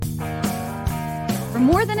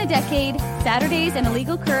more than a decade, Saturdays and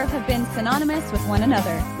Illegal Curve have been synonymous with one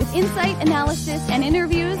another. With insight, analysis, and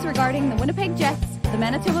interviews regarding the Winnipeg Jets, the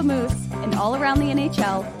Manitoba Moose, and all around the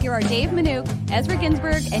NHL, here are Dave Manouk, Ezra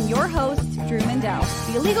Ginsburg, and your host, Drew Mindell.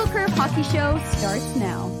 The Illegal Curve Hockey Show starts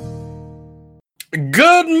now.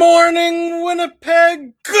 Good morning,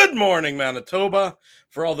 Winnipeg. Good morning, Manitoba.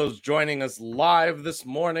 For all those joining us live this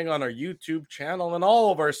morning on our YouTube channel and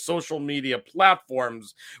all of our social media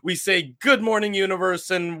platforms, we say good morning,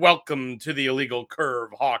 universe, and welcome to the Illegal Curve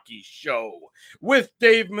Hockey Show. With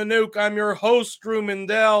Dave Manouk, I'm your host, Drew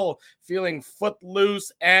Mindell, feeling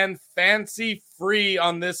footloose and fancy-free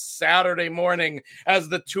on this Saturday morning, as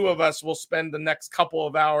the two of us will spend the next couple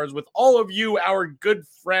of hours with all of you, our good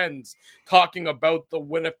friends, talking about the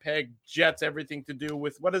Winnipeg Jets, everything to do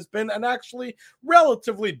with what has been an actually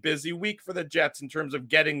relatively busy week for the Jets in terms of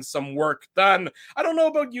getting some work done. I don't know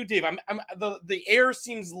about you, Dave. The air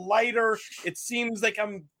seems lighter. It seems like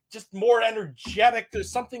I'm just more energetic.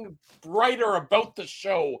 There's something brighter about the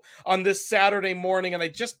show on this Saturday morning, and I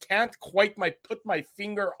just can't quite put my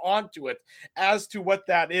finger onto it as to what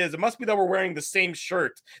that is. It must be that we're wearing the same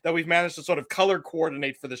shirt, that we've managed to sort of color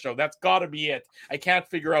coordinate for the show. That's got to be it. I can't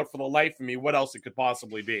figure out for the life of me what else it could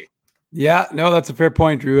possibly be. Yeah, no, that's a fair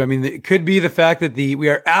point, Drew. I mean, it could be the fact that we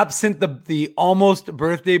are absent the almost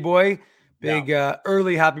birthday boy. Big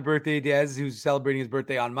early happy birthday, Dez, who's celebrating his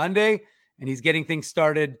birthday on Monday, and he's getting things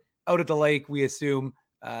started out at the lake, we assume,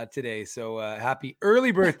 today. So happy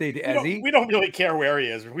early birthday to Ezzy. We don't really care where he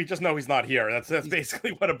is. We just know he's not here. That's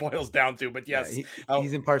basically what it boils down to. But yes,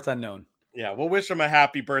 he's in parts unknown. Yeah, we'll wish him a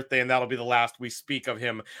happy birthday, and that'll be the last we speak of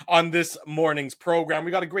him on this morning's program.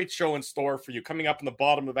 We got a great show in store for you. Coming up in the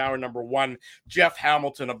bottom of hour number one, Jeff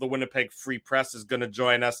Hamilton of the Winnipeg Free Press is going to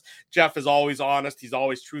join us. Jeff is always honest. He's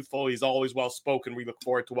always truthful. He's always well-spoken. We look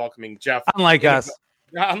forward to welcoming Jeff. Unlike us,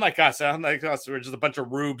 we're just a bunch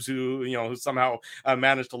of rubes who somehow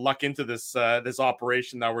managed to luck into this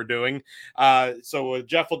operation that we're doing. So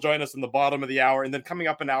Jeff will join us in the bottom of the hour, and then coming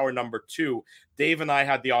up in hour number two, Dave and I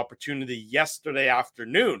had the opportunity yesterday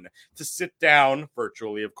afternoon to sit down,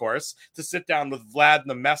 virtually of course, with Vlad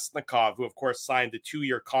Namestnikov, who of course signed a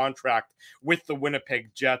 2-year contract with the Winnipeg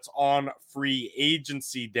Jets on free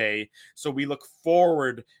agency day. So we look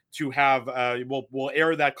forward to have we'll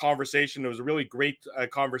air that conversation. It was a really great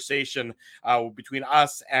conversation between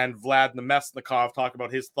us and Vlad Namestnikov, talk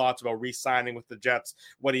about his thoughts about re-signing with the Jets,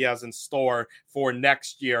 what he has in store for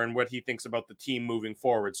next year, and what he thinks about the team moving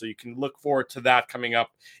forward. So you can look forward to that coming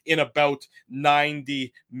up in about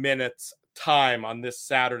 90 minutes time on this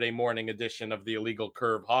Saturday morning edition of the Illegal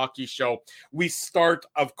Curve Hockey Show. We start,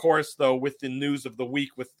 of course, though, with the news of the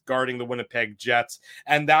week regarding the Winnipeg Jets,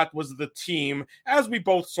 and that was the team, as we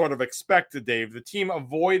both sort of expected, Dave, the team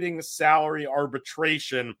avoiding salary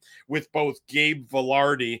arbitration with both Gabe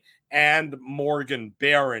Vilardi and Morgan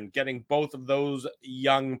Barron, getting both of those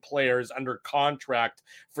young players under contract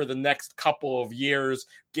for the next couple of years.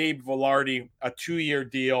 Gabe Vilardi, a 2-year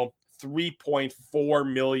deal,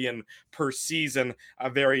 $3.4 million per season, a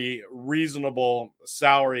very reasonable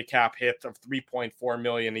salary cap hit of $3.4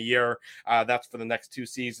 million a year. That's for the next 2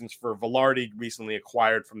 seasons for Vilardi, recently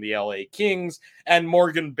acquired from the LA Kings, and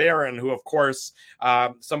Morgan Barron, who, of course,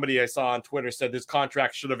 somebody I saw on Twitter said his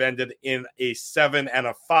contract should have ended in a 7 and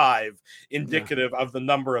a 5, indicative of the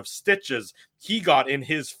number of stitches he got in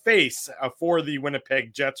his face for the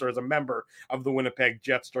Winnipeg Jets, or as a member of the Winnipeg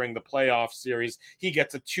Jets during the playoff series. He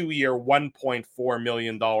gets a 2-year, $1.4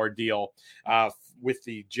 million deal with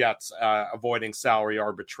the Jets, avoiding salary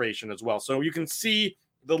arbitration as well. So you can see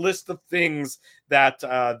the list of things that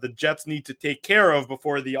the Jets need to take care of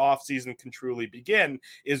before the offseason can truly begin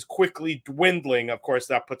is quickly dwindling. Of course,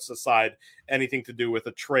 that puts aside anything to do with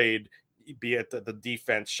a trade, be it the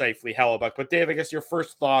defense, Scheifele, Hellebuyck. But Dave, I guess your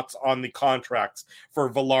first thoughts on the contracts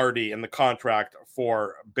for Vilardi and the contract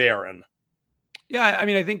for Barron. Yeah, I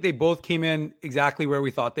mean, I think they both came in exactly where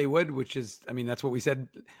we thought they would, which is, I mean, that's what we said.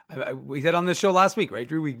 We said on this show last week, right,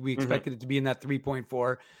 Drew? We expected it to be in that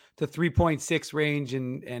 3.4 to 3.6 range,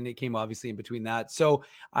 and it came obviously in between that. So,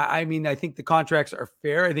 I mean, I think the contracts are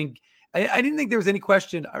fair. I think I didn't think there was any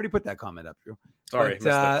question. I already put that comment up, Drew. Sorry,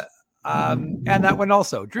 but, and that one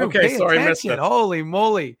also. Drew, okay, sorry, missed it. Holy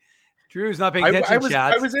moly. Drew's not paying attention,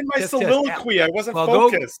 I was in my soliloquy. I wasn't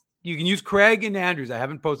focused. You can use Craig and Andrews. I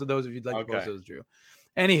haven't posted those if you'd like to post those, Drew.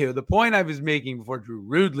 Anywho, the point I was making before Drew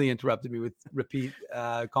rudely interrupted me with repeat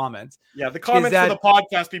comments. Yeah, the comments for the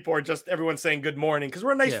podcast people are just everyone saying good morning because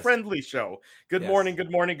we're a nice, friendly show. Good morning,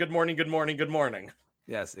 good morning, good morning, good morning, good morning.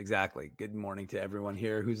 Yes, exactly. Good morning to everyone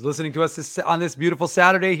here who's listening to us on this beautiful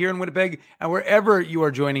Saturday here in Winnipeg and wherever you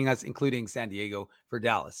are joining us, including San Diego for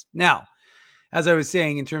Dallas. Now, as I was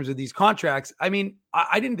saying, in terms of these contracts, I mean,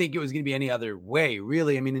 I didn't think it was going to be any other way,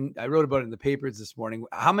 really. I mean, I wrote about it in the papers this morning.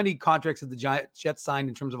 How many contracts have the Jets signed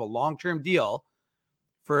in terms of a long-term deal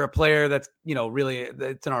for a player that's, really,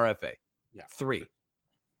 it's an RFA? Yeah. 3.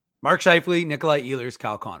 Mark Scheifele, Nikolai Ehlers,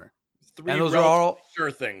 Kyle Connor. 3 and those are all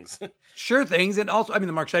sure things. Sure things. And also, I mean,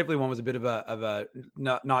 the Mark Scheifele one was a bit of a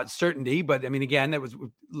not certainty, but I mean, again, that was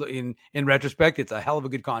in retrospect, it's a hell of a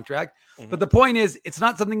good contract. Mm-hmm. But the point is, it's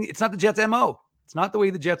not the Jets' MO. It's not the way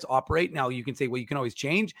the Jets operate. Now you can say, well, you can always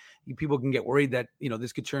change. People can get worried that,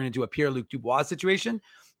 this could turn into a Pierre-Luc Dubois situation,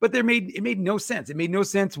 but it made no sense. It made no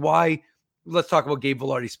sense why, let's talk about Gabe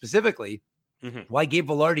Vilardi specifically, why Gabe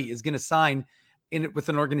Vilardi is going to sign with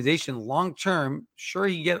an organization long-term. Sure,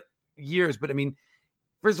 you get years, but I mean,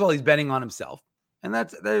 first of all, he's betting on himself, and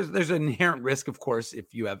there's an inherent risk, of course,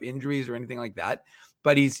 if you have injuries or anything like that.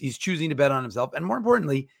 But he's choosing to bet on himself, and more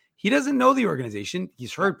importantly, he doesn't know the organization.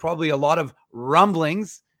 He's heard probably a lot of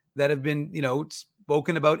rumblings that have been,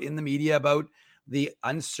 spoken about in the media about the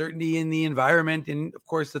uncertainty in the environment, and of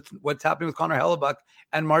course, that's what's happening with Connor Hellebuyck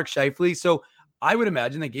and Mark Scheifele. So I would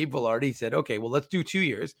imagine that Gabe Vilardi said, "Okay, well, let's do 2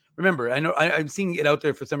 years." Remember, I know I'm seeing it out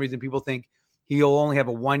there for some reason. People think he'll only have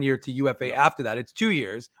a 1 year to UFA after that. It's 2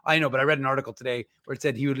 years. I know, but I read an article today where it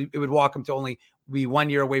said it would walk him to only be 1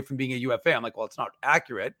 year away from being a UFA. I'm like, well, it's not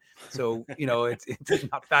accurate. So,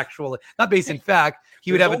 it's not factual, not based in fact.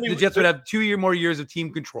 The Jets would have 2 more years of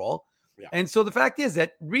team control. Yeah. And so the fact is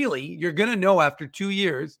that really you're going to know after 2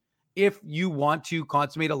 years if you want to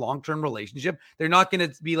consummate a long-term relationship. They're not going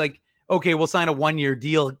to be like, okay, we'll sign a 1 year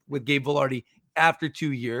deal with Gabe Vilardi after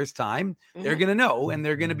 2 years time. They're going to know, and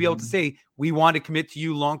they're going to be able to say, we want to commit to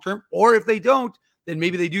you long-term. Or if they don't, then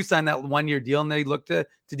maybe they do sign that 1 year deal and they look to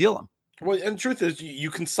deal them. Well, and the truth is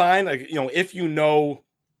you can sign, if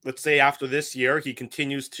let's say after this year, he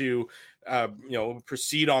continues to,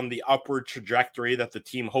 proceed on the upward trajectory that the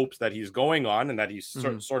team hopes that he's going on, and that he's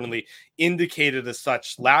certainly indicated as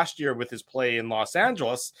such last year with his play in Los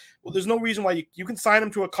Angeles. Well, there's no reason why you can sign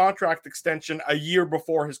him to a contract extension a year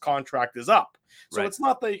before his contract is up. So It's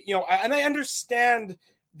not and I understand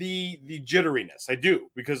the jitteriness. I do,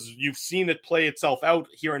 because you've seen it play itself out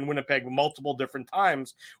here in Winnipeg multiple different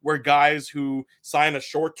times where guys who sign a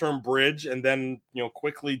short-term bridge and then,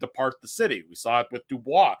 quickly depart the city. We saw it with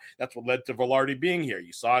Dubois. That's what led to Vilardi being here.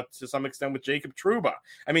 You saw it to some extent with Jacob Trouba.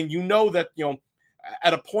 I mean, that,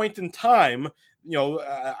 at a point in time,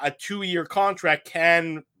 a 2 year contract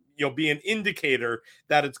can, be an indicator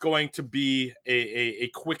that it's going to be a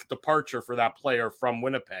quick departure for that player from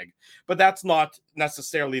Winnipeg. But that's not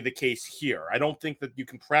necessarily the case here. I don't think that you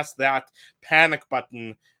can press that panic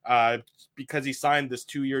button because he signed this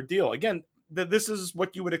 2 year deal. Again, this is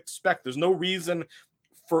what you would expect. There's no reason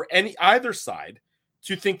for either side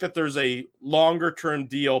to think that there's a longer term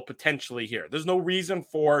deal potentially here. There's no reason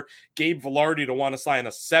for Gabe Vilardi to want to sign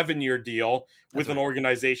a 7 year deal with an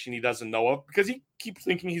organization he doesn't know of, because he keeps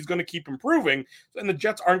thinking he's going to keep improving. And the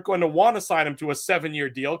Jets aren't going to want to sign him to a 7 year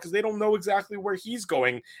deal because they don't know exactly where he's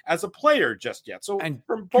going as a player just yet. So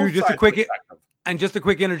from both sides, just a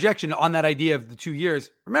quick interjection on that idea of the 2 years.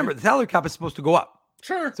 Remember, the salary cap is supposed to go up.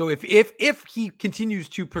 Sure. So if he continues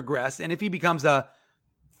to progress, and if he becomes a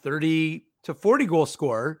 30 to 40 goal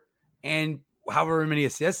scorer and however many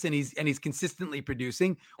assists, and he's consistently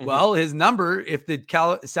producing, well, his number, if the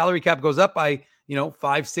salary cap goes up by, $5, $6,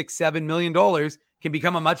 $7 million, can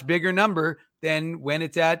become a much bigger number than when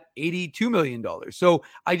it's at $82 million. So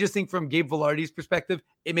I just think from Gabe Vilardi's perspective,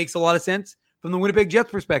 it makes a lot of sense. From the Winnipeg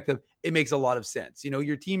Jets perspective, it makes a lot of sense.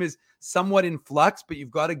 Your team is somewhat in flux, but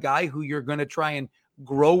you've got a guy who you're going to try and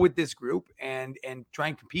grow with this group and try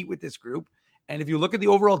and compete with this group. And if you look at the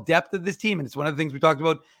overall depth of this team, and it's one of the things we talked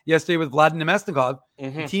about yesterday with Vlad Namestnikov,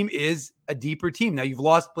 the team is a deeper team. Now, you've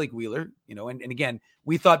lost Blake Wheeler, and again,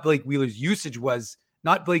 we thought Blake Wheeler's usage was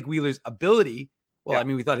not Blake Wheeler's ability. Well, I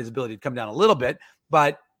mean, we thought his ability to come down a little bit,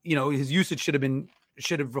 but, his usage should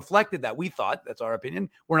have reflected that. We thought, that's our opinion.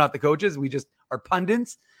 We're not the coaches. We just are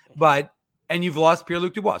pundits. And you've lost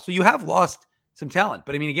Pierre-Luc Dubois. So you have lost some talent.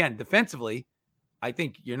 But I mean, again, defensively, I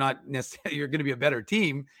think you're not necessarily, you're going to be a better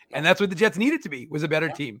team. And that's what the Jets needed to be, was a better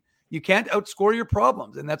team. You can't outscore your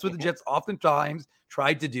problems. And that's what the Jets oftentimes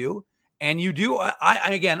tried to do. And you do.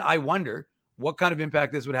 I wonder what kind of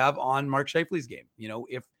impact this would have on Mark Scheifele's game.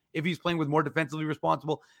 If he's playing with more defensively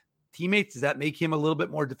responsible teammates, does that make him a little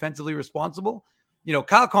bit more defensively responsible?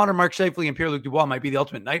 Kyle Connor, Mark Scheifele, and Pierre-Luc Dubois might be the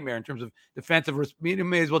ultimate nightmare in terms of defensive. You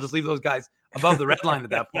may as well just leave those guys above the red line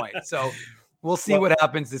at that point. So we'll see what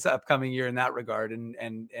happens this upcoming year in that regard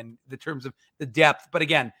and the terms of the depth. But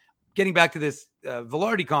again, getting back to this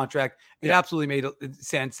Vilardi contract, it absolutely made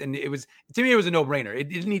sense. And it was, to me, it was a no-brainer. It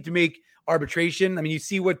didn't need to make arbitration. I mean, you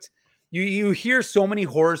see what you hear so many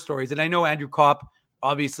horror stories. And I know Andrew Kopp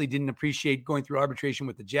obviously didn't appreciate going through arbitration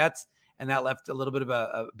with the Jets, and that left a little bit of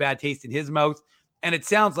a bad taste in his mouth. And it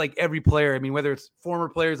sounds like every player, I mean, whether it's former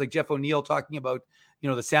players like Jeff O'Neill talking about,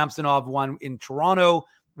 the Samsonov one in Toronto,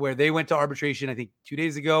 where they went to arbitration, I think 2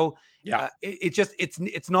 days ago. Yeah.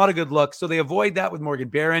 It's not a good look. So they avoid that with Morgan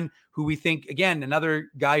Barron, who we think, again, another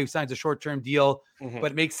guy who signs a short-term deal,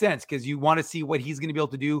 but it makes sense because you want to see what he's going to be able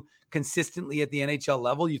to do consistently at the NHL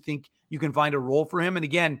level. You think you can find a role for him. And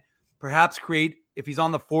again, perhaps create, if he's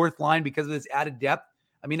on the fourth line because of this added depth.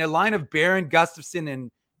 I mean, a line of Barron, Gustafsson, and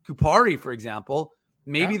Kupari, for example,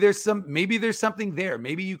 maybe there's something there.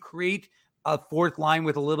 Maybe you create a fourth line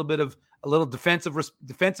with a little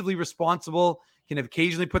defensively responsible, can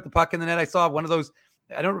occasionally put the puck in the net. I saw one of those,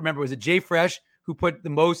 I don't remember, was it Jay Fresh who put the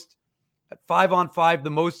most at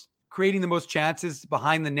 5-on-5, creating the most chances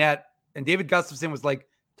behind the net. And David Gustafsson was like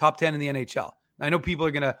top 10 in the NHL. I know people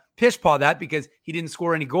are going to pish paw that because he didn't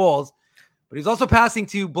score any goals, but he's also passing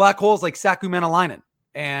to black holes like Saku Manalainen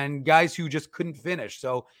and guys who just couldn't finish.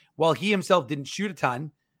 So while he himself didn't shoot a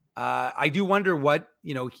ton, I do wonder what,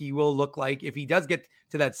 he will look like if he does get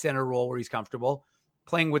to that center role where he's comfortable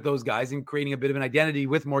playing with those guys and creating a bit of an identity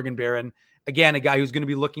with Morgan Barron. Again, a guy who's going to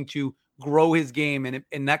be looking to grow his game.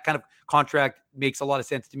 And that kind of contract makes a lot of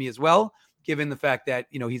sense to me as well, given the fact that,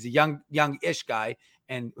 he's a young-ish guy.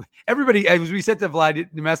 And everybody, as we said to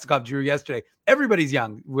Vlad Nemestikov, Drew, yesterday, everybody's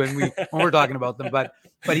young when we're talking about them, but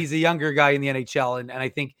he's a younger guy in the NHL. And I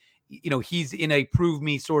think, he's in a prove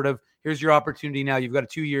me sort of, here's your opportunity now. You've got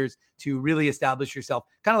 2 years to really establish yourself,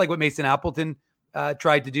 kind of like what Mason Appleton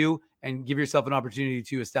tried to do, and give yourself an opportunity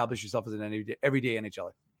to establish yourself as an everyday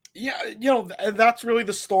NHLer. Yeah, that's really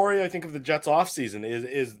the story, I think, of the Jets offseason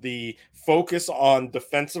is the focus on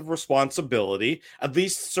defensive responsibility, at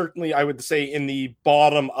least certainly I would say in the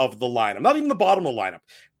bottom of the lineup. Not even the bottom of the lineup.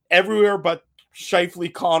 Everywhere but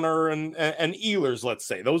Scheifele, Connor, and Ehlers, let's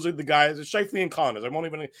say. Those are the guys, Scheifele and Connors. I won't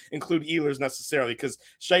even include Ehlers necessarily because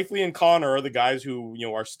Scheifele and Connor are the guys who,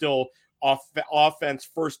 are still offense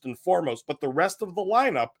first and foremost, but the rest of the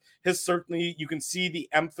lineup has certainly, you can see the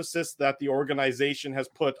emphasis that the organization has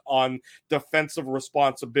put on defensive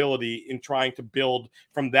responsibility in trying to build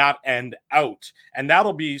from that end out. And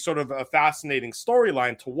that'll be sort of a fascinating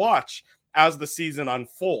storyline to watch as the season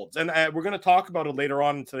unfolds. And we're going to talk about it later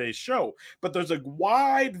on in today's show, but there's a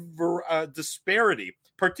wide disparity,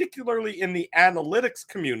 particularly in the analytics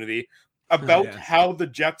community, about how the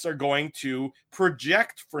Jets are going to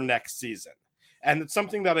project for next season. And it's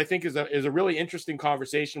something that I think is a really interesting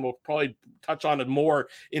conversation. We'll probably touch on it more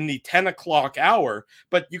in the 10 o'clock hour,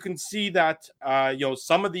 but you can see that,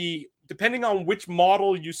 some of the, depending on which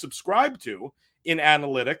model you subscribe to in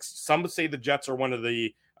analytics, some say the Jets are one of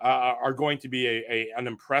the, are going to be an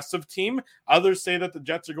impressive team. Others say that the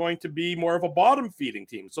Jets are going to be more of a bottom feeding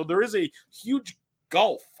team. So there is a huge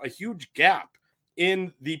gulf, a huge gap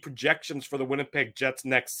in the projections for the Winnipeg Jets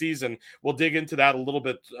next season. We'll dig into that a little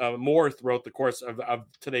bit more throughout the course of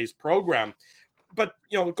today's program. But,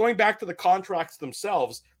 going back to the contracts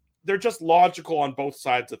themselves, they're just logical on both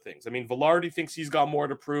sides of things. I mean, Vilardi thinks he's got more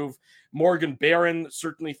to prove. Morgan Barron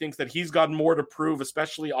certainly thinks that he's got more to prove,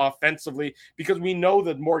 especially offensively, because we know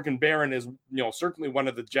that Morgan Barron is, certainly one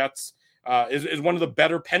of the Jets, is one of the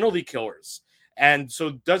better penalty killers. And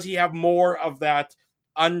so does he have more of that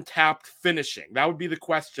untapped finishing? That would be the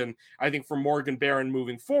question, I think, for Morgan Barron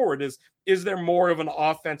moving forward is there more of an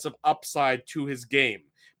offensive upside to his game,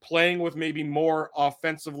 playing with maybe more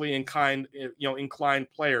offensively inclined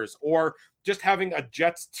players, or just having a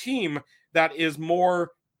Jets team that is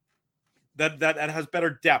more that has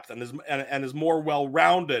better depth and is more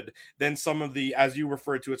well-rounded than some of the, as you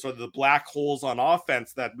referred to it, sort of the black holes on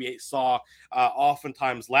offense that we saw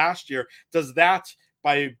oftentimes last year. Does that,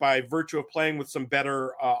 by virtue of playing with some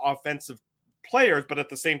better offensive players, but at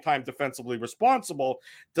the same time defensively responsible,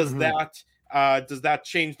 does that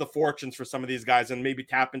change the fortunes for some of these guys and maybe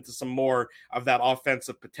tap into some more of that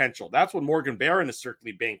offensive potential? That's what Morgan Barron is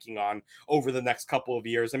certainly banking on over the next couple of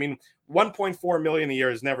years. I mean, $1.4 million a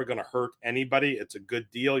year is never going to hurt anybody. It's a good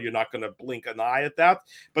deal. You're not going to blink an eye at that.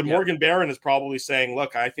 But Morgan Barron is probably saying,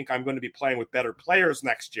 look, I think I'm going to be playing with better players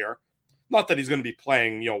next year. Not that he's going to be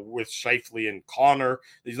playing, with Scheifele and Connor.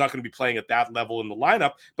 He's not going to be playing at that level in the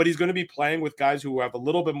lineup, but he's going to be playing with guys who have a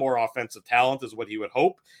little bit more offensive talent is what he would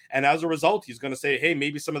hope. And as a result, he's going to say, hey,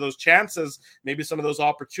 maybe some of those chances, maybe some of those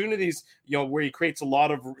opportunities, where he creates a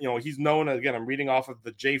lot of, he's known, again, I'm reading off of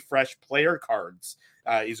the Jay Fresh player cards.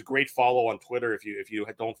 He's a great follow on Twitter if you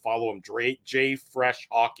don't follow him. J Fresh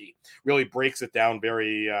Hockey really breaks it down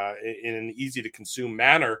very in an easy to consume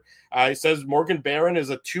manner. He says Morgan Barron is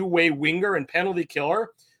a two-way winger and penalty killer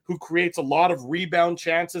who creates a lot of rebound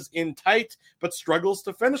chances in tight but struggles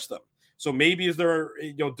to finish them. So maybe does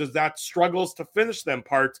that struggles to finish them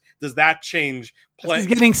part, does that change play? He's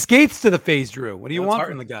getting skates to the face, Drew. What do you want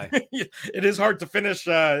from the guy? It is hard to finish.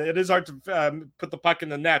 It is hard to put the puck in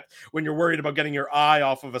the net when you're worried about getting your eye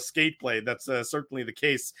off of a skate blade. That's certainly the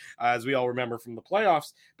case, as we all remember from the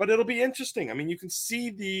playoffs. But it'll be interesting. I mean, you can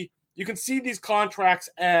see these contracts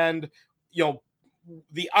and,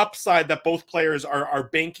 the upside that both players are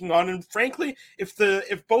banking on, and frankly, if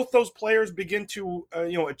both those players begin to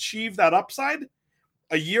achieve that upside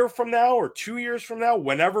a year from now or 2 years from now,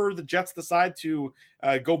 whenever the Jets decide to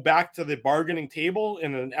go back to the bargaining table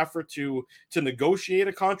in an effort to negotiate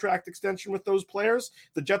a contract extension with those players,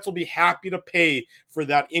 the Jets will be happy to pay for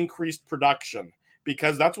that increased production,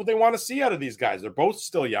 because that's what they want to see out of these guys. They're both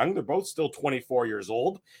still young. They're both still 24 years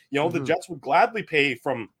old. The Jets would gladly pay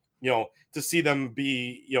from to see them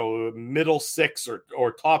be, middle six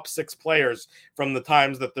or top six players from the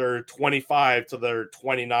times that they're 25 to they're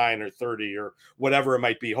 29 or 30 or whatever it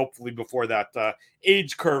might be, hopefully before that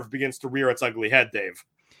age curve begins to rear its ugly head, Dave.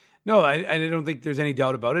 No, I don't think there's any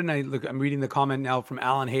doubt about it. And I'm reading the comment now from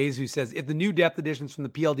Alan Hayes, who says, if the new depth additions from the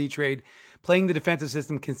PLD trade playing the defensive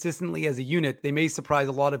system consistently as a unit, they may surprise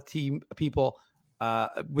a lot of team people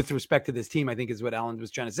with respect to this team, I think is what Alan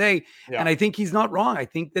was trying to say. Yeah. And I think he's not wrong. I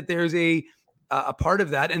think that there's a part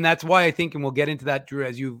of that. And that's why I think, and we'll get into that, Drew,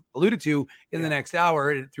 as you alluded to in the next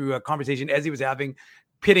hour through a conversation as he was having,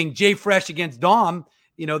 pitting Jay Fresh against Dom,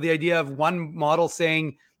 the idea of one model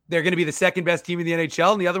saying they're going to be the second best team in the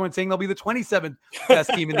NHL and the other one saying they'll be the 27th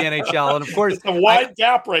best team in the NHL. And of course, it's a wide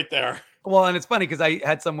gap right there. Well, and it's funny because I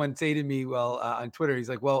had someone say to me, on Twitter, he's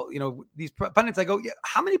like, well, these pundits, I go, yeah,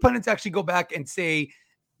 how many pundits actually go back and say,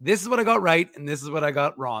 this is what I got right and this is what I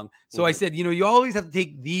got wrong? So I said, you always have to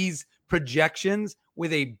take these projections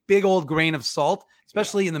with a big old grain of salt,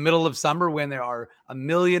 especially in the middle of summer when there are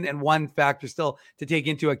 1,000,001 factors still to take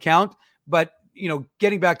into account. But,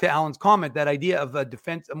 getting back to Alan's comment, that idea of a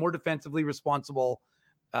more defensively responsible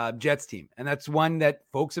Jets team. And that's one that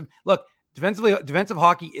folks have, look, defensive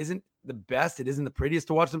hockey isn't the best. It isn't the prettiest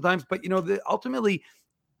to watch sometimes, but ultimately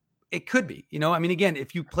it could be, again,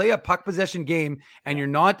 if you play a puck possession game and you're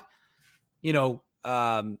not,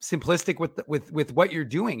 simplistic with what you're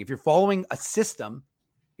doing, if you're following a system,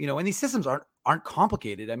 and these systems aren't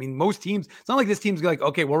complicated. I mean, most teams, it's not like this team's like,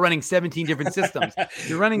 okay, we're running 17 different systems.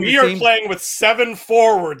 You're running. We are playing with 7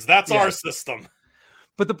 forwards. That's our system.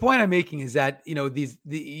 But the point I'm making is that,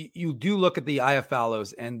 you do look at the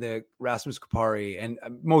Iafallos and the Rasmus Kupari and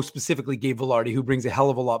most specifically Gabe Vilardi, who brings a hell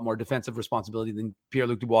of a lot more defensive responsibility than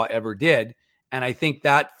Pierre-Luc Dubois ever did. And I think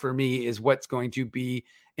that for me is what's going to be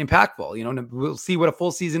impactful. We'll see what a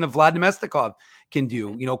full season of Vlad Nemestikov can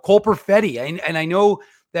do. Cole Perfetti. And I know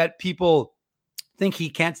that people think he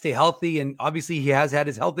can't stay healthy. And obviously he has had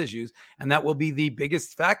his health issues and that will be the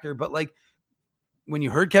biggest factor. But when you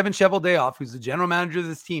heard Kevin Cheveldayoff, who's the general manager of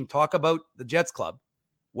this team, talk about the Jets club,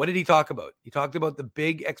 what did he talk about? He talked about the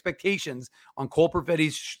big expectations on Cole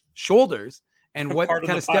Perfetti's shoulders and what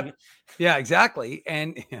kind of step. Yeah, exactly.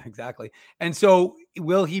 And exactly. And so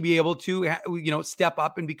will he be able to, step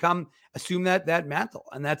up and assume that mantle?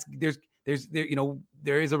 And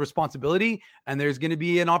there is a responsibility and there's going to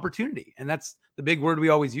be an opportunity. And that's the big word we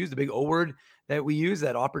always use, the big O word that we use,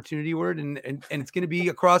 that opportunity word. And it's going to be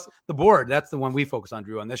across the board. That's the one we focus on,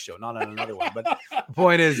 Drew, on this show, not on another one. But the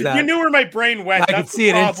point is that you knew where my brain went. I could see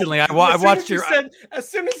it instantly. I watched as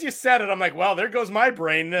soon as you said it, I'm like, well, there goes my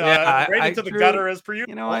brain. Right into the gutter as per you.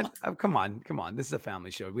 You know what? Come on. This is a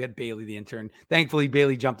family show. We had Bailey, the intern. Thankfully,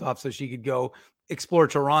 Bailey jumped off so she could go explore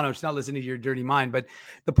Toronto. She's not listening to your dirty mind. But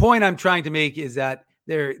the point I'm trying to make is that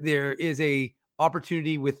there is a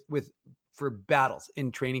opportunity for battles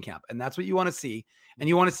in training camp. And that's what you want to see. And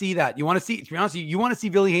you want to see that. You want to see, to be honest, you want to see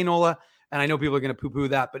Ville Heinola. And I know people are going to poo-poo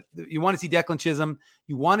that, but you want to see Declan Chisholm.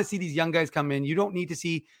 You want to see these young guys come in. You don't need to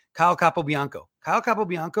see Kyle Capobianco. Kyle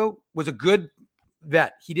Capobianco was a good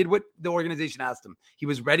vet. He did what the organization asked him. He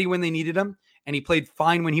was ready when they needed him, and he played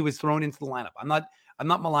fine when he was thrown into the lineup. I'm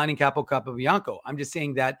not maligning Capobianco. I'm just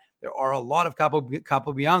saying that there are a lot of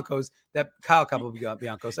Capobiancos that Kyle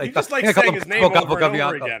Capobiancos. You just like saying his name over and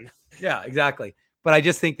over again. Yeah, exactly. But I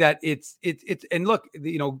just think that it's and look,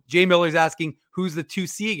 Jay Miller's asking who's the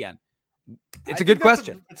 2C again. It's a good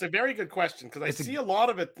question. It's a very good question because I see a lot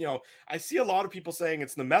of it. I see a lot of people saying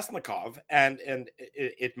it's Namestnikov, and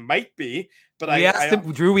it might be. But we asked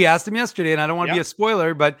him, Drew. We asked him yesterday, and I don't want to be a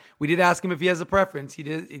spoiler, but we did ask him if he has a preference. He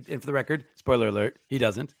did. And for the record, spoiler alert, he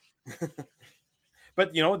doesn't.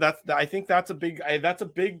 But I think that's a big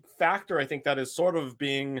factor. I think that is sort of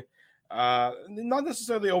being not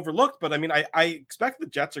necessarily overlooked, but I mean, I expect the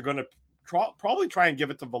Jets are going to probably try and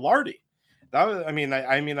give it to Vilardi.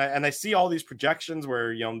 I see all these projections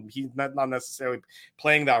where he's not necessarily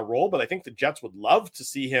playing that role, but I think the Jets would love to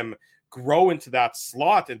see him grow into that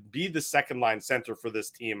slot and be the second line center for this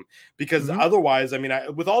team. Because otherwise,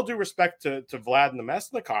 with all due respect to Vlad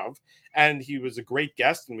Namestnikov, and he was a great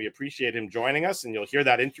guest, and we appreciate him joining us. And you'll hear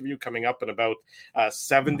that interview coming up in about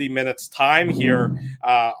 70 minutes time here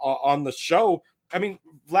on the show. I mean,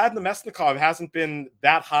 Vlad Namestnikov hasn't been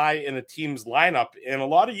that high in a team's lineup in a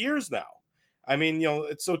lot of years now. I mean,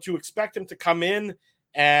 so to expect him to come in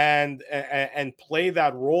and play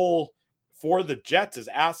that role for the Jets is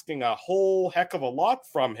asking a whole heck of a lot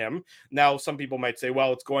from him. Now, some people might say,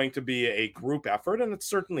 well, it's going to be a group effort, and it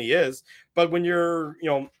certainly is. But when you're,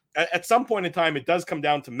 at some point in time, it does come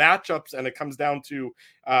down to matchups, and it comes down to,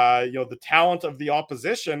 the talent of the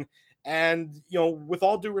opposition. And, with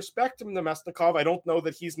all due respect to Namestnikov, I don't know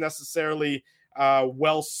that he's necessarily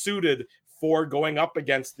well suited for going up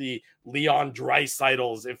against the Leon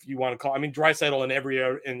Draisaitl's, if you want to call. I mean, Draisaitl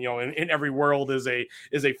in every world is a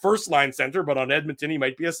first line center, but on Edmonton he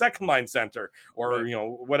might be a second line center, or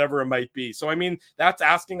whatever it might be. So I mean, that's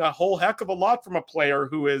asking a whole heck of a lot from a player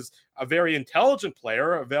who is a very intelligent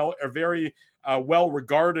player, a very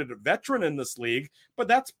well-regarded veteran in this league, but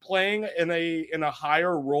that's playing in a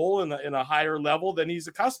higher role in a higher level than he's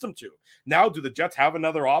accustomed to. Now, do the Jets have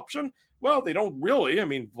another option? Well, they don't really. I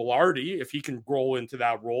mean, Vilardi, if he can grow into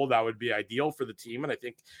that role, that would be ideal for the team, and I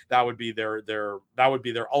think that would be their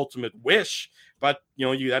ultimate wish. But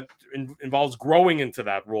that involves growing into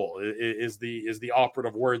that role. Is the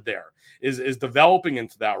operative word there? Is developing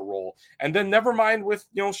into that role, and then never mind with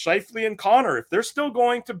Scheifele and Connor, if they're still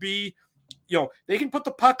going to be, they can put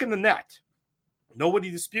the puck in the net.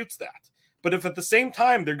 Nobody disputes that. But if at the same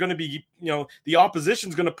time they're going to be, the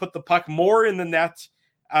opposition's going to put the puck more in the net.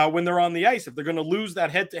 When they're on the ice, if they're going to lose that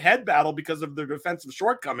head-to-head battle because of their defensive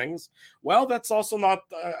shortcomings, well, that's also not,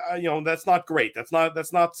 that's not great. That's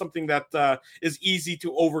not something that is easy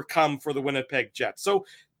to overcome for the Winnipeg Jets. So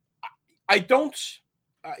I don't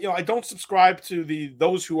subscribe to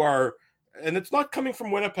those who are, and it's not coming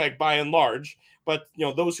from Winnipeg by and large, but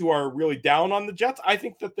those who are really down on the Jets. I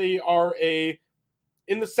think that they are in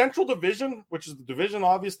the Central Division, which is the division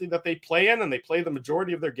obviously that they play in, and they play the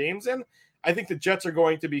majority of their games in. I think the Jets are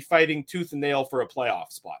going to be fighting tooth and nail for a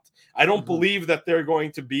playoff spot. I don't believe that they're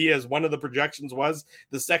going to be, as one of the projections was,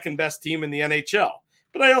 the second best team in the NHL.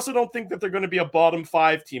 But I also don't think that they're going to be a bottom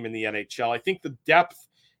 5 team in the NHL. I think the depth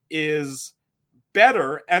is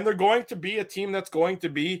better, and they're going to be a team that's going to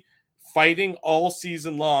be fighting all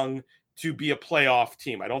season long to be a playoff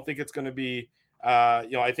team. I don't think it's going to be,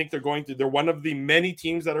 I think they're one of the many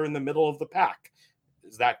teams that are in the middle of the pack.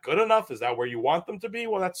 Is that good enough? Is that where you want them to be?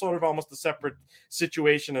 Well, that's sort of almost a separate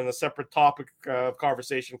situation and a separate topic of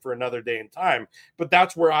conversation for another day and time. But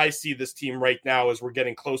that's where I see this team right now as we're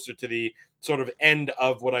getting closer to the sort of end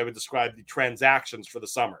of what I would describe the transactions for the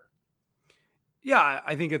summer. Yeah,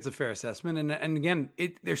 I think it's a fair assessment. And again,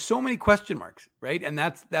 there's so many question marks, right? And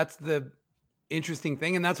that's the interesting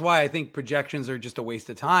thing. And that's why I think projections are just a waste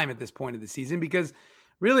of time at this point of the season, because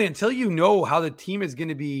really, until you know how the team is going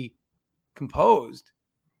to be composed,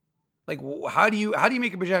 like, how do you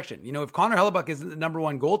make a projection? If Connor Hellebuyck isn't the number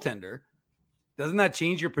one goaltender, doesn't that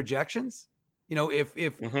change your projections?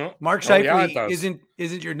 If Mark Scheifele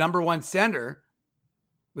isn't your number one center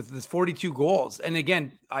with this 42 goals, and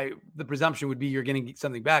again, the presumption would be you're getting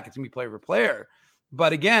something back. It's gonna be player for player,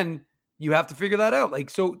 but again, you have to figure that out. Like,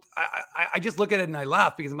 so I just look at it and I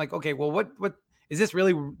laugh, because I'm like, okay, well, what is this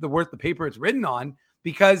really worth the paper it's written on?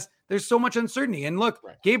 Because there's so much uncertainty. And look,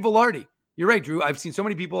 Gabe Vilardi. You're right, Drew. I've seen so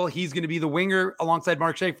many people. He's going to be the winger alongside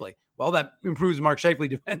Mark Scheifele. Well, that improves Mark Scheifele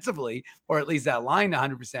defensively, or at least that line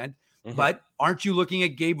 100%. But aren't you looking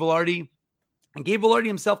at Gabe Vilardi? And Gabe Vilardi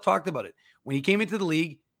himself talked about it. When he came into the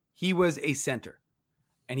league, he was a center.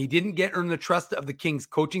 And he didn't earn the trust of the Kings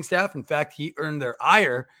coaching staff. In fact, he earned their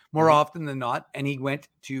ire more often than not, and he went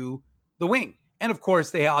to the wing. And of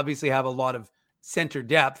course, they obviously have a lot of center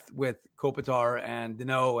depth with Kopitar and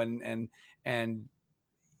Danault and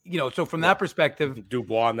so from that perspective,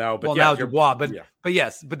 Dubois now, Dubois, but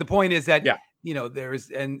yes, but the point is that, there's,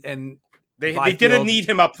 and They didn't need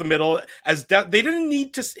him up the middle they didn't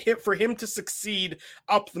need to hit for him to succeed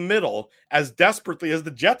up the middle as desperately as the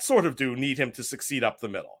Jets sort of do need him to succeed up the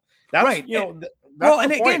middle. That's right.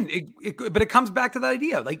 But it comes back to that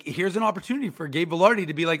idea. Like, here's an opportunity for Gabe Vilardi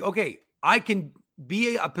to be like, okay, I can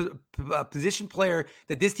be a position player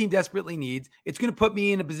that this team desperately needs. It's going to put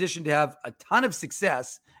me in a position to have a ton of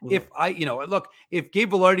success. If if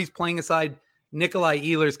Gabe Vilardi's playing aside Nikolai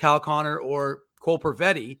Ehlers, Kyle Connor, or Cole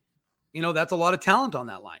Perfetti, that's a lot of talent on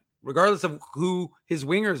that line, regardless of who his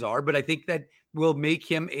wingers are. But I think that will make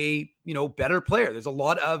him a, better player. There's a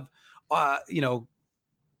lot of,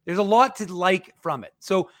 there's a lot to like from it.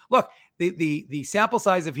 So look, the sample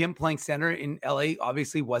size of him playing center in LA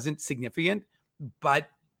obviously wasn't significant, but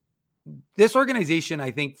this organization,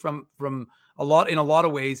 I think in a lot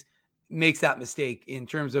of ways makes that mistake in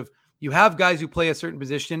terms of you have guys who play a certain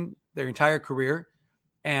position their entire career.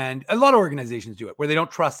 And a lot of organizations do it where they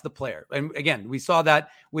don't trust the player. And again, we saw that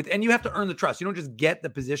and you have to earn the trust. You don't just get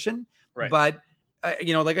the position, right? But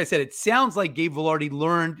like I said, it sounds like Gabe Vilardi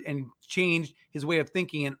learned and changed his way of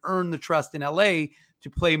thinking and earned the trust in LA to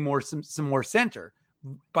play some more center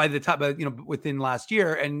by the time, within last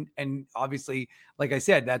year. And obviously, like I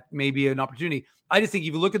said, that may be an opportunity. I just think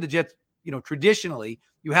if you look at the Jets, traditionally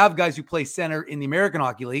you have guys who play center in the American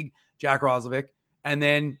Hockey League, Jack Roslovic, and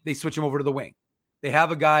then they switch him over to the wing. They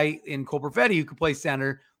have a guy in Cole Perfetti who can play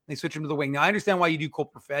center. They switch him to the wing. Now, I understand why you do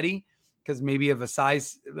Cole Perfetti because maybe of a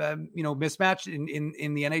size, mismatch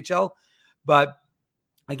in the NHL. But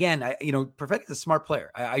again, Perfetti's a smart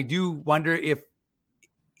player. I do wonder if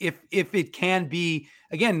it can be,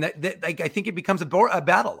 again, I think it becomes a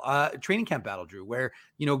battle, a training camp battle, Drew, where,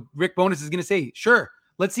 Rick Bowness is going to say, sure,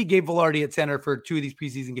 let's see Gabe Vilardi at center for 2 of these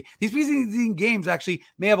preseason games. These preseason games actually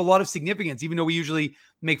may have a lot of significance, even though we usually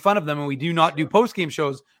make fun of them and we do not do post-game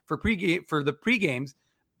shows for the pre-games.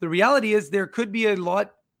 The reality is there could be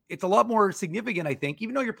it's a lot more significant, I think,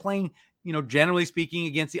 even though you're playing, generally speaking,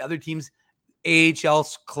 against the other team's AHL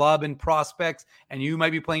club and prospects, and you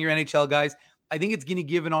might be playing your NHL guys. I think it's going to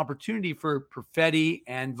give an opportunity for Perfetti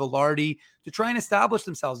and Vilardi to try and establish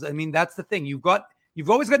themselves. I mean, that's the thing. You've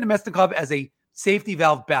always got Nemesnikov as a safety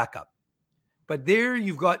valve backup, but there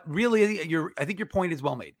you've got really I think your point is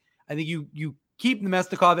well made. I think you keep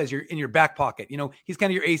Nemesnikov as in your back pocket. He's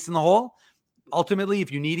kind of your ace in the hole ultimately if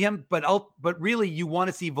you need him, but really you want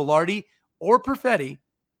to see Vilardi or Perfetti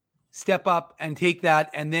step up and take that.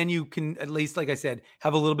 And then you can at least, like I said,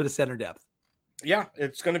 have a little bit of center depth. Yeah,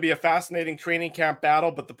 it's going to be a fascinating training camp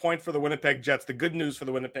battle, but the point for the Winnipeg Jets, the good news for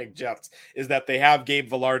the Winnipeg Jets is that they have Gabe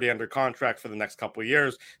Vilardi under contract for the next couple of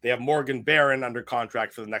years. They have Morgan Barron under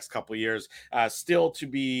contract for the next couple of years. Still to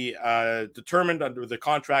be determined under the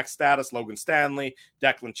contract status, Logan Stanley,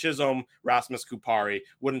 Declan Chisholm, Rasmus Kupari.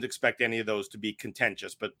 Wouldn't expect any of those to be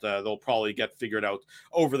contentious, but they'll probably get figured out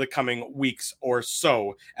over the coming weeks or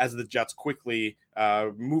so as the Jets quickly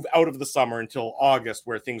move out of the summer until August,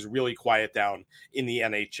 where things really quiet down in the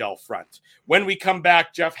NHL front. When we come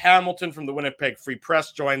back, Jeff Hamilton from the Winnipeg Free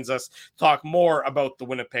Press joins us to talk more about the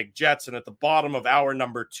Winnipeg Jets. And at the bottom of hour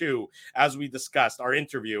number 2, as we discussed, our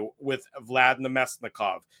interview with Vlad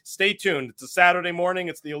Nemesnikov. Stay tuned. It's a Saturday morning.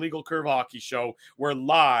 It's the Illegal Curve Hockey Show. We're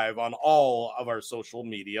live on all of our social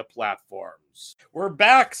media platforms. We're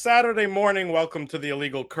back Saturday morning. Welcome to the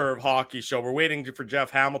Illegal Curve Hockey Show. We're waiting for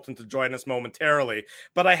Jeff Hamilton to join us momentarily,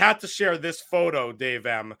 but I had to share this photo, Dave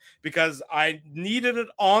M., because I needed it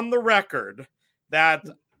on the record that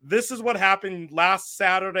this is what happened last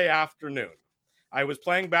Saturday afternoon. I was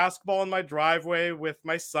playing basketball in my driveway with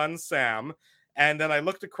my son, Sam, and then I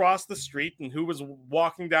looked across the street, and who was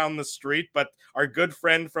walking down the street but our good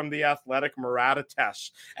friend from The Athletic, Murat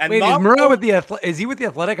Atesh. And wait, is Murat with the Athletic? Is he with The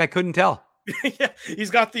Athletic? I couldn't tell. Yeah, he's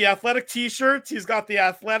got the Athletic t-shirts. He's got the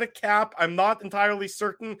Athletic cap. I'm not entirely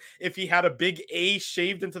certain if he had a big A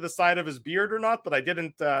shaved into the side of his beard or not, but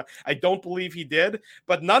I don't believe he did.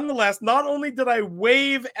 But nonetheless, not only did I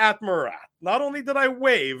wave at Murat,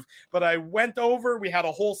 but I went over. We had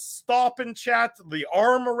a whole stop and chat, the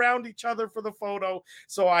arm around each other for the photo.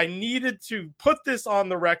 So I needed to put this on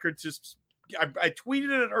the record I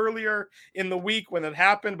tweeted it earlier in the week when it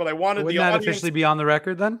happened, but I wanted the audience officially be on the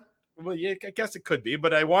record then? Well, yeah, I guess it could be,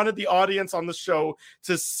 but I wanted the audience on the show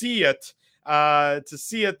to see it,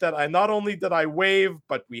 that I not only did I wave,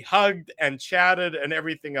 but we hugged and chatted and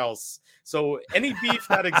everything else. So any beef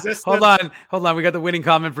that existed. Hold on. We got the winning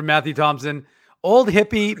comment from Matthew Thompson. Old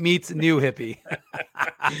hippie meets new hippie.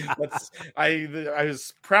 I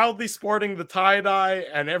was proudly sporting the tie-dye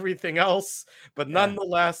and everything else, but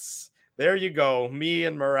nonetheless, there you go. Me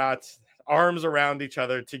and Murat, arms around each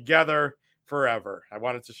other together forever. I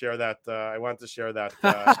wanted to share that.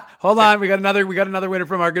 Hold on, we got another winner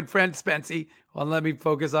from our good friend Spency. Well, let me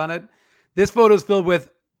focus on it. This photo is filled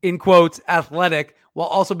with, in quotes, athletic, while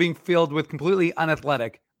also being filled with completely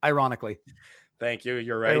unathletic, ironically. Thank you.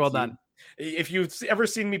 You're right. Very well done. If you've ever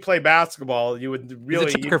seen me play basketball, you would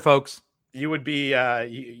really folks. You would be,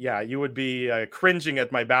 cringing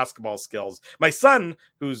at my basketball skills. My son,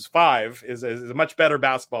 who's 5, is a much better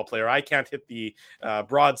basketball player. I can't hit the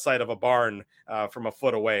broadside of a barn from a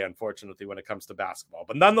foot away, unfortunately, when it comes to basketball.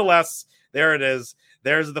 But nonetheless, there it is.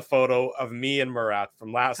 There's the photo of me and Murat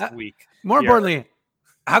from last week. More importantly,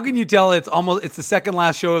 how can you tell it's the second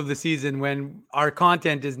last show of the season when our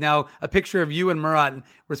content is now a picture of you and Murat? And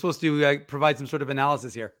we're supposed to provide some sort of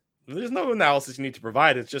analysis here. There's no analysis you need to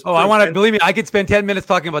provide. It's just believe me, I could spend 10 minutes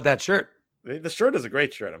talking about that shirt. The shirt is a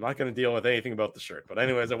great shirt. I'm not going to deal with anything about the shirt. But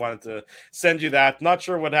anyways, I wanted to send you that. Not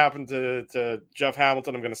sure what happened to Jeff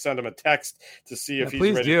Hamilton. I'm going to send him a text to see if he's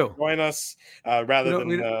ready to join us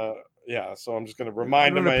so I'm just going to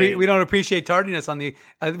remind him. We don't appreciate tardiness on the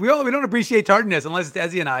we don't appreciate tardiness unless it's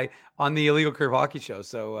Ezzy and I on the Illegal Curve Hockey Show.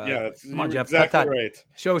 So come on, Jeff. Exactly right.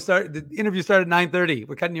 The interview started at 9:30.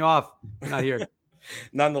 We're cutting you off. You're not here.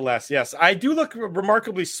 Nonetheless, yes, I do look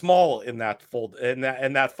remarkably small in that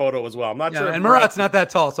photo as well. I'm not sure. And Murat's not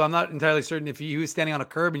that tall, so I'm not entirely certain if he was standing on a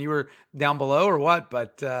curb and you were down below or what.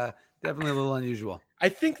 But definitely a little unusual. I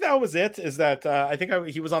think that was it. Is that I think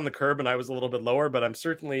he was on the curb and I was a little bit lower, but I'm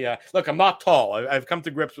certainly look. I'm not tall. I've come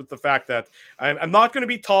to grips with the fact that I'm not going to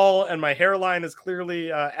be tall, and my hairline is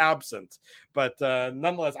clearly absent. But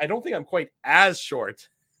nonetheless, I don't think I'm quite as short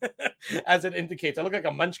as it indicates. I look like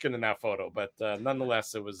a munchkin in that photo, but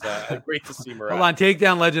nonetheless, it was great to see Murat. Hold on,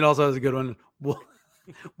 Takedown Legend also has a good one.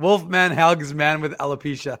 Wolfman hugs man with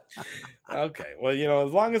alopecia. Okay, well,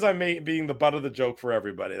 as long as I'm being the butt of the joke for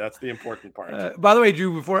everybody, that's the important part. By the way,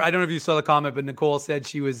 Drew, before, I don't know if you saw the comment, but Nicole said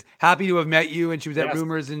she was happy to have met you, and she was at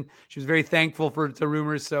Rumors, and she was very thankful to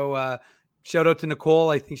Rumors. So shout out to Nicole.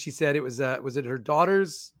 I think she said it was it her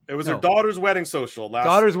daughter's? It was her daughter's wedding social. Last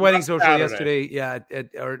yesterday.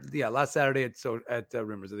 Last Saturday at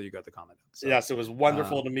Rumors. There you got the comment. So, yes, it was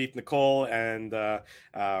wonderful to meet Nicole and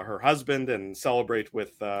her husband and celebrate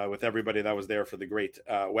with everybody that was there for the great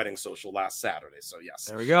wedding social last Saturday. So yes,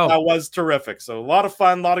 there we go. That was terrific. So a lot of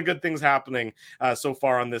fun, a lot of good things happening so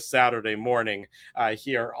far on this Saturday morning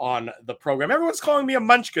here on the program. Everyone's calling me a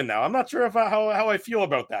munchkin now. I'm not sure how I feel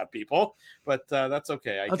about that, people, but that's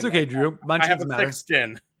okay. That's okay, Drew. Munchkins I have a matter. Thick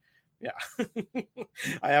skin. Yeah,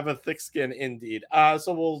 I have a thick skin indeed.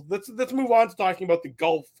 So let's move on to talking about the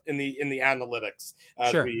gulf in the analytics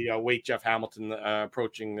as we await Jeff Hamilton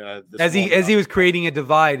approaching this. As he was creating a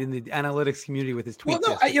divide in the analytics community with his tweets.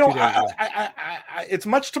 Well, it's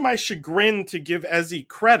much to my chagrin to give Ezzy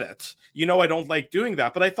credit. I don't like doing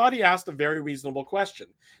that, but I thought he asked a very reasonable question.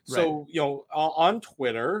 Right. So on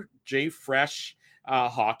Twitter, Jay Fresh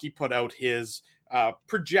Hockey put out his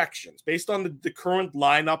projections based on the current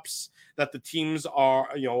lineups that the teams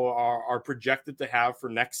are projected to have for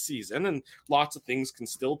next season, and lots of things can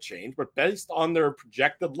still change, but based on their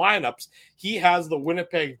projected lineups, he has the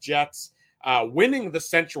Winnipeg Jets winning the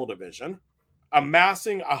Central Division,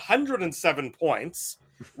 amassing 107 points,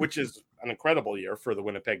 which is an incredible year for the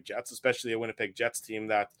Winnipeg Jets, especially a Winnipeg Jets team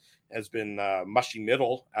that has been mushy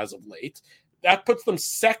middle as of late. That puts them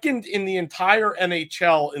second in the entire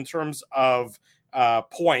NHL in terms of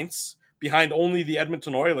points, behind only the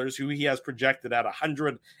Edmonton Oilers, who he has projected at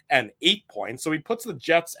 108 points. So he puts the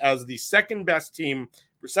Jets as the second best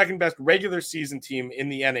regular season team in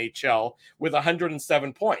the NHL with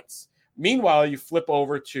 107 points. Meanwhile, you flip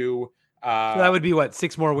over to so that would be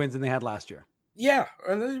 6 more wins than they had last year. Yeah,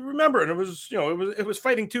 and remember, and it was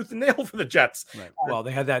fighting tooth and nail for the Jets. Right. Well,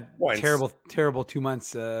 they had that terrible 2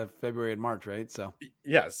 months, February and March, right? So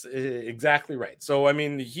yes, exactly right. So I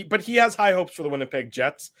mean, he has high hopes for the Winnipeg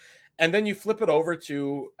Jets, and then you flip it over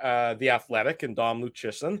to the Athletic and Dom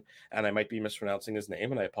Lucian, and I might be mispronouncing his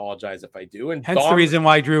name, and I apologize if I do. And hence the reason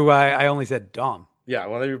why, Drew, I only said Dom. Yeah,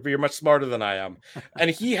 well, you're much smarter than I am, and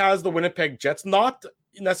he has the Winnipeg Jets not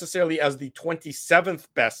necessarily as the 27th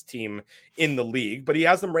best team in the league, but he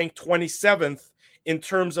has them ranked 27th in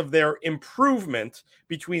terms of their improvement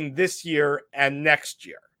between this year and next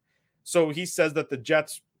year. So he says that the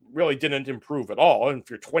Jets really didn't improve at all. And if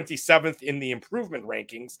you're 27th in the improvement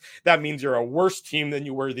rankings, that means you're a worse team than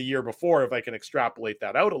you were the year before, if I can extrapolate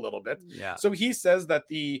that out a little bit. Yeah. So he says that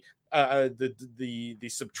the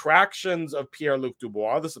subtractions of Pierre-Luc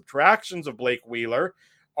Dubois, the subtractions of Blake Wheeler,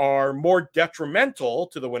 are more detrimental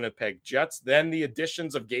to the Winnipeg Jets than the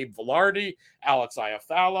additions of Gabe Vilardi, Alex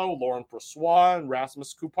Iafallo, Laurent Brossoit, and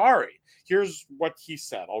Rasmus Kupari. Here's what he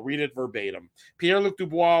said. I'll read it verbatim. Pierre-Luc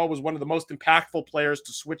Dubois was one of the most impactful players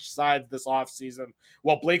to switch sides this offseason,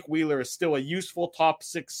 while Blake Wheeler is still a useful top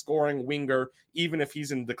 6 scoring winger, even if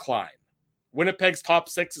he's in decline. Winnipeg's top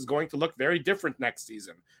 6 is going to look very different next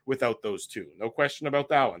season without those two. No question about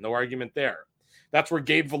that one. No argument there. That's where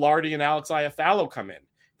Gabe Vilardi and Alex Iafallo come in.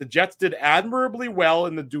 The Jets did admirably well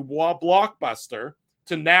in the Dubois blockbuster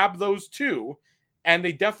to nab those two, and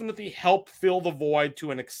they definitely help fill the void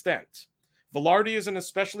to an extent. Vilardi is an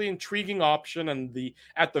especially intriguing option, and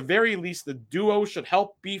at the very least, the duo should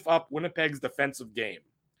help beef up Winnipeg's defensive game.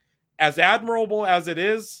 As admirable as it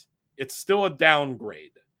is, it's still a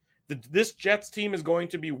downgrade. This Jets team is going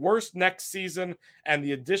to be worse next season, and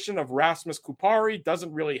the addition of Rasmus Kupari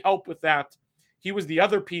doesn't really help with that. He was the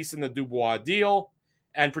other piece in the Dubois deal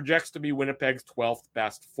and projects to be Winnipeg's 12th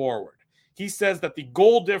best forward. He says that the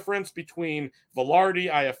goal difference between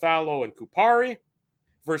Vilardi, Iafallo, and Kupari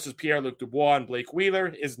versus Pierre-Luc Dubois and Blake Wheeler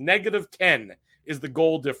is -10 is the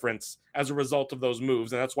goal difference as a result of those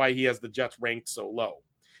moves, and that's why he has the Jets ranked so low.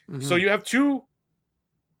 Mm-hmm. So you have two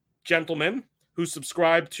gentlemen who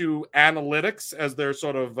subscribe to analytics as their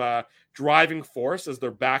sort of driving force, as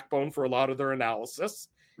their backbone for a lot of their analysis.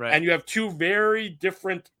 Right. And you have two very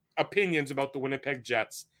different opinions about the Winnipeg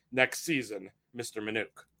Jets next season, Mr.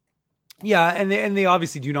 Minuk. Yeah, and they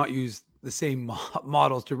obviously do not use the same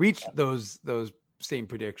models to reach those same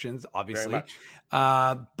predictions, obviously.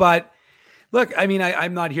 But look, I mean,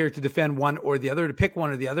 I'm not here to defend one or the other, to pick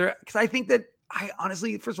one or the other, because I think that I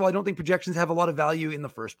honestly, first of all, I don't think projections have a lot of value in the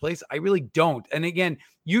first place. I really don't. And again,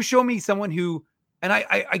 you show me someone who, and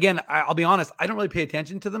I'll be honest, I don't really pay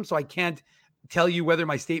attention to them, so I can't tell you whether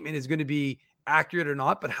my statement is going to be accurate or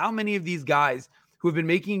not. But how many of these guys who have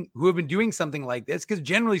been doing something like this, because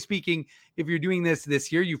generally speaking, if you're doing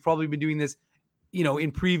this year, you've probably been doing this,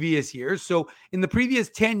 in previous years. So in the previous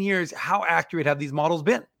 10 years, how accurate have these models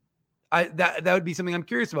been? That would be something I'm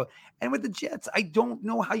curious about. And with the Jets, I don't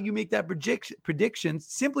know how you make that prediction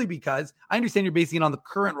simply because I understand you're basing it on the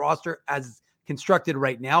current roster as constructed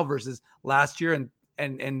right now versus last year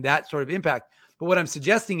and that sort of impact. But what I'm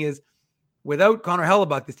suggesting is, without Connor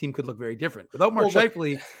Hellebuyck, this team could look very different. Without Mark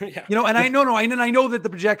Scheifele, yeah. And I know that the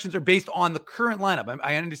projections are based on the current lineup.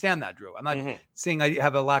 I understand that, Drew. I'm not saying I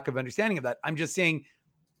have a lack of understanding of that. I'm just saying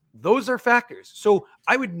those are factors. So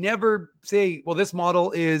I would never say, well, this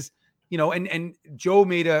model is, and Joe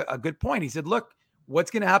made a good point. He said, look, what's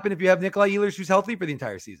going to happen if you have Nikolai Ehlers who's healthy for the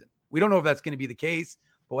entire season? We don't know if that's going to be the case,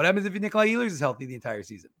 but what happens if Nikolai Ehlers is healthy the entire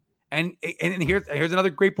season? And here's another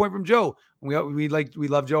great point from Joe. We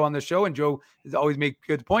love Joe on the show, and Joe has always made a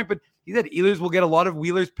good point. But he said Ehlers will get a lot of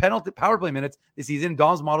Wheeler's penalty power play minutes this season.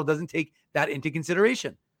 Dom's model doesn't take that into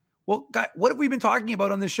consideration. Well, guys, what have we been talking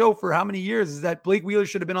about on the show for how many years? Is that Blake Wheeler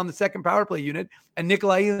should have been on the second power play unit, and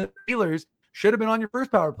Nikolai Ehlers should have been on your first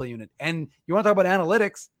power play unit. And you want to talk about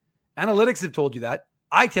analytics? Analytics have told you that.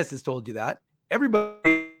 Eye test has told you that.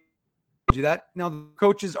 Everybody you that. Now, the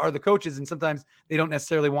coaches are the coaches, and sometimes they don't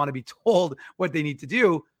necessarily want to be told what they need to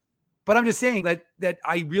do. But I'm just saying that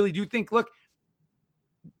I really do think, look,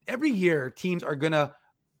 every year teams are going to,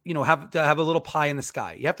 have to have a little pie in the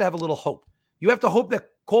sky. You have to have a little hope. You have to hope that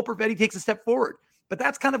Cole Perfetti takes a step forward. But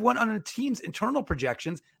that's kind of what on a team's internal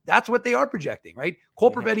projections, that's what they are projecting, right?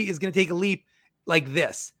 Cole Perfetti is going to take a leap like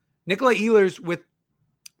this. Nikolai Ehlers with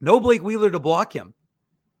no Blake Wheeler to block him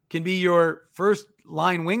can be your first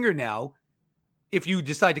line winger now if you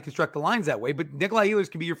decide to construct the lines that way. But Nikolai Ehlers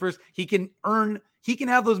can be your first. He can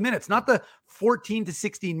have those minutes, not the 14 to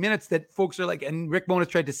 16 minutes that folks are like, and Rick Bowness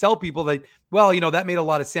tried to sell people that, well, that made a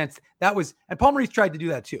lot of sense. And Paul Maurice tried to do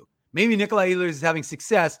that too. Maybe Nikolai Ehlers is having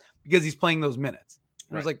success because he's playing those minutes.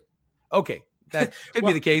 Right. I was like, okay, that could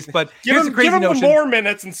be the case, but give him more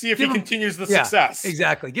minutes and see if he continues the success.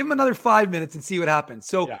 Exactly. Give him another 5 minutes and see what happens.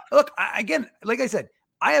 So look, again, like I said,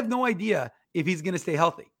 I have no idea if he's going to stay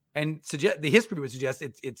healthy. And the history would suggest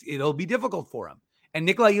it'll be difficult for him. And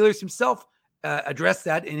Nikolai Ehlers himself addressed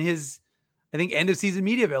that in his, I think, end of season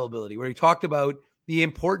media availability, where he talked about the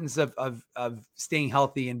importance of staying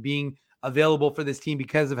healthy and being available for this team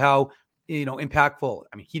because of how impactful.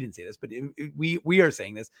 I mean, he didn't say this, but we are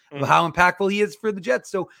saying this about how impactful he is for the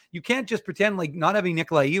Jets. So you can't just pretend like not having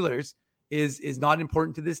Nikolai Ehlers is not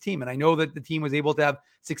important to this team. And I know that the team was able to have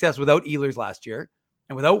success without Ehlers last year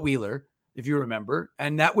and without Wheeler, if you remember.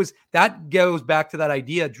 And that goes back to that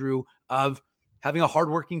idea, Drew, of having a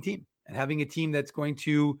hardworking team and having a team that's going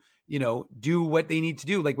to, do what they need to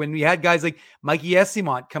do. Like when we had guys like Mikey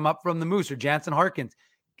Eyssimont come up from the Moose or Jansen Harkins,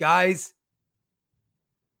 guys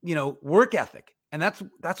work ethic. And that's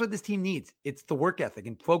what this team needs. It's the work ethic.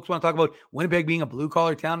 And folks want to talk about Winnipeg being a blue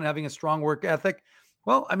collar town and having a strong work ethic.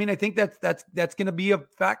 Well, I mean, I think that's going to be a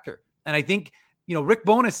factor. And I think, Rick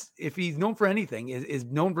Bowness, if he's known for anything, is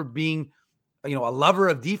known for being, a lover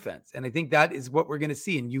of defense. And I think that is what we're going to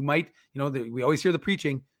see. And you might, we always hear the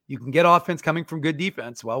preaching, you can get offense coming from good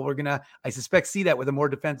defense. Well, we're going to, I suspect, see that with a more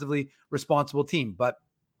defensively responsible team. But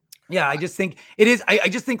yeah, I just think it is. I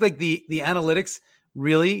just think like the analytics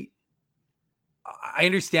really, I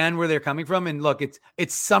understand where they're coming from. And look, it's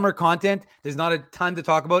summer content. There's not a ton to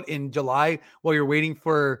talk about in July while you're waiting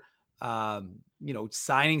for,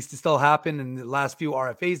 signings to still happen and the last few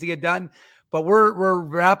RFAs to get done. But we're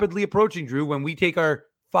rapidly approaching, Drew, when we take our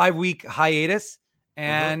 5-week hiatus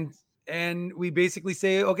and we basically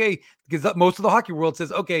say, okay, because most of the hockey world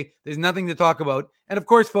says, okay, there's nothing to talk about. And of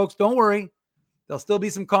course, folks, don't worry. There'll still be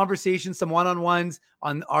some conversations, some one-on-ones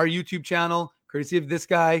on our YouTube channel, courtesy of this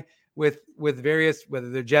guy with various, whether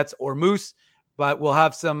they're Jets or Moose. But we'll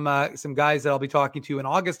have some guys that I'll be talking to in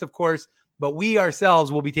August, of course. But we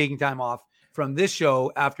ourselves will be taking time off from this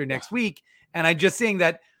show after next week. And I'm just saying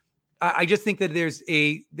that I just think that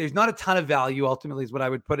there's not a ton of value, ultimately, is what I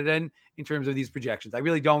would put it in terms of these projections. I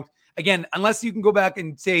really don't. Again, unless you can go back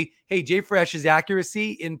and say, hey, Jay Fresh's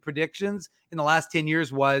accuracy in predictions in the last 10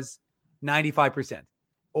 years was 95%,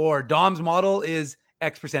 or Dom's model is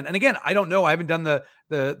X percent. And again, I don't know. I haven't done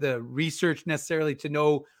the research necessarily to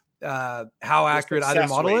know how accurate either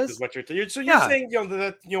model is. What you're saying,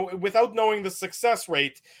 that without knowing the success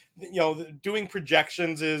rate, doing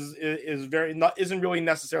projections isn't really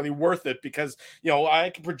necessarily worth it, because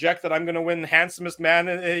I can project that I'm going to win handsomest man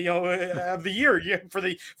of the year for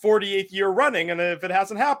the 48th year running, and if it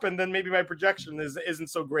hasn't happened, then maybe my projection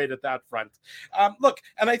isn't so great at that front. Look,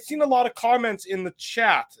 and I've seen a lot of comments in the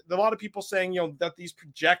chat, a lot of people saying that these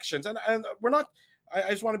projections, and we're not. I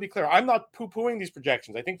just want to be clear. I'm not poo-pooing these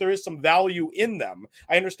projections. I think there is some value in them.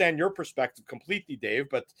 I understand your perspective completely, Dave,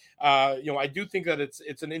 but I do think that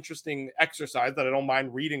it's an interesting exercise that I don't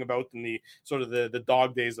mind reading about in the sort of the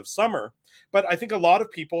dog days of summer. But I think a lot of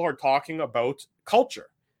people are talking about culture.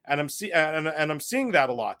 And I'm seeing that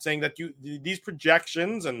a lot, saying that these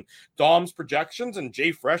projections and Dom's projections and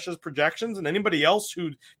Jay Fresh's projections and anybody else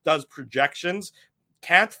who does projections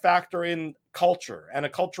can't factor in culture and a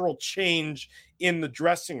cultural change in the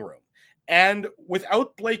dressing room. And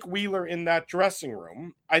without Blake Wheeler in that dressing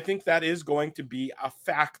room, I think that is going to be a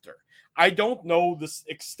factor. I don't know the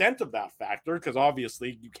extent of that factor, because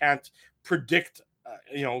obviously you can't predict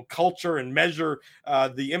culture and measure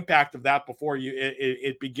the impact of that before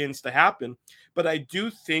it begins to happen. But I do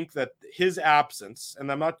think that his absence,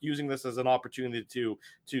 and I'm not using this as an opportunity to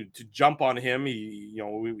jump on him.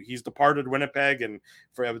 He's departed Winnipeg, and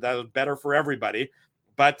that was better for everybody.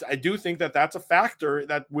 But I do think that that's a factor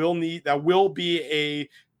that will be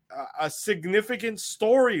a significant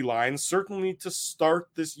storyline, certainly to start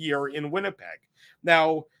this year in Winnipeg.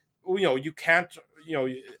 Now, you can't,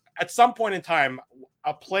 at some point in time,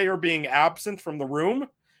 a player being absent from the room,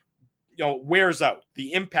 wears out.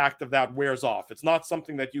 The impact of that wears off. It's not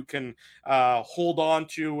something that you can hold on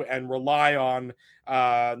to and rely on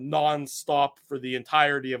nonstop for the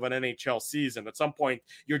entirety of an NHL season. At some point,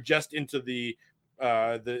 you're just into the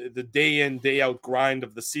day in, day out grind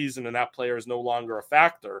of the season, and that player is no longer a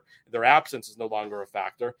factor. Their absence is no longer a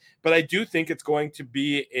factor. But I do think it's going to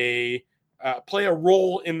be play a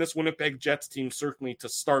role in this Winnipeg Jets team, certainly to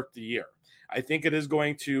start the year. I think it is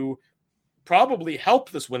going to probably help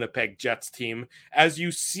this Winnipeg Jets team as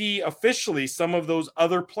you see officially some of those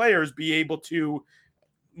other players be able to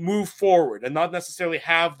move forward and not necessarily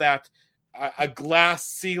have that a glass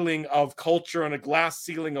ceiling of culture and a glass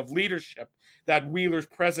ceiling of leadership that Wheeler's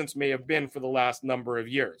presence may have been for the last number of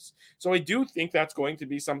years. So I do think that's going to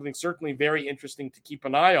be something certainly very interesting to keep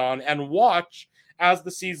an eye on and watch as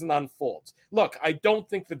the season unfolds. Look, I don't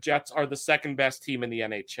think the Jets are the second best team in the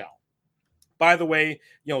NHL. By the way,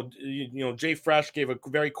 Jay Fresh gave a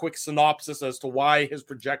very quick synopsis as to why his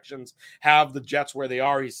projections have the Jets where they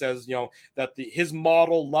are. He says, that his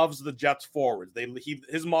model loves the Jets forwards.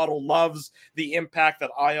 His model loves the impact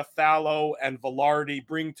that Iafallo and Velarde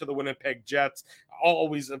bring to the Winnipeg Jets.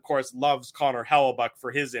 Always, of course, loves Connor Hellebuyck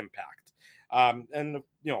for his impact. And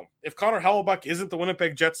if Connor Hellebuyck isn't the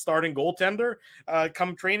Winnipeg Jets starting goaltender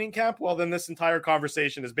come training camp, well, then this entire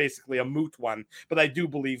conversation is basically a moot one. But I do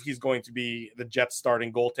believe he's going to be the Jets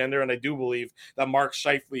starting goaltender, and I do believe that Mark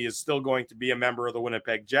Scheifele is still going to be a member of the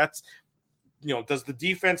Winnipeg Jets. Does the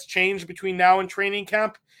defense change between now and training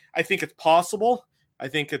camp? I think it's possible. I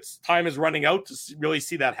think time is running out to really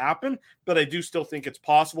see that happen, but I do still think it's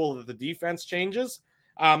possible that the defense changes.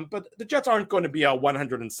 But the Jets aren't going to be a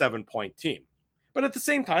 107-point team. But at the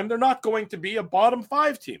same time, they're not going to be a bottom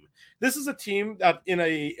 5 team. This is a team that in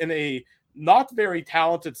a not very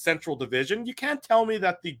talented Central Division, you can't tell me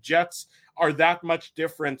that the Jets are that much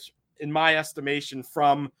different, in my estimation,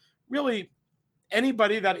 from really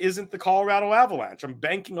anybody that isn't the Colorado Avalanche. I'm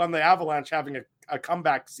banking on the Avalanche having a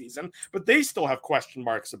comeback season, but they still have question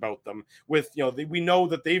marks about them. With, we know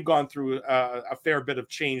that they've gone through a fair bit of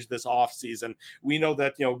change this offseason. We know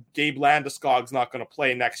that, Gabe Landeskog's not going to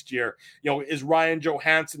play next year. Is Ryan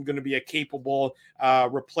Johansson going to be a capable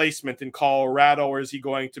replacement in Colorado, or is he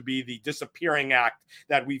going to be the disappearing act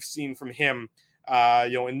that we've seen from him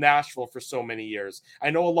in Nashville for so many years? I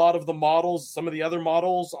know a lot of the models, some of the other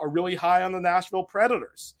models are really high on the Nashville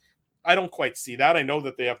Predators. I don't quite see that. I know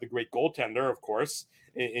that they have the great goaltender, of course,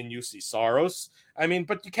 in UC Saros. I mean,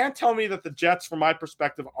 but you can't tell me that the Jets, from my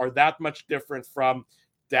perspective, are that much different from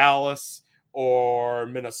Dallas or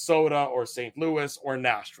Minnesota or St. Louis or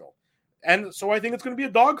Nashville. And so I think it's going to be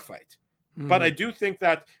a dogfight. Mm-hmm. But I do think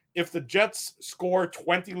that if the Jets score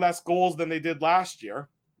 20 less goals than they did last year,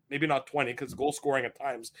 maybe not 20, because goal scoring at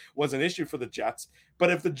times was an issue for the Jets, but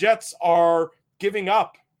if the Jets are giving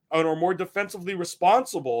up and are more defensively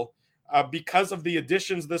responsible because of the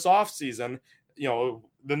additions this offseason,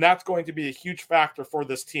 then that's going to be a huge factor for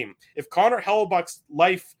this team. If Connor Hellebuyck's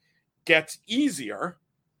life gets easier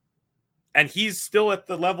and he's still at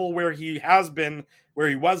the level where he has been, where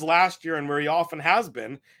he was last year and where he often has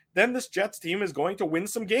been, then this Jets team is going to win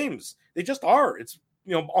some games. They just are. It's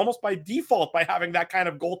almost by default by having that kind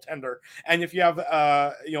of goaltender. And if you have,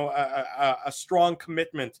 a strong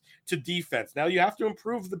commitment to defense, now you have to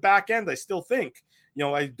improve the back end. I still think,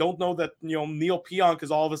 I don't know that, Neil Pionk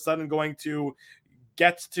is all of a sudden going to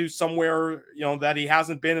get to somewhere, that he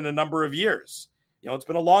hasn't been in a number of years. It's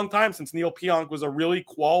been a long time since Neil Pionk was a really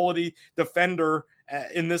quality defender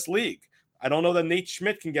in this league. I don't know that Nate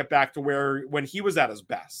Schmidt can get back to when he was at his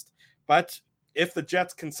best, but if the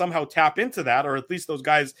Jets can somehow tap into that, or at least those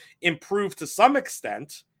guys improve to some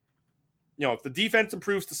extent, if the defense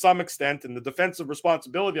improves to some extent and the defensive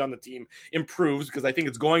responsibility on the team improves, because I think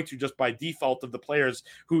it's going to just by default of the players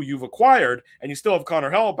who you've acquired, and you still have Connor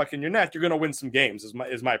Hellebuyck in your net, you're going to win some games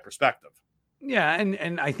is my perspective. Yeah.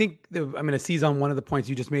 And I think I'm going to seize on one of the points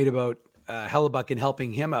you just made about Hellebuyck and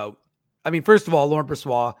helping him out. I mean, first of all, Laurent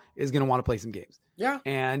Brossoit is going to want to play some games. Yeah.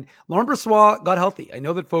 And Laurent Brossoit got healthy. I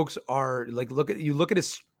know that folks are like, look at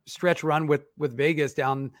his stretch run with Vegas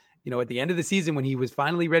down, at the end of the season when he was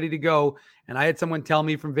finally ready to go. And I had someone tell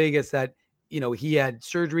me from Vegas that, he had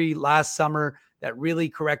surgery last summer that really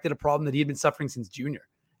corrected a problem that he had been suffering since junior.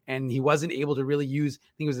 And he wasn't able to really use,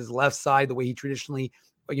 I think it was his left side, the way he traditionally,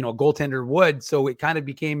 a goaltender would. So it kind of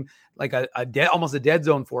became like almost a dead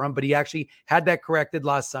zone for him, but he actually had that corrected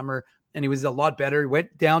last summer and he was a lot better. He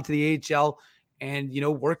went down to the AHL and,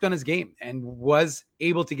 worked on his game and was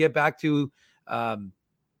able to get back to,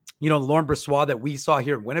 Laurent Brossoit that we saw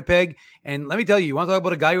here in Winnipeg. And let me tell you want to talk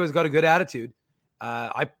about a guy who has got a good attitude.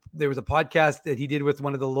 There was a podcast that he did with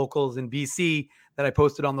one of the locals in BC that I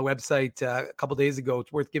posted on the website a couple days ago.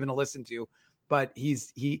 It's worth giving a listen to, but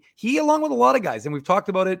he along with a lot of guys, and we've talked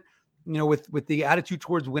about it, with the attitude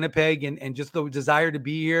towards Winnipeg and just the desire to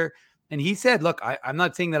be here. And he said, look, I'm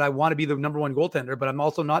not saying that I want to be the number one goaltender, but I'm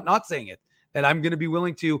also not saying it, that I'm going to be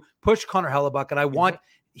willing to push Connor Hellebuyck, and I want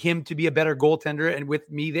him to be a better goaltender and with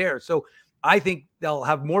me there. So I think they'll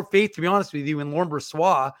have more faith, to be honest with you, in Laurent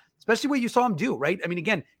Brossoit, especially what you saw him do, right? I mean,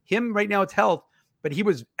 again, him right now it's health, but he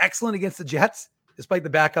was excellent against the Jets, despite the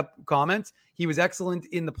backup comments. He was excellent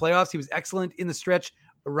in the playoffs. He was excellent in the stretch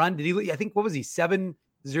run. I think, what was he,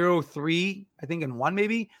 7-0-3, I think, in one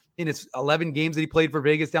maybe, in his 11 games that he played for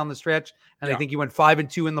Vegas down the stretch. And I think he went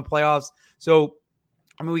 5-2 in the playoffs. So,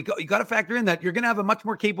 I mean, you got to factor in that you're going to have a much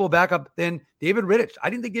more capable backup than David Rittich. I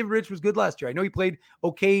didn't think David Rittich was good last year. I know he played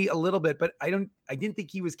okay a little bit, but I didn't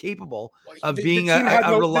think he was capable of being a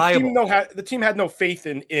reliable. The team had no faith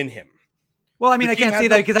in him. Well, I mean, I can't say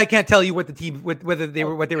that because I can't tell you what the team, whether they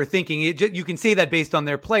were thinking. You can say that based on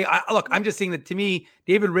their play. Look, I'm just saying that to me,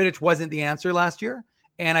 David Rittich wasn't the answer last year,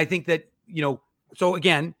 and I think that So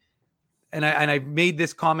again, and I've made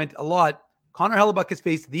this comment a lot. Connor Hellebuyck has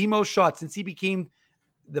faced the most shots since he became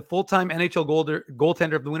the full-time NHL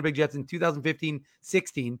goaltender of the Winnipeg Jets in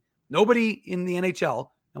 2015-16. Nobody in the NHL,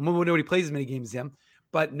 and nobody plays as many games as him,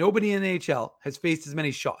 but nobody in the NHL has faced as many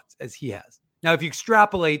shots as he has. Now, if you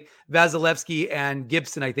extrapolate, Vasilevsky and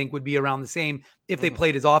Gibson, I think, would be around the same if they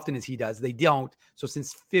played as often as he does. They don't. So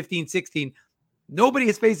since 15-16, nobody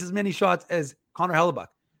has faced as many shots as Connor Hellebuyck.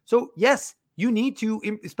 So, yes, you need to,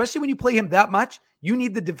 especially when you play him that much, you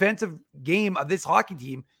need the defensive game of this hockey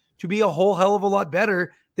team to be a whole hell of a lot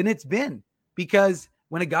better than it's been. Because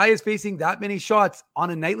when a guy is facing that many shots on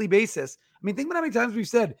a nightly basis, I mean, think about how many times we've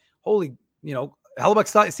said, holy,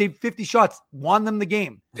 Hellebuyck saved 50 shots, won them the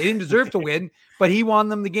game. They didn't deserve to win, but he won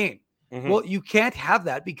them the game. Mm-hmm. Well, you can't have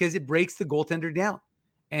that because it breaks the goaltender down.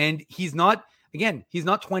 And he's not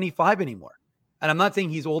 25 anymore. And I'm not saying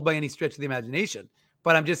he's old by any stretch of the imagination,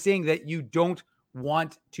 but I'm just saying that you don't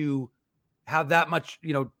want to have that much,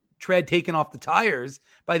 tread taken off the tires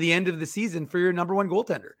by the end of the season for your number one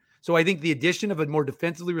goaltender. So I think the addition of a more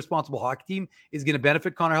defensively responsible hockey team is going to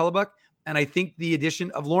benefit Connor Hellebuyck. And I think the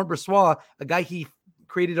addition of Laurent Brossoit, a guy he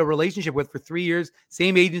created a relationship with for 3 years,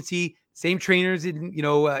 same agency, same trainers in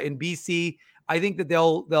BC. I think that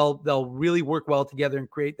they'll really work well together and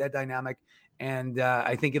create that dynamic. And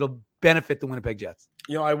I think it'll benefit the Winnipeg Jets.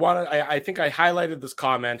 I think I highlighted this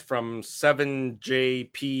comment from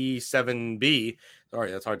 7JP7B. Sorry,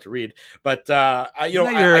 that's hard to read. But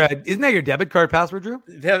isn't that your debit card password, Drew?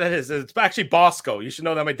 Yeah, that is. It's actually Bosco. You should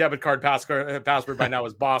know that my debit card password by now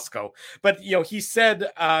is Bosco. But he said,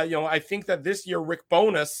 I think that this year Rick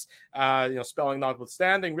Bowness, spelling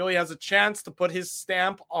notwithstanding, really has a chance to put his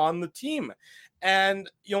stamp on the team. And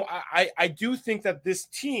I do think that this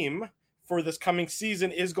team for this coming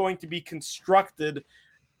season is going to be constructed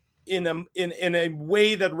in a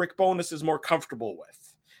way that Rick Bowness is more comfortable with.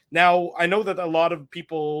 Now, I know that a lot of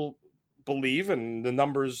people believe, and the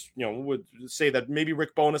numbers, would say that maybe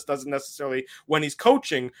Rick Bowness doesn't necessarily, when he's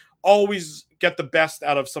coaching, always get the best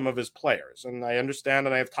out of some of his players. And I understand,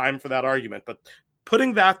 and I have time for that argument. But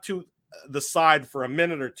putting that to the side for a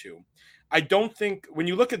minute or two, I don't think, when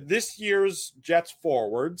you look at this year's Jets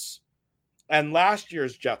forwards and last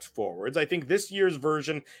year's Jets forwards, I think this year's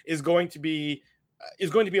version is going to be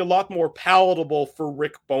a lot more palatable for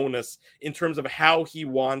Rick Bowness in terms of how he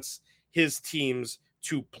wants his teams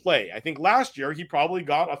to play. I think last year he probably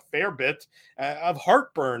got a fair bit of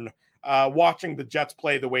heartburn watching the Jets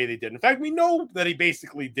play the way they did. In fact, we know that he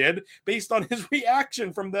basically did based on his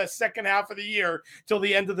reaction from the second half of the year till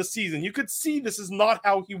the end of the season. You could see this is not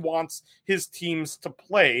how he wants his teams to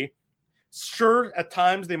play. Sure, at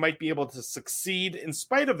times they might be able to succeed in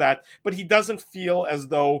spite of that, but he doesn't feel as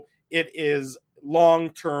though it is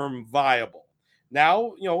long-term viable.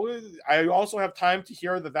 Now, I also have time to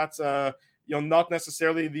hear that that's not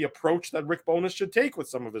necessarily the approach that Rick Bowness should take with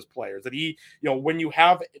some of his players. That he, when you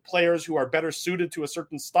have players who are better suited to a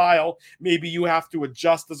certain style, maybe you have to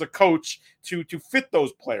adjust as a coach to fit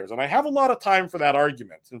those players. And I have a lot of time for that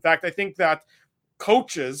argument. In fact, I think that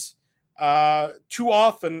coaches too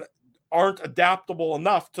often aren't adaptable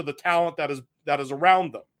enough to the talent that is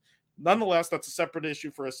around them. Nonetheless, that's a separate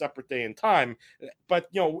issue for a separate day and time. But,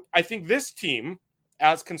 I think this team,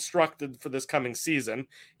 as constructed for this coming season,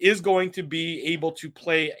 is going to be able to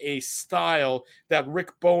play a style that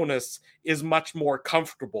Rick Bowness is much more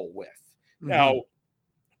comfortable with. Mm-hmm. Now,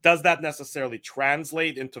 does that necessarily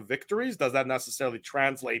translate into victories? Does that necessarily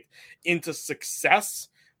translate into success?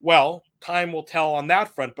 Well, time will tell on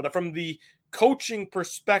that front. But from the coaching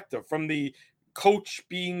perspective, from the coach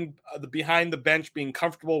being behind the bench, being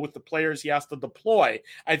comfortable with the players he has to deploy,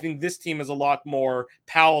 I think this team is a lot more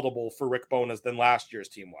palatable for Rick Bowness than last year's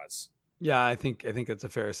team was. Yeah, I think that's a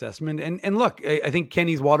fair assessment. And look, I think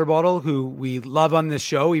Kenny's water bottle, who we love on this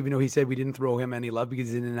show, even though he said we didn't throw him any love because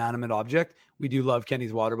he's an inanimate object, we do love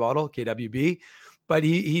Kenny's water bottle, KWB. But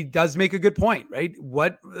he does make a good point, right?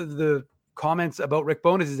 What the comments about Rick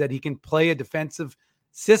Bowness is that he can play a defensive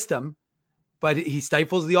system, but he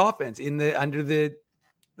stifles the offense under the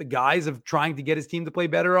guise of trying to get his team to play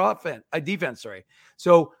better defense.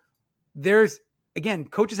 So again,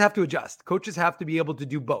 coaches have to adjust. Coaches have to be able to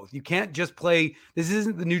do both. You can't just play. This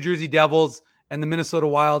isn't the New Jersey Devils and the Minnesota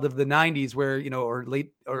Wild of the 90s where, or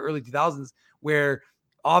late or early 2000s, where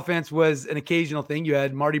offense was an occasional thing. You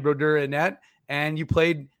had Marty Brodeur in net, and you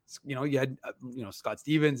played, you had, Scott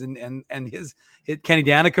Stevens and his Kenny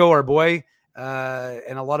Danico, our boy,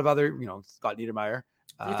 and a lot of other, Scott Niedermayer.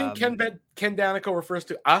 Do you think Ken Danico refers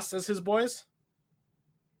to us as his boys?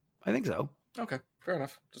 I think so. Okay, fair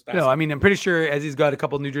enough. No, I mean, I'm pretty sure as he's got a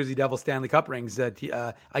couple of New Jersey Devils Stanley Cup rings that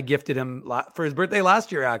I gifted him for his birthday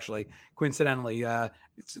last year, actually, coincidentally.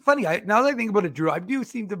 It's funny. Now that I think about it, Drew, I do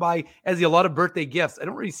seem to buy Ezzy a lot of birthday gifts. I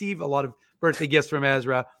don't receive a lot of birthday gifts from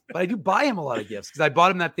Ezra, but I do buy him a lot of gifts because I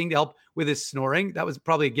bought him that thing to help with his snoring. That was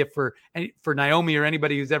probably a gift for Naomi or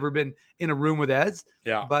anybody who's ever been in a room with Ez.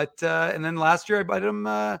 Yeah. But and then last year I bought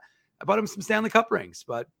him some Stanley Cup rings.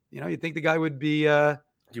 But you'd think the guy would be.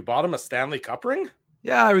 You bought him a Stanley Cup ring?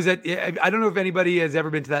 Yeah, I was at. I don't know if anybody has ever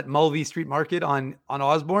been to that Mulvey Street Market on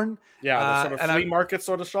Osborne. Yeah, the sort of flea market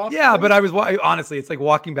sort of shop. Yeah, but I was honestly, it's like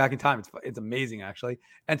walking back in time. It's amazing actually.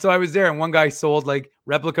 And so I was there, and one guy sold like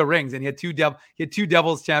replica rings, and he had two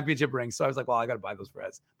Devils championship rings. So I was like, well, I got to buy those for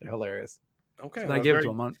us. They're hilarious. Okay, so I gave it to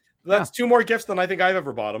him. That's 2 more gifts than I think I've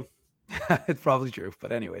ever bought him. It's probably true,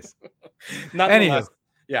 but anyways. Anyway.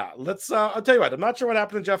 Yeah, let's. I'll tell you what. I'm not sure what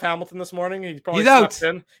happened to Jeff Hamilton this morning. He's out.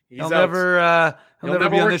 In. He'll never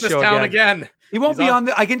be on this show again. He won't be on.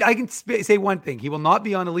 I can say one thing. He will not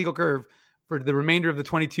be on Illegal Curve for the remainder of the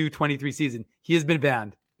 22-23 season. He has been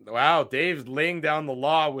banned. Wow, Dave's laying down the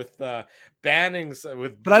law with bannings.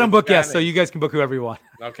 But I don't book guests, so you guys can book whoever you want.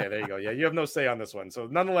 Okay, there you go. Yeah, you have no say on this one. So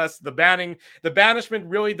nonetheless, the banishment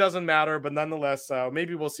really doesn't matter. But nonetheless,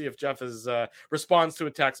 maybe we'll see if Jeff responds to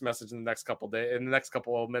a text message in the next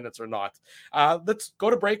couple of minutes or not. Let's go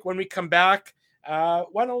to break. When we come back,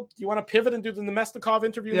 why don't you want to pivot and do the Nemesnikov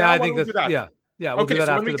interview? Yeah, now? I think that's that. Yeah. We'll do that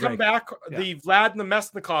so after when we come back, the Vlad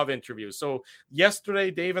Nemesnikov interview. So yesterday,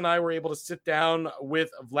 Dave and I were able to sit down with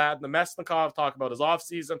Vlad Nemesnikov, talk about his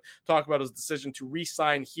offseason, talk about his decision to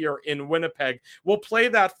re-sign here in Winnipeg. We'll play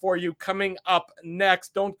that for you coming up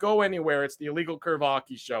next. Don't go anywhere. It's the Illegal Curve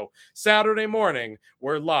Hockey Show. Saturday morning,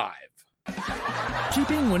 we're live.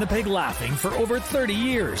 Keeping Winnipeg laughing for over 30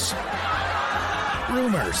 years.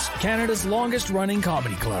 Rumors, Canada's longest-running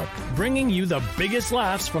comedy club, bringing you the biggest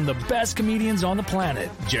laughs from the best comedians on the planet.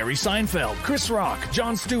 Jerry Seinfeld, Chris Rock,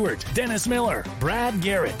 Jon Stewart, Dennis Miller, Brad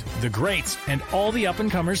Garrett, the greats, and all the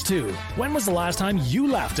up-and-comers too. When was the last time you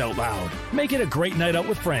laughed out loud? Make it a great night out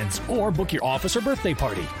with friends, or book your office or birthday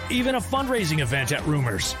party. Even a fundraising event at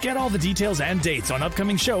Rumors. Get all the details and dates on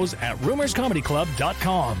upcoming shows at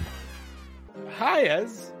rumorscomedyclub.com. Hi,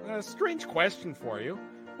 Ez. A strange question for you.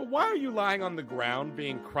 But why are you lying on the ground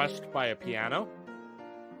being crushed by a piano?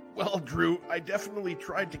 Well, Drew, I definitely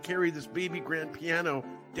tried to carry this baby grand piano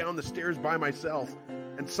down the stairs by myself,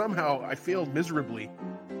 and somehow I failed miserably.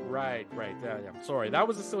 Right. Yeah. Sorry, that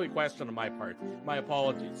was a silly question on my part. My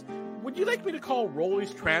apologies. Would you like me to call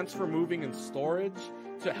Rolly's Transfer Moving and Storage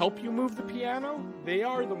to help you move the piano? They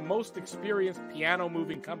are the most experienced piano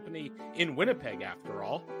moving company in Winnipeg, after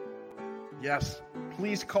all. Yes,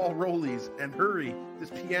 please call Rolly's and hurry. This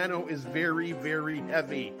piano is very, very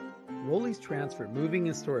heavy. Rolly's Transfer Moving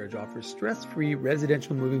and Storage offers stress-free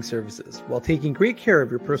residential moving services while taking great care of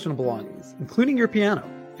your personal belongings, including your piano.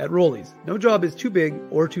 At Rolly's, no job is too big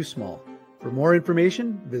or too small. For more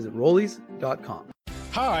information, visit rollys.com.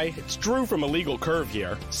 Hi, it's Drew from Illegal Curve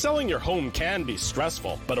here. Selling your home can be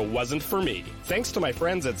stressful, but it wasn't for me. Thanks to my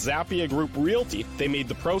friends at Zappia Group Realty, they made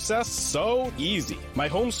the process so easy. My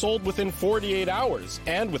home sold within 48 hours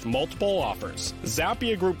and with multiple offers.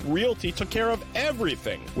 Zappia Group Realty took care of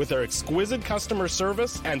everything with their exquisite customer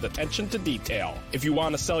service and attention to detail. If you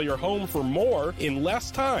want to sell your home for more in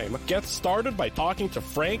less time, get started by talking to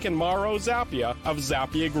Frank and Mauro Zappia of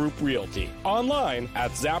Zappia Group Realty. Online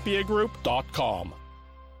at zappiagroup.com.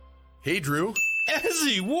 Hey, Drew.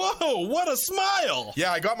 Ezzy, whoa, what a smile!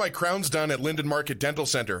 Yeah, I got my crowns done at Linden Market Dental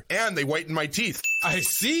Center, and they whiten my teeth. I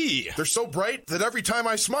see. They're so bright that every time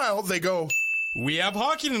I smile, they go... We have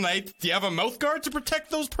hockey tonight. Do you have a mouth guard to protect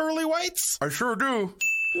those pearly whites? I sure do.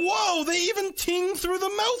 Whoa, they even ting through the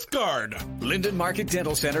mouth guard. Linden Market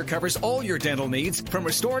Dental Center covers all your dental needs, from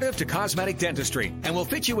restorative to cosmetic dentistry, and will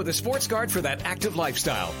fit you with a sports guard for that active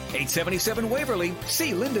lifestyle. 877 Waverly.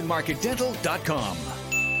 See lindenmarketdental.com.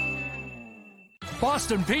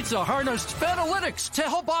 Boston Pizza harnessed Fanalytics to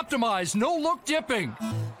help optimize no-look dipping.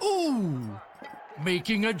 Ooh,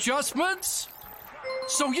 making adjustments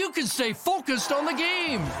so you can stay focused on the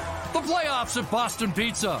game. The playoffs at Boston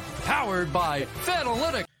Pizza, powered by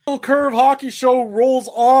Fanalytics. Curve Hockey Show rolls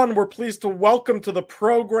on. We're pleased to welcome to the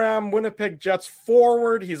program Winnipeg Jets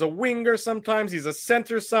forward. He's a winger sometimes. He's a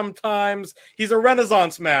center sometimes. He's a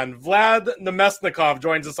Renaissance man. Vlad Nemesnikov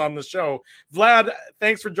joins us on the show. Vlad,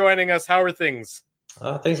 thanks for joining us. How are things?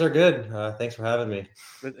 Things are good. Thanks for having me.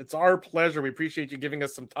 It's our pleasure. We appreciate you giving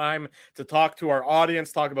us some time to talk to our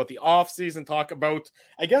audience, talk about the offseason, talk about,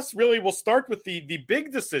 I guess, really we'll start with the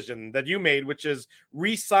big decision that you made, which is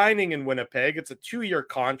re-signing in Winnipeg. It's a 2-year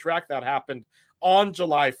contract that happened on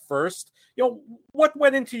July 1st. You know, what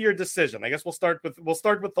went into your decision? I guess we'll start with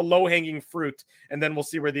the low-hanging fruit, and then we'll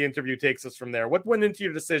see where the interview takes us from there. What went into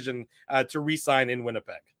your decision to re-sign in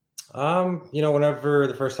Winnipeg? Whenever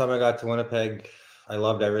the first time I got to Winnipeg, I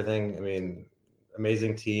loved everything. I mean,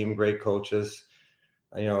 amazing team, great coaches.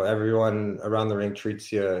 Everyone around the rink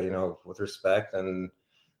treats you, with respect, and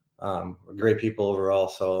great people overall.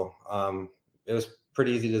 So it was a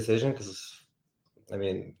pretty easy decision because,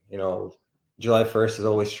 July 1st is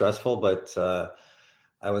always stressful, but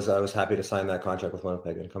I was happy to sign that contract with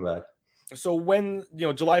Winnipeg and come back. So when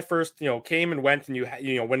July 1st came and went, and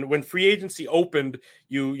when free agency opened,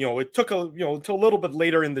 it took until a little bit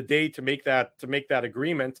later in the day to make that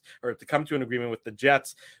agreement, or to come to an agreement with the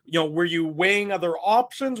Jets. Were you weighing other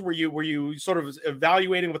options? Were you sort of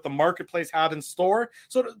evaluating what the marketplace had in store?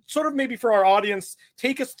 Sort of maybe for our audience,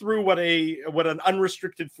 take us through what an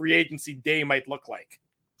unrestricted free agency day might look like.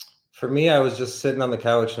 For me, I was just sitting on the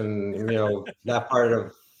couch, and that part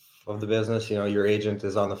of the business, your agent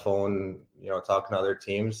is on the phone, talking to other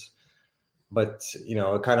teams, but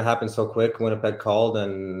it kind of happened so quick. Winnipeg called,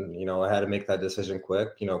 and I had to make that decision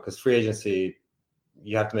quick, because free agency,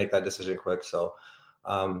 you have to make that decision quick. So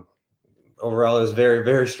overall, it was very,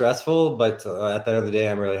 very stressful, but at the end of the day,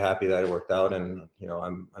 I'm really happy that it worked out, and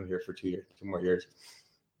I'm here for 2 more years.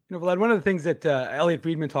 Vlad, one of the things that Elliot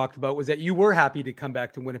Friedman talked about was that you were happy to come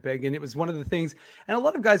back to Winnipeg. And it was one of the things, and a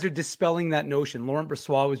lot of guys are dispelling that notion. Laurent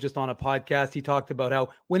Brossoit was just on a podcast. He talked about how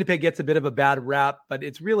Winnipeg gets a bit of a bad rap, but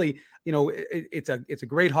it's really, it's a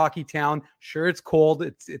great hockey town. Sure, it's cold.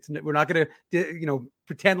 We're not going to,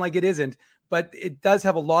 pretend like it isn't, but it does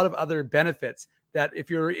have a lot of other benefits that if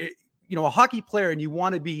you're, a hockey player and you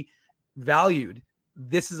want to be valued,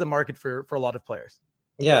 this is a market for a lot of players.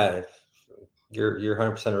 Yeah. You're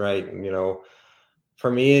 100% right. For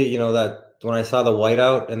me, that when I saw the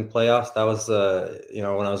whiteout in playoffs, that was when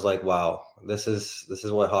I was like, wow, this is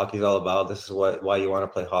what hockey's all about. This is why you want to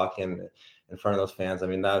play hockey in front of those fans. I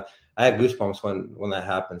mean, that I had goosebumps when that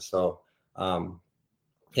happened. So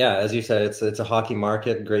yeah, as you said, it's a hockey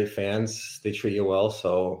market, great fans, they treat you well,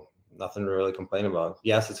 so nothing to really complain about.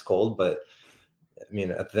 Yes, it's cold, but I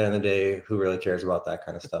mean, at the end of the day, who really cares about that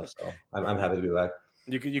kind of stuff? So I'm happy to be back.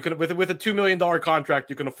 You could with a $2 million contract,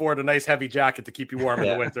 you can afford a nice heavy jacket to keep you warm in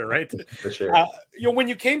the winter, right? For sure. When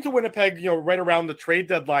you came to Winnipeg, right around the trade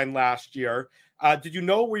deadline last year,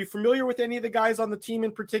 were you familiar with any of the guys on the team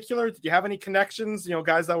in particular? Did you have any connections,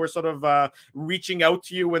 guys that were sort of reaching out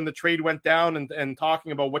to you when the trade went down and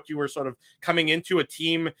talking about what you were sort of coming into, a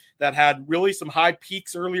team that had really some high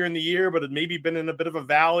peaks earlier in the year, but had maybe been in a bit of a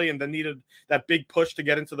valley and then needed that big push to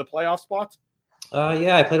get into the playoff spots?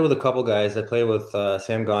 Yeah, I played with a couple guys. I played with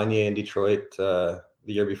Sam Gagner in Detroit the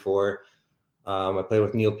year before. I played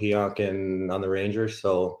with Neil Pionk on the Rangers.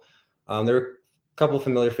 So there were a couple of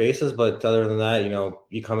familiar faces, but other than that,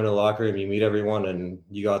 you come into the locker room, you meet everyone, and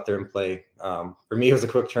you go out there and play. For me, it was a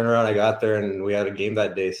quick turnaround. I got there, and we had a game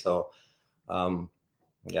that day. So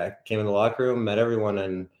yeah, I came in the locker room, met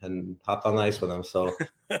everyone, and hopped on the ice with them. So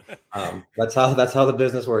that's how the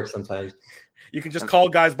business works sometimes. You can just call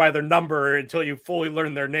guys by their number until you fully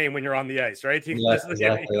learn their name when you're on the ice, right?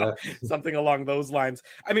 Something along those lines.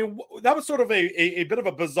 I mean, that was sort of a bit of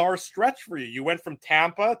a bizarre stretch for you. You went from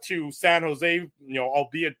Tampa to San Jose,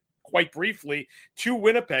 albeit quite briefly, to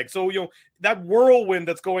Winnipeg. So, that whirlwind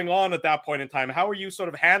that's going on at that point in time, how are you sort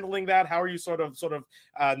of handling that? How are you sort of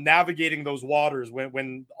navigating those waters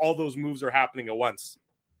when all those moves are happening at once?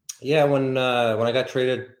 Yeah, when I got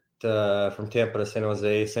traded from Tampa to San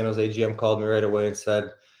Jose GM called me right away and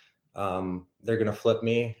said they're going to flip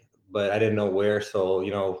me, but I didn't know where. So,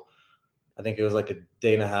 I think it was like a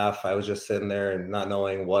day and a half. I was just sitting there and not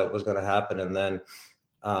knowing what was going to happen. And then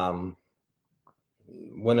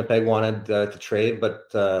Winnipeg wanted to trade, but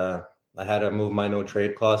I had to move my no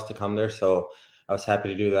trade clause to come there. So I was happy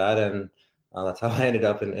to do that. And that's how I ended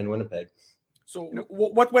up in Winnipeg. So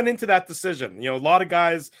what went into that decision? A lot of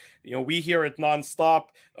guys, we hear it nonstop.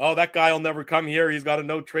 Oh, that guy will never come here. He's got a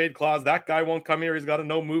no trade clause. That guy won't come here. He's got a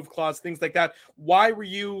no move clause, things like that. Why were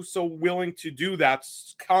you so willing to do that,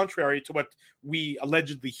 contrary to what we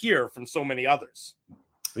allegedly hear from so many others?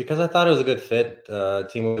 Because I thought it was a good fit.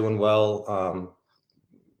 Team was doing well.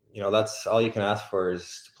 That's all you can ask for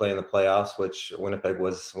is to play in the playoffs, which Winnipeg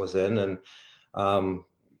was in. And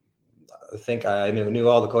I think I knew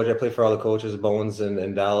all the coaches. I played for all the coaches, Bones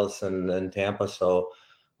in Dallas and Tampa. So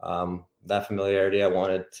that familiarity, I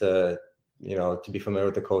wanted to be familiar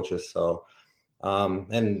with the coaches. So,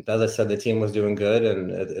 and as I said, the team was doing good,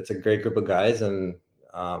 and it's a great group of guys. And,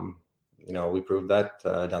 we proved that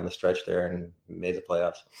down the stretch there and made the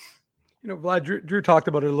playoffs. Vlad, Drew talked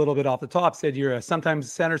about it a little bit off the top, said you're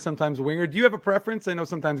sometimes center, sometimes winger. Do you have a preference? I know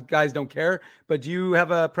sometimes guys don't care, but do you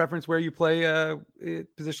have a preference where you play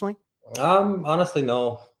positionally? Honestly,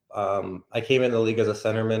 no. I came into the league as a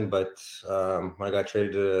centerman, but when I got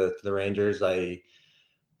traded to the Rangers, I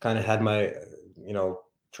kind of had my,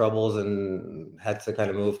 troubles and had to kind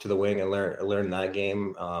of move to the wing and learn that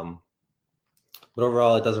game. But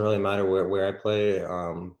overall, it doesn't really matter where I play.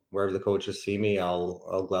 Wherever the coaches see me,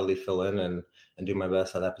 I'll gladly fill in and do my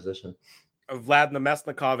best at that position. Vlad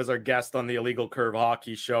Nemesnikov is our guest on the Illegal Curve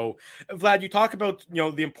Hockey Show. Vlad, you talk about,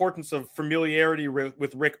 the importance of familiarity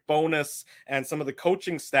with Rick Bowness and some of the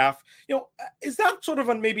coaching staff. Is that sort of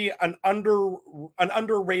maybe an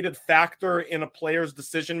underrated factor in a player's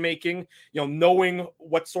decision making? Knowing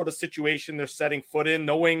what sort of situation they're setting foot in,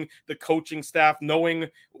 knowing the coaching staff, knowing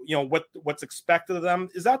what's expected of them.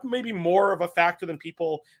 Is that maybe more of a factor than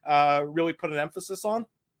people really put an emphasis on?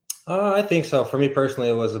 I think so. For me personally,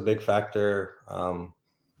 it was a big factor.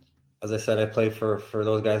 As I said, I played for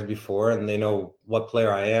those guys before, and they know what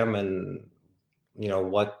player I am, and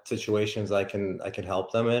what situations I can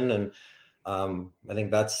help them in, and I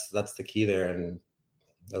think that's the key there. And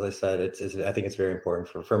as I said, I think it's very important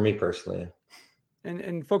for me personally.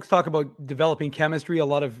 And folks talk about developing chemistry. A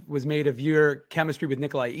lot of was made of your chemistry with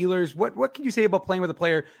Nikolai Ehlers. What can you say about playing with a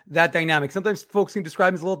player that dynamic? Sometimes folks can describe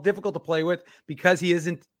him as a little difficult to play with because he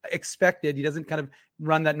isn't expected. He doesn't kind of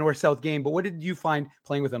run that north-south game. But what did you find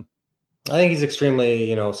playing with him? I think he's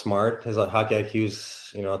extremely, smart. His hockey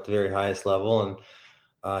IQ's, at the very highest level,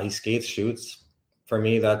 and he skates, shoots. For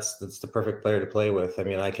me, that's the perfect player to play with. I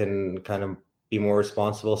mean, I can kind of be more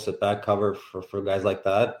responsible, sit back, cover for guys like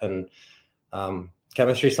that, and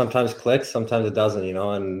chemistry sometimes clicks, sometimes it doesn't,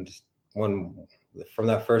 and from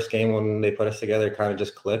that first game when they put us together, it kind of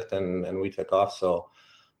just clicked and we took off. So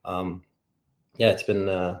it's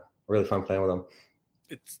been really fun playing with them.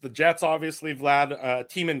 It's the Jets, obviously, Vlad,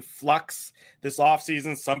 team in flux this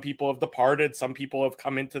offseason. Some people have departed, some people have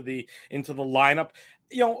come into the lineup.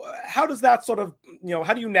 How does that sort of,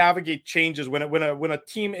 how do you navigate changes when a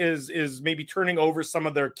team is maybe turning over some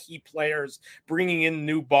of their key players, bringing in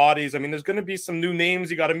new bodies? I mean, there's going to be some new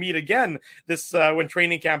names you got to meet again this when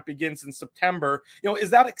training camp begins in September. Is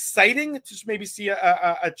that exciting to maybe see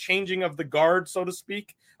a changing of the guard, so to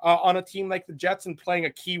speak, on a team like the Jets and playing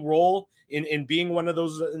a key role in being one of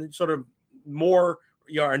those sort of more,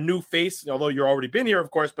 a new face, although you're already been here,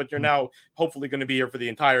 of course, but you're now hopefully going to be here for the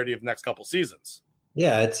entirety of the next couple seasons.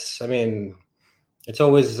 Yeah, it's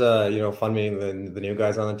always, fun meeting the new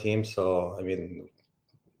guys on the team. So, I mean,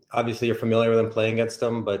 obviously you're familiar with them playing against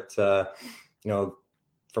them, but,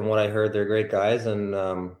 from what I heard, they're great guys, and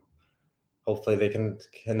hopefully they can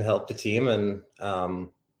help the team. And,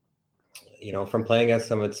 from playing against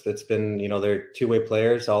them, it's been, they're two-way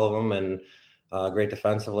players, all of them, and great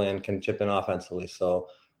defensively and can chip in offensively. So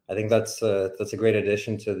I think that's a great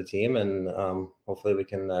addition to the team, and hopefully we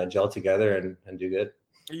can gel together and do good.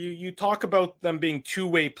 You talk about them being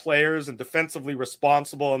two-way players and defensively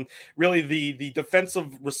responsible, and really the defensive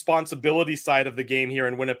responsibility side of the game here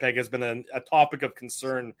in Winnipeg has been a topic of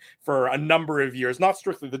concern for a number of years. Not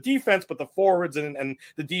strictly the defense, but the forwards and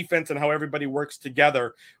the defense and how everybody works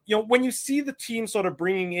together. When you see the team sort of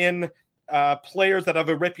bringing in players that have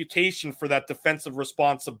a reputation for that defensive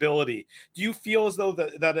responsibility, do you feel as though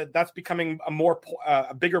that's becoming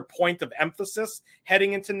a bigger point of emphasis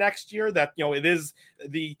heading into next year, that it is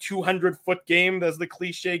the 200-foot game, as the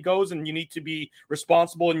cliche goes, and you need to be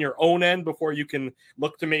responsible in your own end before you can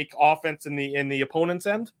look to make offense in the opponent's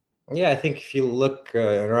end? Yeah, I think if you look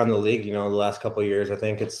around the league, the last couple of years, I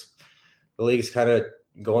think the league's kind of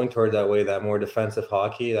going toward that way, that more defensive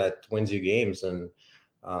hockey that wins you games, and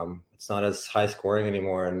it's not as high scoring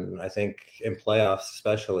anymore. And I think in playoffs,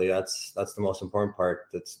 especially, that's the most important part.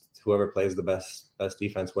 That's whoever plays the best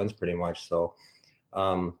defense wins pretty much. So,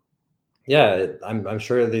 I'm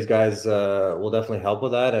sure these guys will definitely help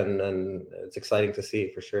with that. And it's exciting to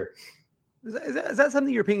see for sure. Is that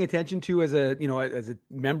something you're paying attention to as a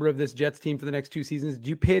member of this Jets team for the next two seasons? Do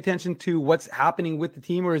you pay attention to what's happening with the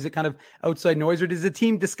team, or is it kind of outside noise, or does the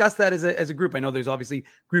team discuss that as a group? I know there's obviously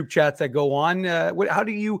group chats that go on. How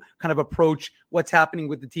do you kind of approach what's happening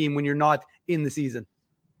with the team when you're not in the season?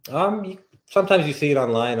 Sometimes you see it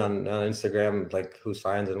online on Instagram, like who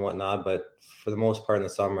signs and whatnot, but for the most part in the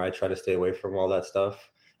summer, I try to stay away from all that stuff.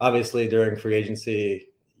 Obviously during free agency,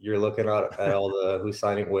 you're looking at all the who's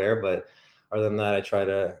signing where, but other than that, I try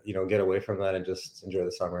to, get away from that and just enjoy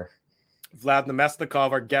the summer. Vlad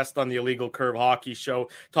Nemesnikov, our guest on the Illegal Curve Hockey Show,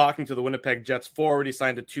 talking to the Winnipeg Jets forward. He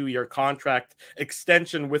signed a 2-year contract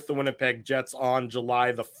extension with the Winnipeg Jets on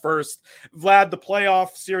July the 1st. Vlad, the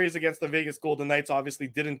playoff series against the Vegas Golden Knights obviously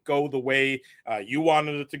didn't go the way you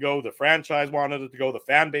wanted it to go. The franchise wanted it to go. The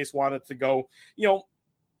fan base wanted it to go. Do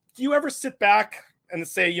you ever sit back and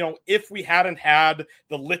say, if we hadn't had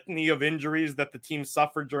the litany of injuries that the team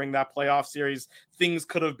suffered during that playoff series, things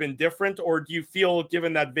could have been different? Or do you feel,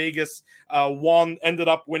 given that Vegas ended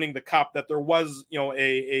up winning the cup, that there was,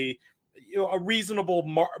 a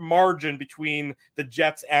reasonable margin between the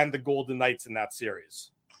Jets and the Golden Knights in that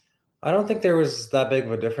series? I don't think there was that big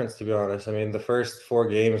of a difference, to be honest. I mean, the first 4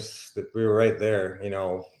 games that we were right there,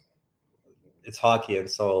 it's hockey. And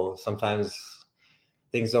so sometimes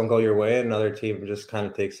things don't go your way and another team just kind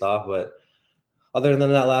of takes off. But other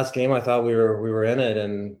than that last game, I thought we were in it,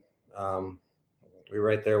 and we were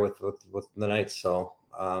right there with the Knights. So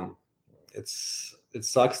it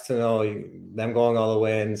sucks to know them going all the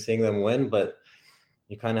way and seeing them win, but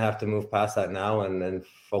you kind of have to move past that now and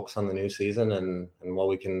focus on the new season and what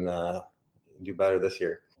we can do better this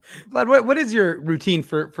year. Vlad, what is your routine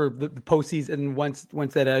for the postseason once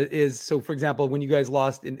that is? So, for example, when you guys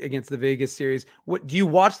lost against the Vegas series, what do you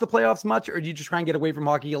watch the playoffs much, or do you just try and get away from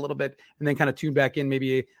hockey a little bit and then kind of tune back in,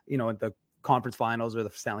 maybe at the conference finals or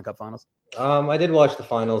the Stanley Cup finals? I did watch the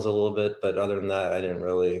finals a little bit, but other than that, I didn't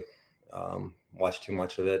really watch too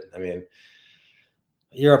much of it. I mean,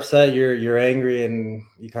 you're upset, you're angry, and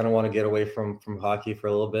you kind of want to get away from hockey for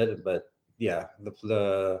a little bit. But yeah,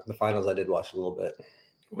 the finals I did watch a little bit.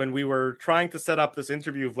 When we were trying to set up this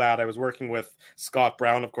interview, Vlad, I was working with Scott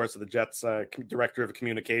Brown, of course, of the Jets director of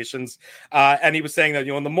communications. And he was saying that,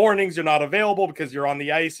 in the mornings you're not available because you're on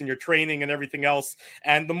the ice and you're training and everything else.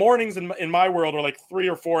 And the mornings in my world are like 3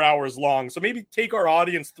 or 4 hours long. So maybe take our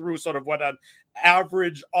audience through sort of what an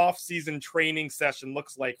average off-season training session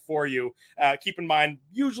looks like for you. Keep in mind,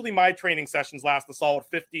 usually my training sessions last a solid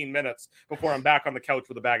 15 minutes before I'm back on the couch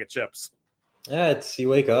with a bag of chips. Yeah, you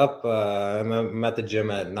wake up, I'm at the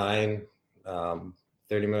gym at 9,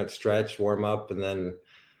 30-minute stretch, warm up, and then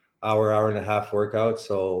hour and a half workout.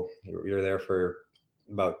 So you're there for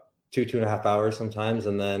about 2.5 hours sometimes.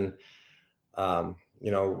 And then, I'm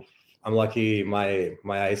lucky my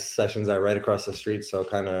ice sessions are right across the street. So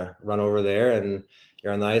kind of run over there and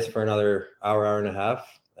you're on the ice for another hour and a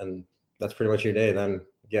half. And that's pretty much your day. Then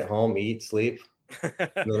get home, eat, sleep. Golf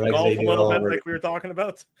a little bit like we were talking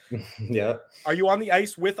about. Yeah. Are you on the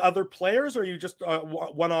ice with other players, or are you just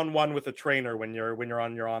one-on-one with a trainer when you're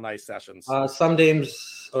on your on-ice sessions? Some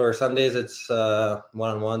days it's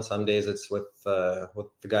one-on-one. Some days it's with the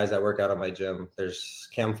guys that work out at my gym. There's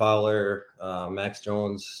Cam Fowler, Max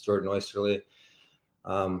Jones, Jordan Oysterley,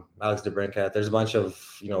 Alex DeBrincat. There's a bunch of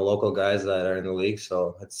local guys that are in the league,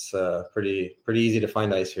 so it's pretty easy to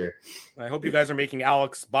find ice here. I hope you guys are making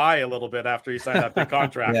Alex buy a little bit after you sign that big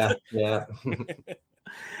contract. Yeah.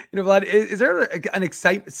 Vlad, is there an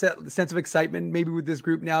sense of excitement maybe with this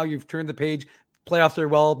group now? You've turned the page. Playoffs are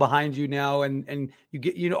well behind you now, and you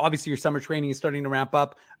get obviously your summer training is starting to ramp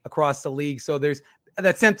up across the league. So there's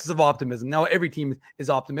that sense of optimism. Now every team is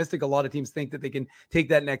optimistic. A lot of teams think that they can take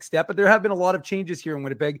that next step, but there have been a lot of changes here in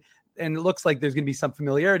Winnipeg, and it looks like there's going to be some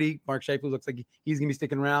familiarity. Mark Scheifele looks like he's going to be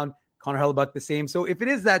sticking around. Connor Hellebuyck the same. So if it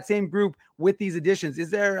is that same group with these additions, is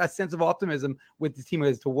there a sense of optimism with the team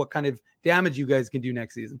as to what kind of damage you guys can do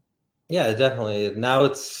next season? Yeah, definitely. Now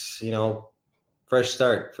it's, fresh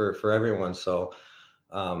start for everyone. So,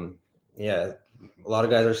 a lot of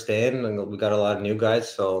guys are staying and we got a lot of new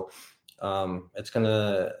guys. So it's going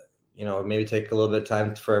to, maybe take a little bit of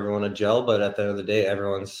time for everyone to gel, but at the end of the day,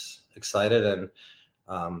 everyone's excited.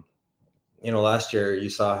 And, last year you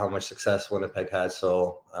saw how much success Winnipeg had.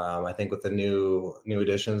 So I think with the new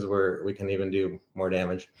additions, we can even do more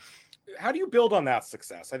damage. How do you build on that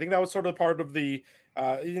success? I think that was sort of part of the,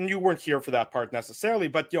 and you weren't here for that part necessarily,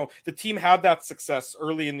 but, the team had that success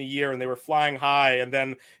early in the year and they were flying high, and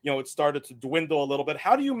then, it started to dwindle a little bit.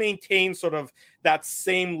 How do you maintain sort of that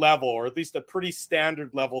same level, or at least a pretty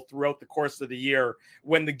standard level throughout the course of the year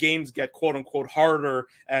when the games get quote unquote harder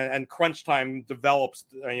and crunch time develops,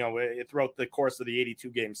 throughout the course of the 82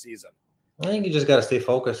 game season? I think you just got to stay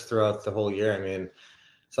focused throughout the whole year. I mean,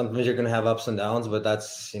 sometimes you're going to have ups and downs, but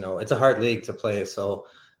that's, it's a hard league to play. So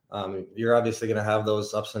you're obviously going to have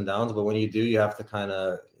those ups and downs, but when you do, you have to kind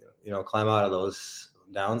of, climb out of those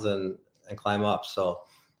downs and climb up. So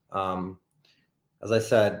as I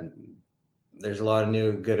said, there's a lot of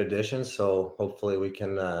new good additions. So hopefully we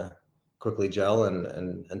can quickly gel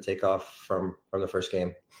and take off from the first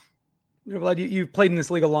game. Vlad, you've played in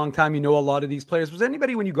this league a long time. You know a lot of these players. Was there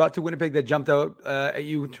anybody when you got to Winnipeg that jumped out at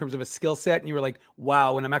you in terms of a skill set and you were like,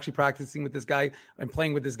 wow, when I'm actually practicing with this guy and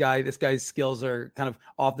playing with this guy's skills are kind of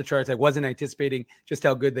off the charts. I wasn't anticipating just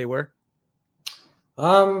how good they were.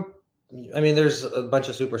 I mean, there's a bunch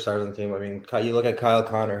of superstars on the team. I mean, you look at Kyle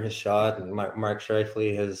Connor, his shot, and Mark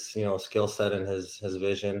Scheifele, his, skill set and his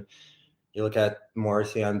vision. You look at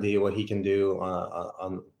Morrissey on D, what he can do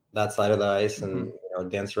on that side of the ice and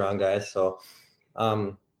dance around guys. So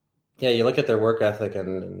you look at their work ethic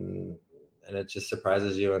and it just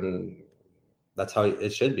surprises you, and that's how it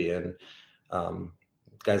should be. And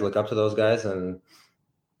guys look up to those guys, and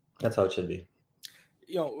that's how it should be.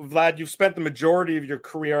 Vlad, you've spent the majority of your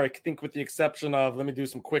career, I think with the exception of, let me do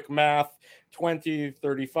some quick math, 20,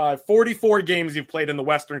 35, 44 games you've played in the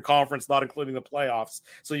Western Conference, not including the playoffs.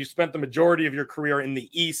 So you spent the majority of your career in the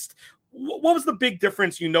East. What was the big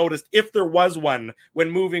difference you noticed, if there was one,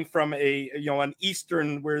 when moving from an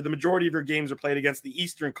Eastern, where the majority of your games are played against the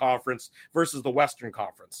Eastern Conference versus the Western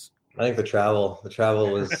Conference? I think the travel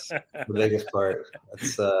was the biggest part.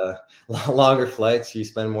 It's longer flights. You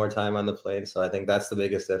spend more time on the plane. So I think that's the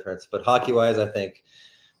biggest difference. But hockey wise, I think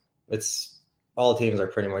it's all teams are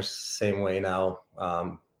pretty much the same way now.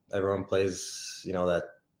 Everyone plays, that,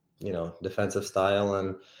 defensive style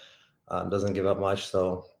and doesn't give up much.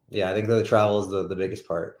 So yeah, I think the travel is the biggest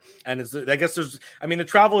part. And the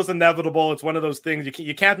travel is inevitable. It's one of those things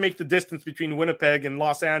you can't make the distance between Winnipeg and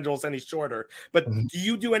Los Angeles any shorter. But do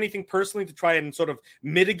you do anything personally to try and sort of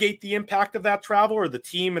mitigate the impact of that travel, or the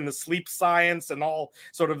team and the sleep science and all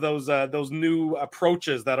sort of those new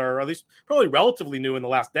approaches that are at least probably relatively new in the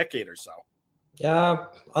last decade or so? Yeah,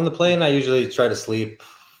 on the plane, I usually try to sleep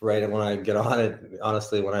right when I get on it.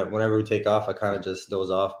 Honestly, whenever we take off, I kind of just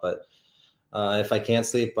doze off. But if I can't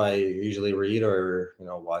sleep, I usually read or,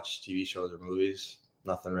 watch TV shows or movies.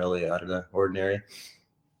 Nothing really out of the ordinary.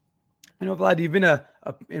 I know, Vlad, you've been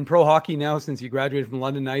in pro hockey now since you graduated from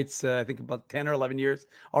London Knights, I think about 10 or 11 years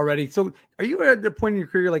already. So are you at the point in your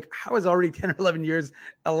career, like, how has already 10 or 11 years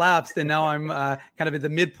elapsed, and now I'm kind of at the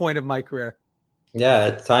midpoint of my career? Yeah,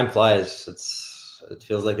 time flies. It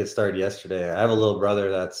feels like it started yesterday. I have a little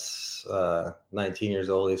brother that's 19 years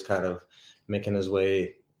old. He's kind of making his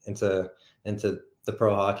way into the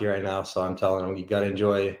pro hockey right now. So I'm telling him, you got to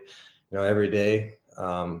enjoy, every day,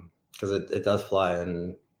 because it does fly,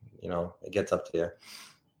 and, it gets up to you.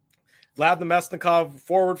 Vlad Namestnikov,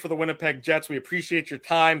 forward for the Winnipeg Jets. We appreciate your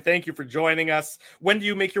time. Thank you for joining us. When do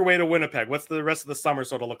you make your way to Winnipeg? What's the rest of the summer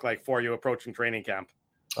sort of look like for you approaching training camp?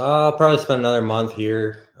 I'll probably spend another month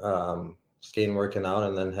here, skating, working out,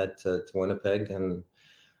 and then head to Winnipeg. And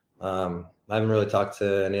I haven't really talked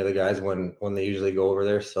to any of the guys when they usually go over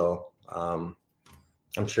there. So I'm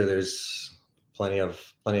sure there's plenty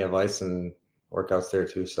of ice and workouts there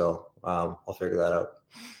too. So I'll figure that out.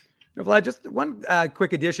 Vlad, just one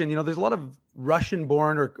quick addition. There's a lot of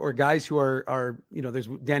Russian-born or guys who are there's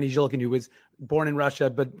Danny Zhilkin, who was born in Russia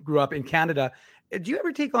but grew up in Canada. Do you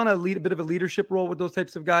ever take on a bit of a leadership role with those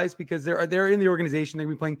types of guys? Because they're in the organization. They're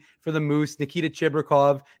going to be playing for the Moose, Nikita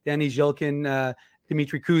Chibrikov, Danny Zhilkin,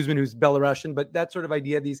 Dmitry Kuzmin, who's Belarusian, but that sort of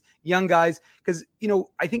idea, these young guys, because,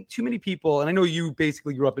 I think too many people, and I know you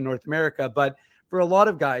basically grew up in North America, but for a lot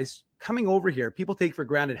of guys coming over here, people take for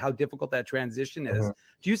granted how difficult that transition is. Mm-hmm.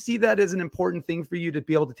 Do you see that as an important thing for you to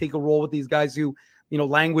be able to take a role with these guys who,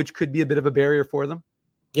 language could be a bit of a barrier for them?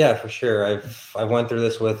 Yeah, for sure. I've went through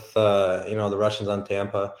this with, the Russians on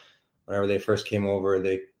Tampa. Whenever they first came over,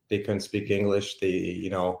 they couldn't speak English. They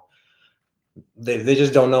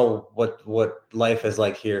just don't know what life is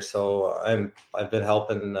like here. So I've been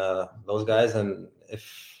helping those guys, and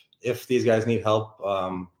if these guys need help,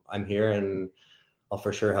 I'm here, and I'll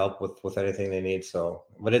for sure help with anything they need. So,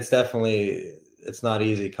 but it's not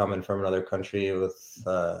easy coming from another country with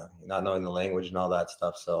not knowing the language and all that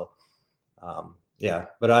stuff. So yeah,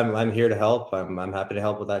 but I'm here to help. I'm happy to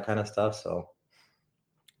help with that kind of stuff. So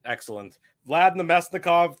excellent. Vlad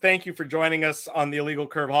Namestnikov, thank you for joining us on the Illegal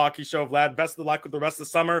Curve Hockey Show. Vlad, best of luck with the rest of the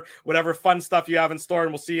summer, whatever fun stuff you have in store,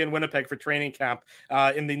 and we'll see you in Winnipeg for training camp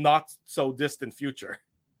in the not so distant future.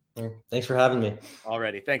 Thanks for having me.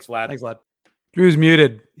 Alrighty. Thanks, Vlad. Thanks, Vlad. Drew's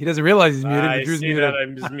muted. He doesn't realize he's muted. I Drew's see muted. that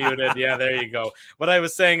I'm just muted. Yeah, there you go. What I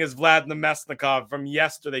was saying is Vlad Namestnikov from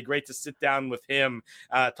yesterday. Great to sit down with him,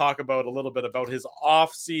 talk about a little bit about his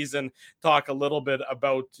off season, talk a little bit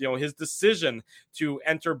about his decision to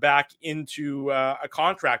enter back into a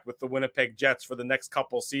contract with the Winnipeg Jets for the next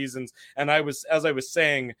couple seasons. And as I was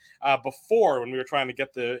saying before, when we were trying to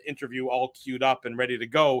get the interview all queued up and ready to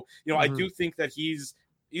go, I do think that he's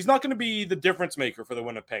not going to be the difference maker for the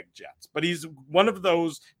Winnipeg Jets, but he's one of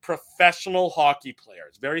those professional hockey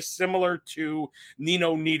players, very similar to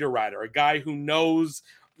Nino Niederreiter, a guy who knows,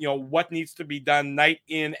 what needs to be done night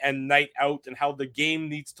in and night out, and how the game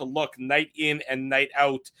needs to look night in and night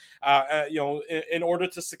out, in order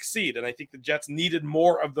to succeed. And I think the Jets needed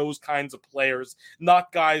more of those kinds of players,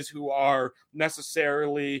 not guys who are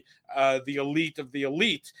necessarily the elite of the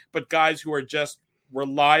elite, but guys who are just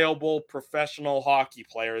reliable professional hockey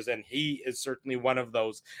players, and he is certainly one of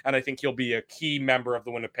those. And I think he'll be a key member of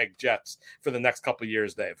the Winnipeg Jets for the next couple of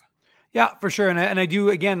years, Dave. Yeah, for sure. And I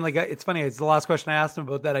do, again, it's funny, it's the last question I asked him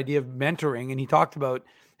about that idea of mentoring, and he talked about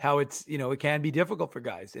how it's, it can be difficult for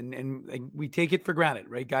guys, and we take it for granted,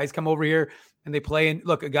 right? Guys come over here and they play, and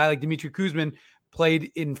look, a guy like Dmitry Kuzmin,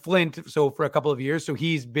 played in Flint for a couple of years, so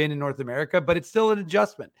he's been in North America, but it's still an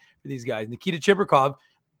adjustment for these guys. Nikita Chibrikov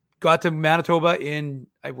got to Manitoba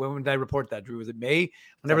when did I report that, Drew? Was it May?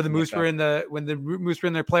 Whenever the Moose were in their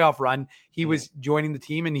playoff run, he was joining the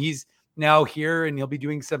team, and he's now here, and he'll be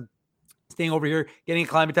doing staying over here, getting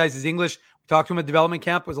acclimatized. His English, we talked to him at development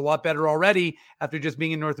camp, was a lot better already after just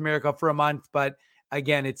being in North America for a month. But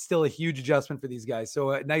again, it's still a huge adjustment for these guys.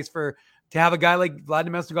 So nice to have a guy like Vlad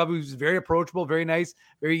Namestnikov, who's very approachable, very nice,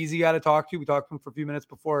 very easy guy to talk to. We talked to him for a few minutes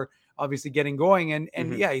before obviously getting going.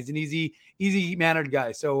 And yeah, he's an easy mannered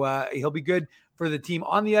guy. So he'll be good for the team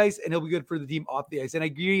on the ice, and he'll be good for the team off the ice. And I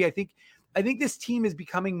agree. I think this team is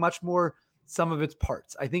becoming much more sum of its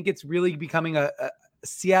parts. I think it's really becoming a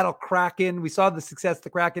Seattle Kraken. We saw the success the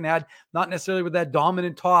Kraken had, not necessarily with that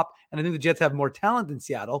dominant top. And I think the Jets have more talent than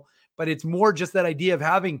Seattle, but it's more just that idea of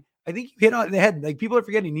having, I think you hit on the head. Like, people are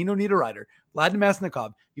forgetting Nino Niederreiter, Vlad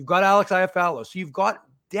Namestnikov. You've got Alex Iafallo. So you've got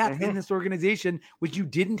depth in this organization, which you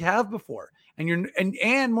didn't have before.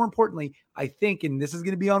 And more importantly, I think, and this is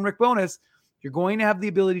going to be on Rick Bowness, you're going to have the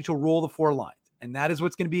ability to roll the four lines. And that is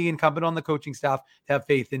what's going to be incumbent on the coaching staff, to have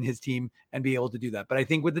faith in his team and be able to do that. But I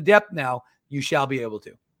think with the depth now, you shall be able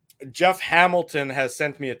to. Jeff Hamilton has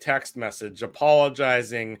sent me a text message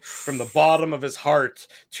apologizing from the bottom of his heart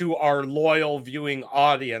to our loyal viewing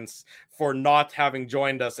audience for not having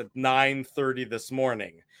joined us at 9:30 this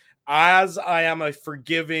morning. As I am a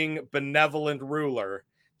forgiving, benevolent ruler,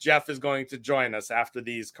 Jeff is going to join us after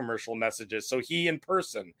these commercial messages, so he in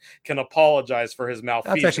person can apologize for his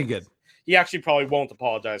malfeasance. That's actually good. He actually probably won't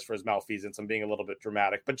apologize for his malfeasance. I'm being a little bit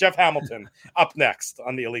dramatic. But Jeff Hamilton up next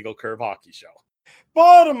on the Illegal Curve Hockey Show.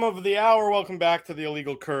 Bottom of the hour. Welcome back to the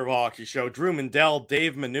Illegal Curve Hockey Show. Drew Mandel,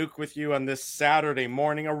 Dave Minuk with you on this Saturday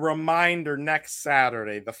morning. A reminder, next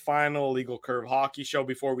Saturday, the final Illegal Curve Hockey Show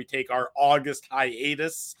before we take our August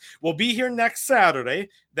hiatus. We'll be here next Saturday.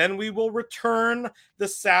 Then we will return the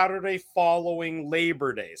Saturday following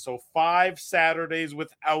Labor Day. So 5 Saturdays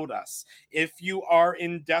without us. If you are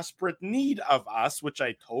in desperate need of us, which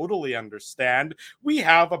I totally understand, we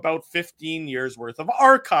have about 15 years worth of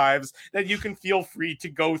archives that you can feel free to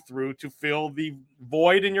go through to fill the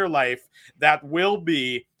void in your life that will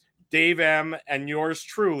be Dave M. and yours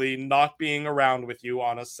truly not being around with you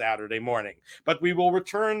on a Saturday morning. But we will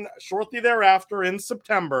return shortly thereafter in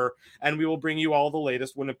September, and we will bring you all the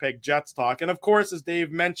latest Winnipeg Jets talk. And of course, as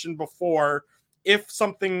Dave mentioned before, if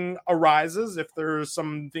something arises, if there's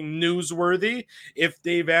something newsworthy, if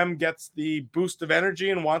Dave M gets the boost of energy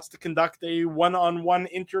and wants to conduct a one-on-one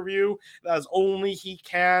interview as only he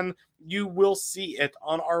can, you will see it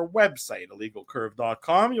on our website,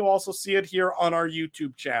 illegalcurve.com. You'll also see it here on our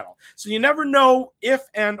YouTube channel. So you never know if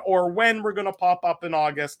and or when we're going to pop up in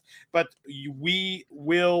August, but we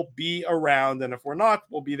will be around. And if we're not,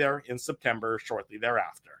 we'll be there in September shortly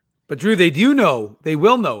thereafter. But Drew, they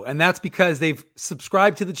will know. And that's because they've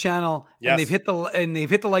subscribed to the channel and they've hit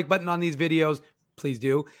the like button on these videos. Please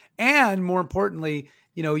do. And more importantly,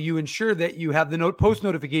 you ensure that you have the post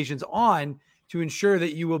notifications on to ensure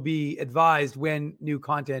that you will be advised when new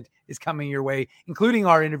content is coming your way, including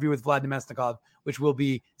our interview with Vlad Namestnikov, which will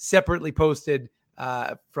be separately posted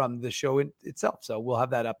from the show itself. So we'll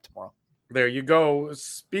have that up tomorrow. There you go.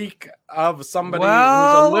 Speak of somebody who's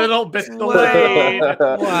a little bit delayed.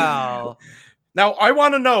 Wow. Now, I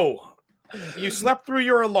want to know, you slept through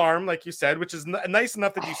your alarm, like you said, which is nice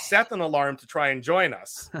enough that you set an alarm to try and join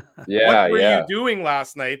us. What were you doing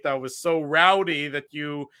last night that was so rowdy that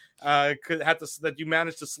you that you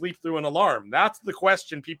managed to sleep through an alarm? That's the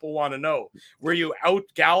question people want to know. Were you out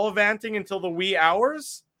gallivanting until the wee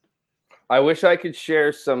hours? I wish I could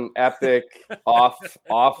share some epic off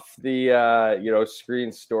the screen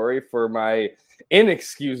story for my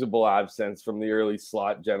inexcusable absence from the early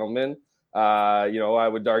slot, gentlemen. I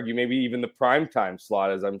would argue maybe even the primetime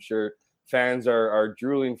slot, as I'm sure fans are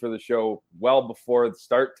drooling for the show well before the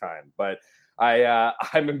start time. But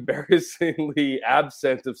I'm embarrassingly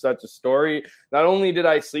absent of such a story. Not only did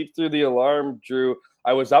I sleep through the alarm, Drew,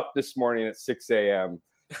 I was up this morning at 6 a.m.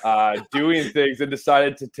 Doing things and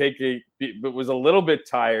decided to but was a little bit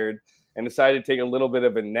tired and decided to take a little bit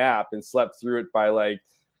of a nap and slept through it by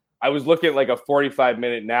I was looking at a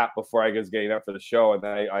 45-minute nap before I was getting up for the show. And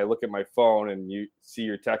then I look at my phone and you see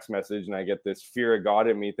your text message and I get this fear of God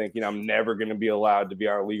in me thinking I'm never going to be allowed to be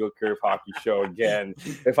on a Legal Curve Hockey Show again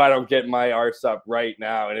if I don't get my arse up right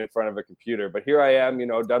now and in front of a computer. But here I am,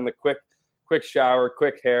 done the quick shower,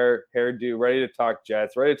 quick hairdo, ready to talk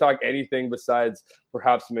Jets, ready to talk anything besides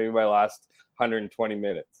perhaps maybe my last 120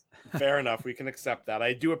 minutes. Fair enough. We can accept that.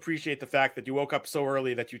 I do appreciate the fact that you woke up so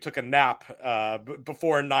early that you took a nap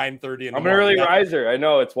before 9:30. I'm an early riser. I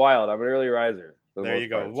know, it's wild. I'm an early riser. There you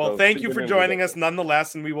go. Well, thank you for joining us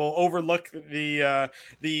nonetheless, and we will overlook the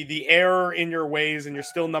error in your ways, and you're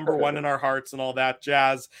still number one in our hearts and all that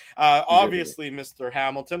jazz. Obviously, Mr.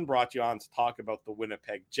 Hamilton brought you on to talk about the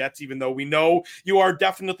Winnipeg Jets, even though we know you are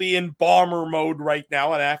definitely in bomber mode right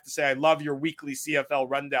now. And I have to say, I love your weekly CFL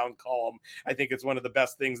rundown column. I think it's one of the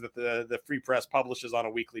best things that the Free Press publishes on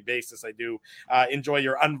a weekly basis. I do enjoy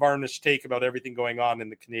your unvarnished take about everything going on in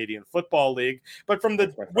the Canadian Football League. But from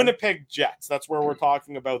the Winnipeg Jets, that's where we're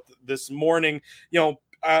talking about this morning.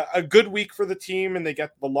 A good week for the team, and they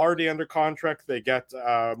get Velarde under contract. They get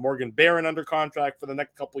Morgan Barron under contract for the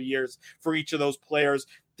next couple of years for each of those players.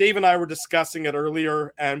 Dave and I were discussing it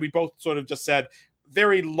earlier, and we both sort of just said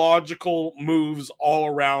very logical moves all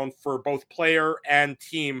around for both player and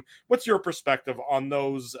team. What's your perspective on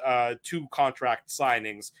those two contract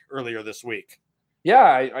signings earlier this week?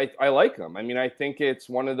 Yeah, I like them. I mean, I think it's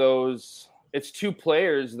one of those. It's two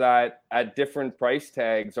players that at different price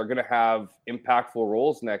tags are going to have impactful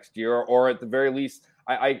roles next year, or at the very least,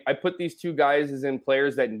 I put these two guys as in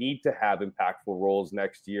players that need to have impactful roles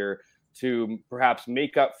next year to perhaps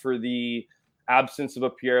make up for the absence of a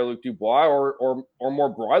Pierre-Luc Dubois, or more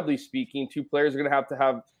broadly speaking, two players are going to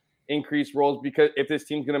have increased roles, because if this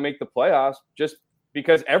team's going to make the playoffs, just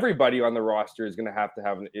because everybody on the roster is going to have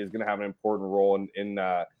an important role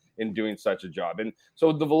in doing such a job. And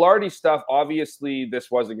so the Velarde stuff, obviously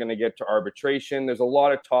this wasn't going to get to arbitration. There's a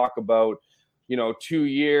lot of talk about, 2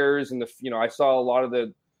 years, and I saw a lot of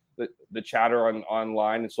the chatter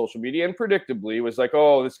online and social media, and predictably it was like,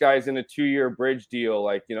 oh, this guy's in a 2-year bridge deal.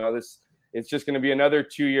 Like, it's just going to be another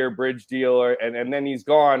 2-year bridge deal, and then he's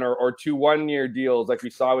gone, or 2 1-year deals like we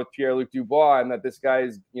saw with Pierre-Luc Dubois, and that this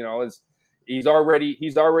guy's, he's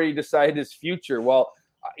already decided his future. Well,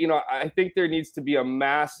 I think there needs to be a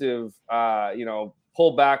massive,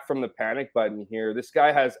 pull back from the panic button here. This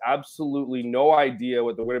guy has absolutely no idea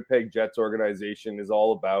what the Winnipeg Jets organization is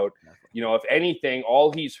all about. If anything,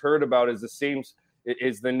 all he's heard about is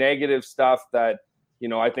the negative stuff that,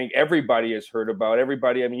 I think everybody has heard about.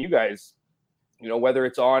 Everybody, I mean, you guys, whether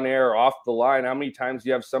it's on air or off the line, how many times do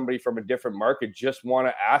you have somebody from a different market just want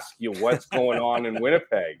to ask you what's going on in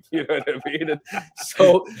Winnipeg? You know what I mean?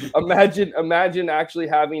 So imagine actually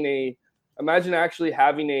having a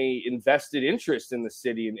invested interest in the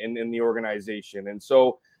city and in the organization. And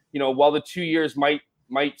so, while the 2 years might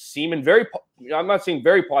seem, and I'm not saying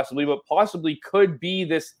very possibly, but possibly could be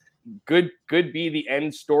this could be the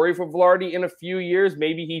end story for Velarde in a few years.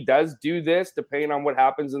 Maybe he does do this depending on what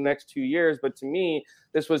happens in the next 2 years. But to me,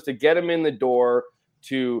 this was to get him in the door,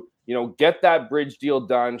 to, get that bridge deal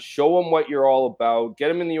done, show him what you're all about,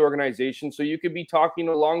 get him in the organization so you could be talking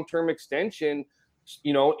a long-term extension,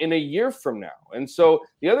 in a year from now. And so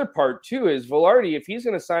the other part too is Velarde, if he's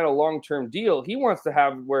going to sign a long-term deal, he wants to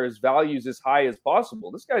have where his value is as high as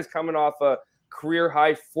possible. This guy's coming off a career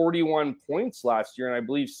high 41 points last year, and I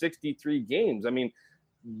believe 63 games. I mean,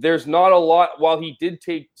 there's not a lot. While he did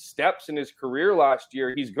take steps in his career last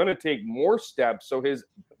year, he's going to take more steps. So his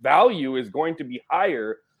value is going to be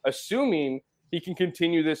higher, assuming he can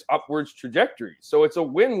continue this upwards trajectory. So it's a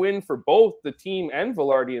win-win for both the team and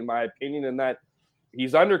Velarde, in my opinion, in that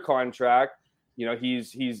he's under contract.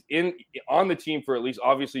 He's on the team for at least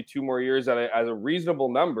obviously 2 more years at a reasonable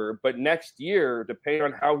number. But next year, depending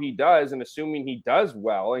on how he does, and assuming he does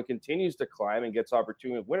well and continues to climb and gets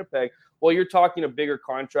opportunity with Winnipeg, well, you're talking a bigger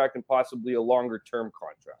contract and possibly a longer term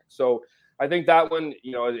contract. So I think that one,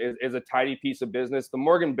 is a tidy piece of business. The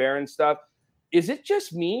Morgan Barron stuff, is it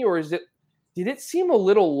just me, or did it seem a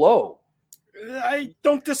little low? I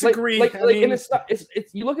don't disagree. And it's not.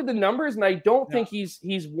 It's you look at the numbers, and I don't think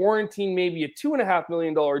he's warranting maybe a $2.5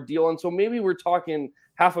 million deal, and so maybe we're talking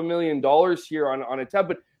 $500,000 here on a tab.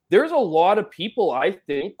 But there's a lot of people, I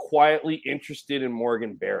think, quietly interested in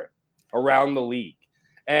Morgan Barron around the league,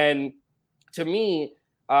 and to me,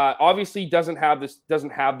 obviously doesn't have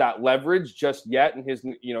that leverage just yet in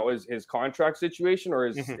his contract situation or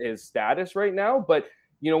his status right now, but.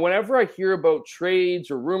 Whenever I hear about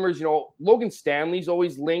trades or rumors, Logan Stanley's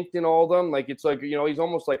always linked in all of them. Like, it's like, he's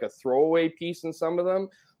almost like a throwaway piece in some of them.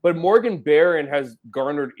 But Morgan Barron has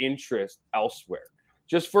garnered interest elsewhere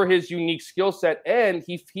just for his unique skill set. And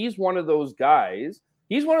he's one of those guys.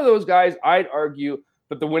 He's one of those guys, I'd argue,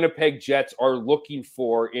 that the Winnipeg Jets are looking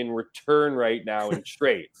for in return right now in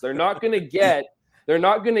trades. They're not going to get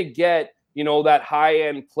that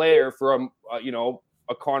high-end player for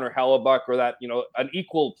a Connor Hellebuck or that, an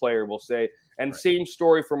equal player, we'll say. And same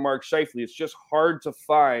story for Mark Scheifele. It's just hard to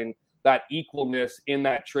find that equalness in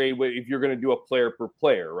that trade if you're going to do a player per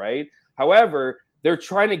player, right? However, they're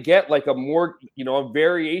trying to get like a more, a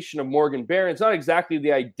variation of Morgan Barron. It's not exactly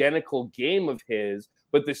the identical game of his,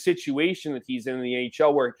 but the situation that he's in the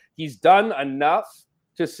NHL where he's done enough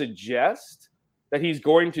to suggest that he's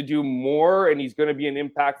going to do more and he's going to be an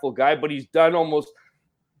impactful guy, but he's done almost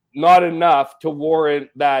not enough to warrant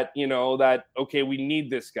that, okay, we need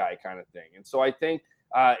this guy kind of thing. And so I think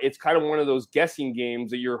it's kind of one of those guessing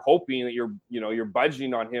games that you're hoping that you're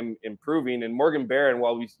budgeting on him improving. And Morgan Barron,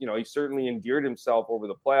 while he certainly endeared himself over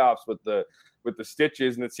the playoffs with the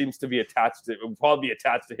stitches, and it seems to be it will probably be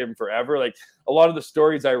attached to him forever. Like a lot of the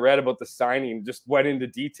stories I read about the signing just went into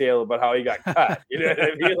detail about how he got cut. You know what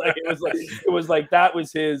I mean? Like it was like that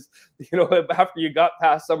was his, after you got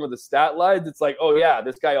past some of the stat lines, it's like, oh yeah,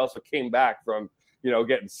 this guy also came back from,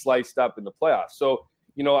 getting sliced up in the playoffs. So,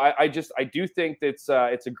 I do think it's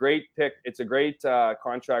a great pick. It's a great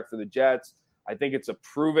contract for the Jets. I think it's a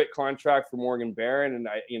prove-it contract for Morgan Barron, and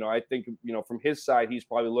I think from his side, he's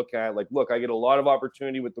probably looking at like, look, I get a lot of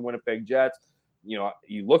opportunity with the Winnipeg Jets.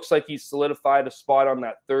 He looks like he's solidified a spot on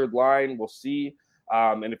that third line. We'll see,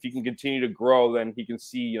 and if he can continue to grow, then he can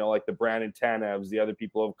see like the Brandon Tanevs, the other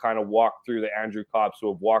people have kind of walked through, the Andrew Kopps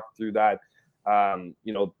who have walked through that,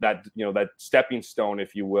 that stepping stone,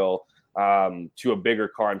 if you will, to a bigger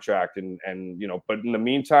contract. And but in the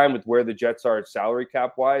meantime, with where the Jets are salary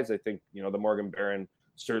cap wise, I think, the Morgan Barron,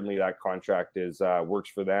 certainly that contract is works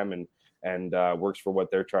for them and works for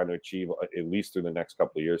what they're trying to achieve at least through the next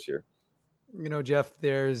couple of years here. Jeff,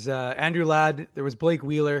 there's Andrew Ladd, there was Blake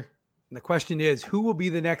Wheeler. And the question is, who will be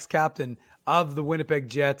the next captain of the Winnipeg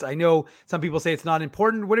Jets? I know some people say it's not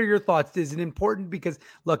important. What are your thoughts? Is it important? Because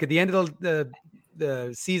look, at the end of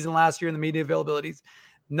the season last year in the media availabilities,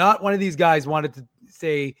 not one of these guys wanted to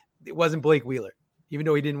say it wasn't Blake Wheeler, even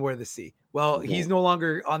though he didn't wear the C. Well, he's no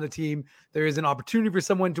longer on the team. There is an opportunity for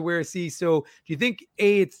someone to wear a C. So do you think,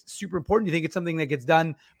 it's super important? Do you think it's something that gets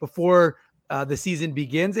done before the season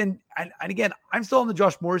begins? And again, I'm still on the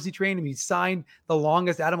Josh Morrissey train. I mean, he signed the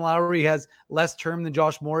longest. Adam Lowry has less term than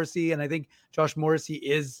Josh Morrissey. And I think Josh Morrissey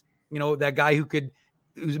is, that guy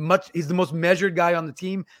he's the most measured guy on the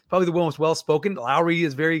team, probably the most well-spoken. Lowry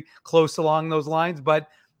is very close along those lines, but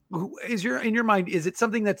in your mind, is it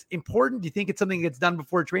something that's important? Do you think it's something that gets done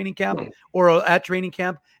before training camp or at training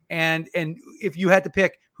camp? And if you had to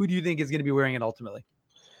pick, who do you think is going to be wearing it ultimately?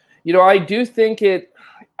 I do think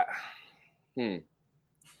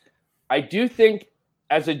I do think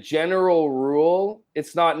as a general rule,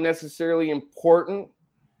 it's not necessarily important.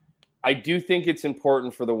 I do think it's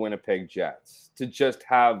important for the Winnipeg Jets to just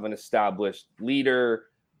have an established leadership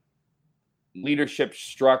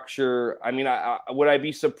structure. I mean, would I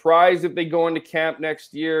be surprised if they go into camp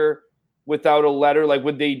next year without a letter? Like,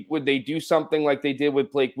 would they do something like they did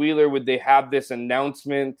with Blake Wheeler? Would they have this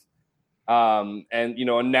announcement and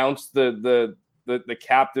announce the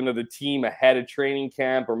captain of the team ahead of training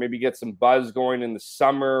camp, or maybe get some buzz going in the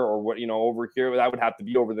summer, or what, over here? That would have to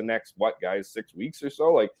be over the next 6 weeks or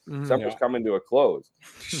so. Like summer's coming to a close.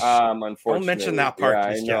 Unfortunately, don't mention that part. Yeah,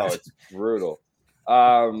 I know it's brutal.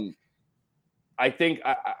 I think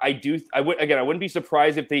I wouldn't be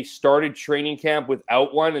surprised if they started training camp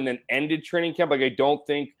without one and then ended training camp. Like, I don't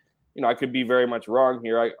think, I could be very much wrong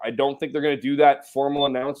here. I don't think they're going to do that formal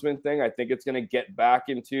announcement thing. I think it's going to get back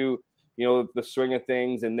into, the swing of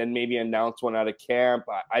things and then maybe announce one out of camp.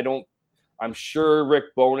 I'm sure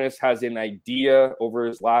Rick Bowness has an idea over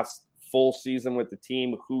his last full season with the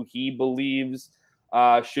team who he believes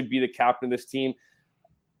should be the captain of this team.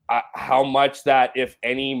 How much that, if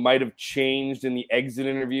any, might have changed in the exit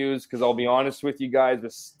interviews, because I'll be honest with you guys,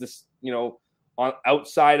 this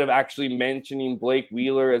outside of actually mentioning Blake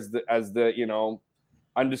Wheeler as the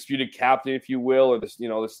undisputed captain, if you will, or this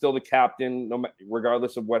still the captain,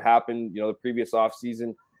 regardless of what happened the previous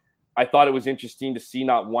offseason. I thought it was interesting to see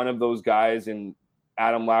not one of those guys, in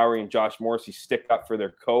Adam Lowry and Josh Morrissey, stick up for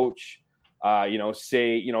their coach.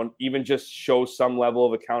 Even just show some level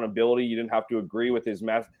of accountability. You didn't have to agree with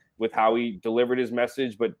with how he delivered his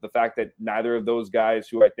message, but the fact that neither of those guys,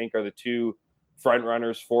 who I think are the two front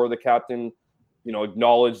runners for the captain,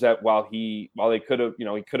 acknowledge that while they could have,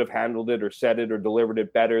 he could have handled it or said it or delivered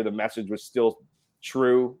it better, the message was still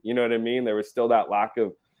true. You know what I mean? There was still that lack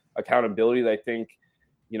of accountability that I think,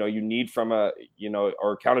 you need from or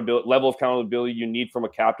accountability, level of accountability you need from a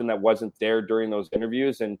captain that wasn't there during those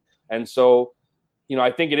interviews. And so,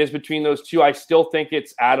 I think it is between those two. I still think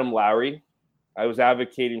it's Adam Lowry. I was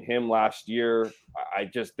advocating him last year. I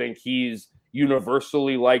just think he's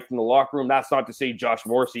universally liked in the locker room. That's not to say Josh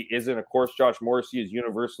Morrissey isn't. Of course, Josh Morrissey is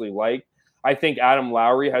universally liked. I think Adam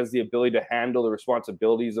Lowry has the ability to handle the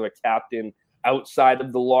responsibilities of a captain outside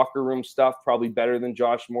of the locker room stuff probably better than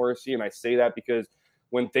Josh Morrissey. And I say that because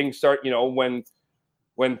when things start,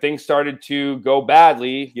 when things started to go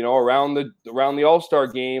badly, around the All-Star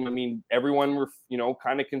game, I mean, everyone,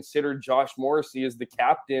 kind of considered Josh Morrissey as the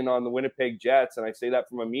captain on the Winnipeg Jets. And I say that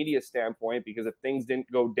from a media standpoint, because if things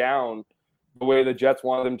didn't go down the way the Jets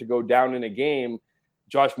wanted them to go down in a game,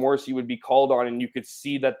 Josh Morrissey would be called on, and you could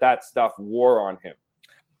see that stuff wore on him.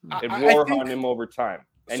 It wore on him over time.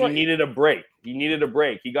 And he needed a break.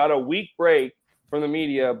 He got a week break from the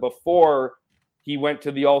media before he went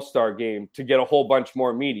to the All-Star game to get a whole bunch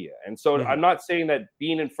more media. And so I'm not saying that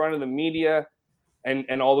being in front of the media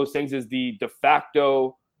and all those things is the de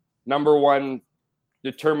facto number one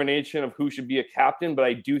determination of who should be a captain, but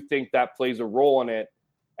I do think that plays a role in it.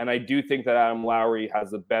 And I do think that Adam Lowry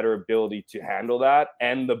has a better ability to handle that.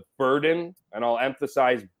 And the burden, and I'll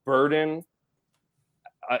emphasize burden,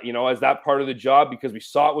 as that part of the job, because we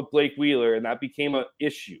saw it with Blake Wheeler, and that became an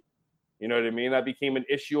issue. You know what I mean? That became an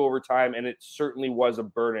issue over time, and it certainly was a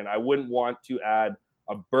burden. I wouldn't want to add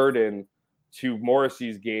a burden to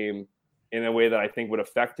Morrissey's game in a way that I think would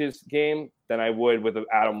affect his game than I would with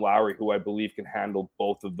Adam Lowry, who I believe can handle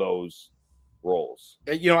both of those roles.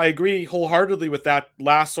 I agree wholeheartedly with that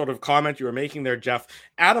last sort of comment you were making there, Jeff.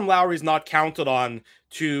 Adam Lowry's not counted on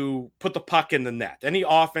to put the puck in the net. Any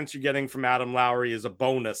offense you're getting from Adam Lowry is a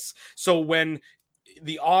bonus. So when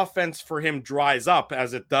the offense for him dries up,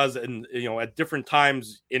 as it does in, at different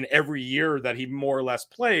times in every year that he more or less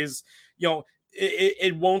plays,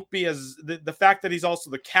 it won't be as the fact that he's also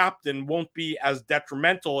the captain won't be as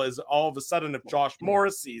detrimental as all of a sudden if Josh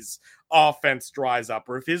Morrissey's offense dries up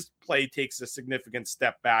or if his play takes a significant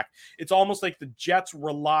step back. It's almost like the Jets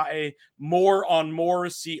rely more on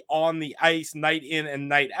Morrissey on the ice night in and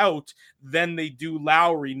night out than they do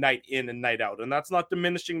Lowry night in and night out. And that's not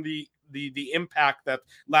diminishing the impact that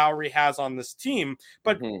Lowry has on this team.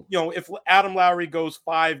 But, if Adam Lowry goes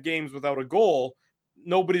 5 games without a goal,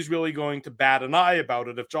 nobody's really going to bat an eye about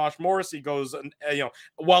it. If Josh Morrissey goes,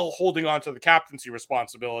 while holding on to the captaincy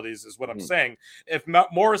responsibilities is what I'm saying. If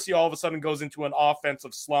Morrissey all of a sudden goes into an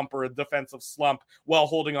offensive slump or a defensive slump while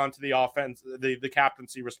holding on to the offense, the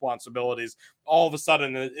captaincy responsibilities, all of a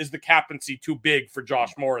sudden is the captaincy too big for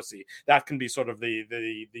Josh Morrissey? That can be sort of a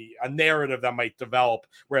narrative that might develop.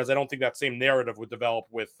 Whereas I don't think that same narrative would develop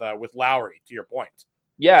with Lowry, to your point.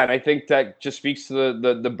 Yeah, and I think that just speaks to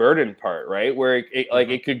the burden part, right? Where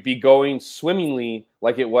it could be going swimmingly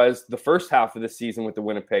like it was the first half of the season with the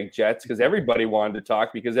Winnipeg Jets, because everybody wanted to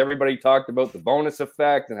talk, because everybody talked about the bonus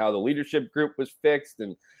effect and how the leadership group was fixed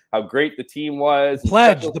and how great the team was. The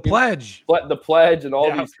pledge, and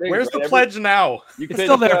all these things. Where's the pledge now? It's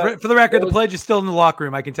still there. For the record, the pledge is still in the locker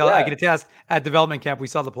room. I can tell. Yeah. I can attest at development camp we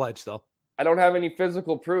saw the pledge still. I don't have any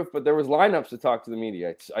physical proof, but there was lineups to talk to the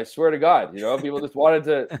media. I swear to God, people just wanted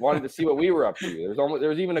to see what we were up to. There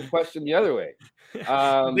was even a question the other way.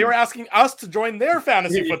 They were asking us to join their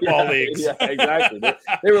fantasy football leagues. Yeah, exactly.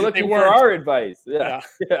 They were looking for our advice. Yeah.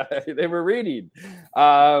 They were reading.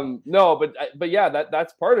 No, but yeah,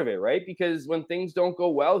 that's part of it, right? Because when things don't go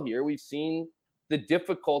well here, we've seen the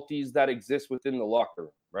difficulties that exist within the locker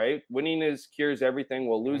room, right? Winning cures everything.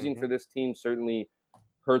 Well, losing for this team certainly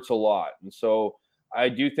hurts a lot. And so I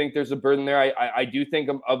do think there's a burden there. I do think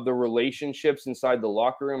of the relationships inside the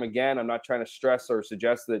locker room. Again, I'm not trying to stress or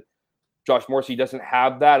suggest that Josh Morrissey doesn't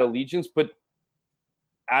have that allegiance, but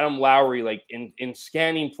Adam Lowry, like in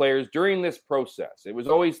scanning players during this process, it was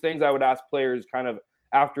always things I would ask players kind of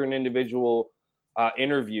after an individual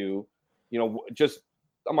interview,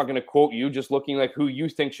 I'm not going to quote you, just looking like who you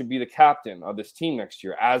think should be the captain of this team next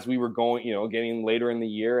year as we were going, getting later in the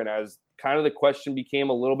year. And as kind of the question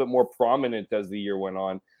became a little bit more prominent as the year went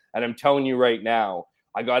on. And I'm telling you right now,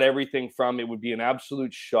 I got everything from it would be an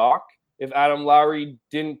absolute shock if Adam Lowry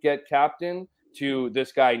didn't get captain to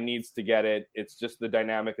this guy needs to get it. It's just the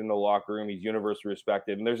dynamic in the locker room. He's universally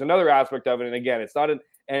respected. And there's another aspect of it. And again, it's not an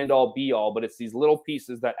end all be all, but it's these little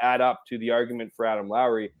pieces that add up to the argument for Adam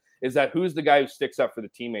Lowry. Is that who's the guy who sticks up for the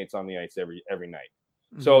teammates on the ice every night?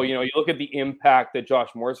 Mm-hmm. So, you look at the impact that Josh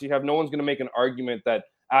Morrissey have. No one's going to make an argument that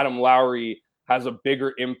Adam Lowry has a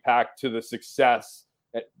bigger impact to the success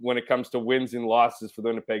when it comes to wins and losses for the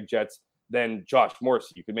Winnipeg Jets than Josh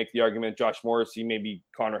Morrissey. You could make the argument Josh Morrissey, maybe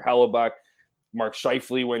Connor Hellebuck, Mark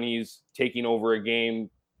Scheifele when he's taking over a game.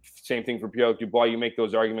 Same thing for Pierre Dubois. You make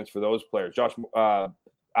those arguments for those players.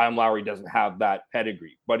 Adam Lowry doesn't have that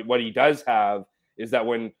pedigree. But what he does have is that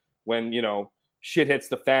when shit hits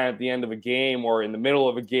the fan at the end of a game or in the middle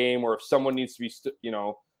of a game, or if someone needs to be,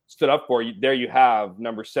 stood up for you, there you have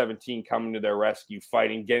number 17 coming to their rescue,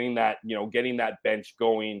 fighting, getting that bench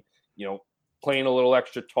going, playing a little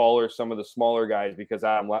extra taller, some of the smaller guys, because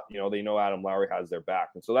they know Adam Lowry has their back.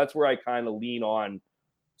 And so that's where I kind of lean on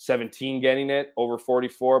 17 getting it over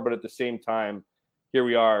 44. But at the same time, here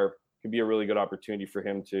we are, could be a really good opportunity for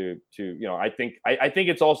him to I think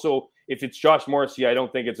it's also, if it's Josh Morrissey, I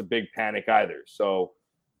don't think it's a big panic either. So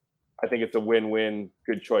I think it's a win-win,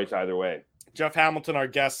 good choice either way. Jeff Hamilton, our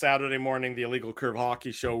guest Saturday morning, the Illegal Curve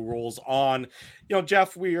Hockey Show rolls on.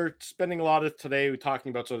 Jeff, we are spending a lot of today talking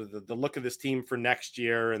about sort of the look of this team for next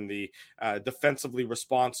year and the defensively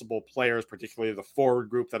responsible players, particularly the forward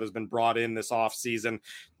group that has been brought in this offseason.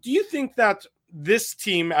 Do you think that this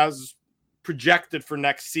team, as projected for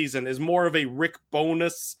next season, is more of a Rick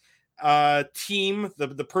Bowness team?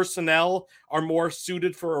 The personnel are more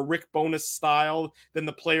suited for a Rick Bowness style than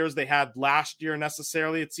the players they had last year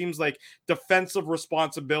necessarily. It seems like defensive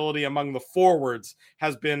responsibility among the forwards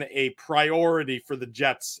has been a priority for the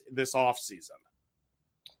Jets this offseason.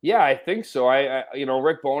 Yeah, I think so. I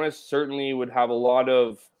Rick Bowness certainly would have a lot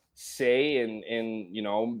of say, and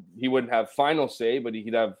he wouldn't have final say, but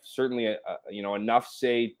he'd have certainly enough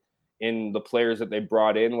say in the players that they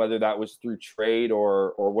brought in, whether that was through trade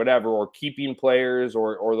or whatever, or keeping players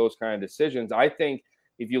or those kind of decisions. I think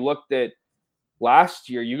if you looked at last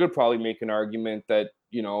year, you could probably make an argument that,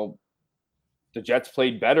 the Jets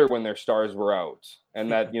played better when their stars were out,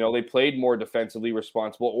 and that, they played more defensively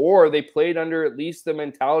responsible, or they played under at least the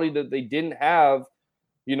mentality that they didn't have,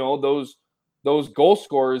 those goal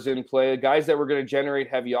scorers in play, guys that were going to generate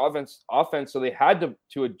heavy offense, so they had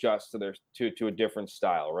to adjust to a different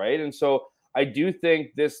style, right? And so I do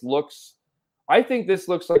think this looks like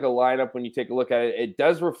a lineup when you take a look at it. It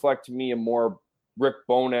does reflect to me a more Rick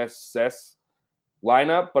Bowness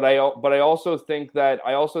lineup, but I also think that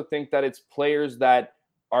it's players that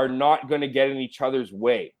are not going to get in each other's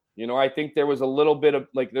way. I think there was a little bit of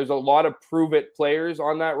there's a lot of prove it players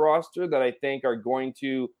on that roster that I think are going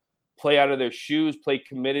to play out of their shoes, play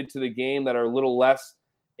committed to the game, that are a little less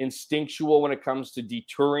instinctual when it comes to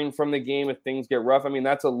detouring from the game if things get rough. I mean,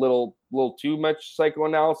 that's a little too much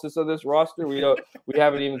psychoanalysis of this roster. We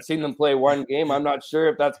haven't even seen them play one game. I'm not sure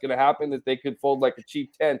if that's going to happen, that they could fold like a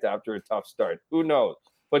cheap tent after a tough start. Who knows?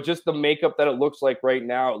 But just the makeup that it looks like right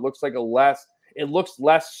now, it looks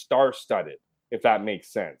less star-studded, if that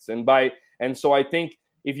makes sense. And so I think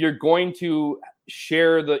if you're going to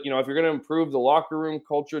share if you're going to improve the locker room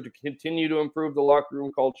culture, to continue to improve the locker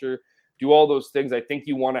room culture, do all those things, I think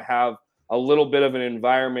you want to have a little bit of an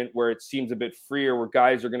environment where it seems a bit freer, where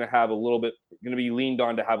guys are going to be leaned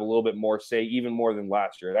on to have a little bit more say, even more than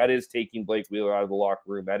last year. That is taking Blake Wheeler out of the locker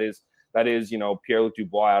room. That is Pierre-Luc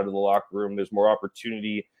Dubois out of the locker room. There's more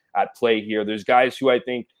opportunity at play here. There's guys who I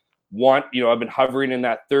think have been hovering in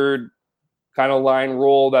that third kind of line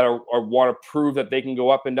role that are want to prove that they can go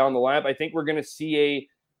up and down the lineup. I think we're going to see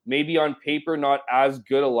maybe on paper not as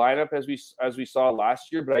good a lineup as we saw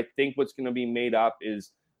last year, but I think what's going to be made up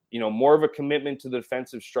is more of a commitment to the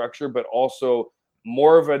defensive structure, but also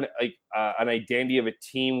more of an identity of a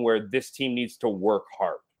team where this team needs to work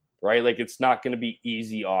hard, right? Like, it's not going to be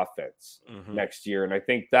easy offense next year, and I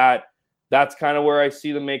think that's kind of where I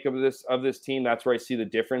see the makeup of this team. That's where I see the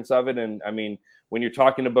difference of it. And I mean, when you're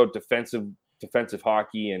talking about defensive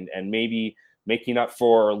hockey and maybe making up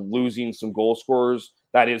for losing some goal scorers,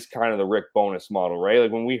 that is kind of the Rick Bowness model, right?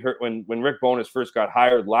 Like when Rick Bowness first got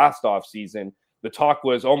hired last offseason, the talk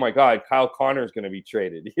was, oh my God, Kyle Connor is going to be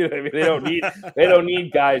traded. You know what I mean? They don't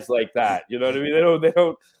need guys like that. You know what I mean? They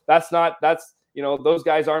don't. Those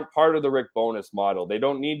guys aren't part of the Rick Bowness model. They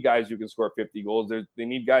don't need guys who can score 50 goals. They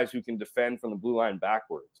need guys who can defend from the blue line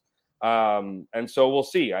backwards. And so we'll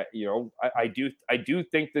see. I do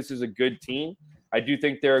think this is a good team. I do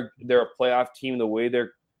think they're a playoff team the way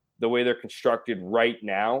they're constructed right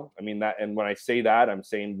now. I mean that, and when I say that, I'm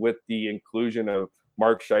saying with the inclusion of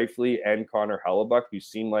Mark Scheifele and Connor Hellebuck, who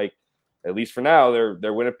seem like, at least for now,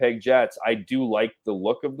 they're Winnipeg Jets. I do like the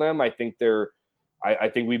look of them. I think I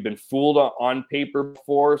think we've been fooled on paper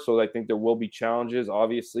before, so I think there will be challenges,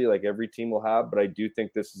 obviously, like every team will have. But I do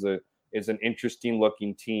think this is an interesting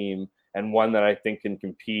looking team, and one that I think can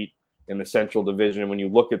compete in the Central Division. And when you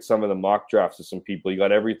look at some of the mock drafts of some people, you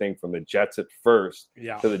got everything from the Jets at first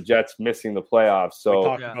to the Jets missing the playoffs.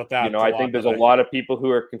 So I think there's a lot of people who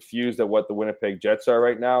are confused at what the Winnipeg Jets are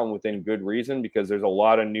right now, and within good reason, because there's a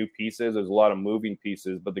lot of new pieces, there's a lot of moving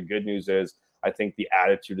pieces. But the good news is, I think the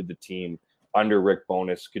attitude of the team under Rick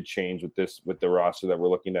Bowness could change with the roster that we're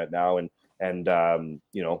looking at now. And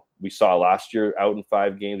we saw last year out in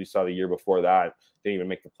 5 games. We saw the year before that didn't even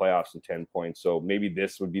make the playoffs in 10 points. So maybe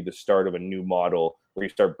this would be the start of a new model where you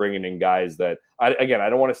start bringing in guys that, I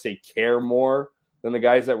don't want to say care more than the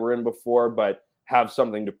guys that were in before, but have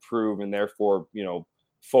something to prove, and therefore,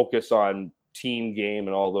 focus on team game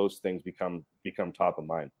and all those things become top of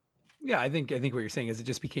mind. Yeah, I think what you're saying is it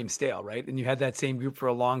just became stale, right? And you had that same group for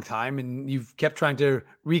a long time, and you've kept trying to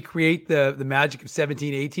recreate the magic of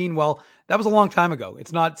 17-18. Well, that was a long time ago.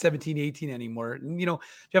 It's not 17-18 anymore. And,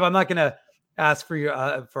 Jeff, I'm not going to ask for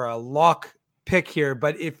your for a lock pick here,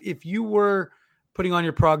 but if you were putting on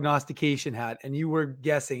your prognostication hat and you were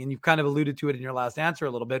guessing, and you've kind of alluded to it in your last answer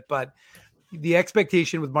a little bit, but the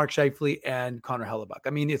expectation with Mark Scheifele and Connor Hellebuyck. I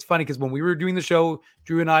mean, it's funny because when we were doing the show,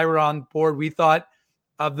 Drew and I were on board. We thought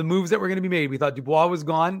of the moves that were going to be made. We thought Dubois was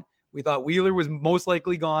gone. We thought Wheeler was most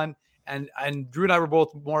likely gone. And Drew and I were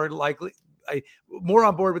both more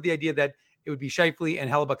on board with the idea that it would be Scheifele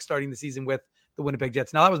and Hellebuyck starting the season with the Winnipeg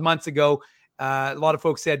Jets. Now, that was months ago. A lot of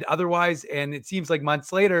folks said otherwise, and it seems like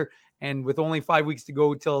months later, and with only 5 weeks to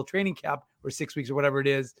go till training camp, or 6 weeks or whatever it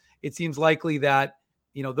is, it seems likely that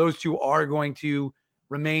those two are going to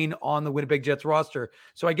remain on the Winnipeg Jets roster.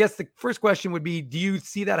 So I guess the first question would be, do you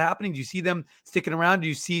see that happening? Do you see them sticking around? Do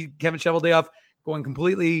you see Kevin Cheveldayoff going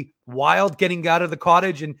completely wild, getting out of the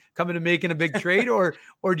cottage and coming to making a big trade? Or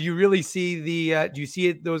do you really see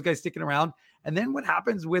those guys sticking around? And then what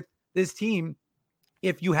happens with this team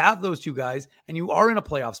if you have those two guys and you are in a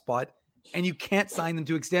playoff spot and you can't sign them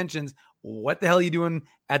to extensions? What the hell are you doing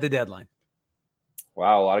at the deadline?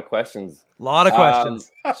 Wow, a lot of questions.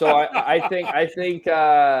 So I think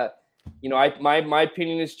my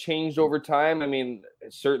opinion has changed over time. I mean,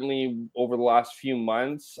 certainly over the last few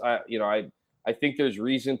months, I think there's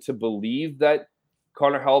reason to believe that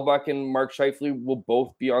Connor Hellebuyck and Mark Scheifele will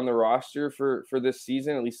both be on the roster for this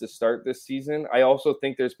season, at least to start this season. I also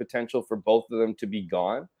think there's potential for both of them to be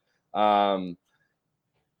gone.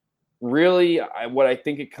 Really, what I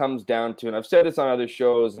think it comes down to, and I've said this on other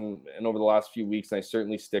shows and over the last few weeks, and I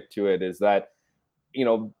certainly stick to it, is that,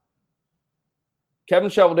 Kevin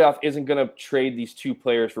Cheveldayoff isn't going to trade these two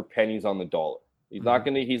players for pennies on the dollar. He's not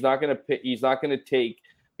going to take,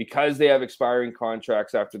 because they have expiring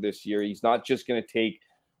contracts after this year. He's not just going to take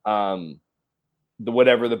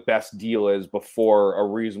whatever the best deal is before a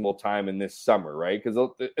reasonable time in this summer, right? Because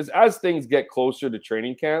as things get closer to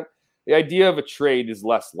training camp, the idea of a trade is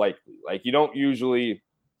less likely. Like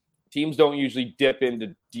teams don't usually dip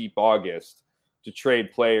into deep August to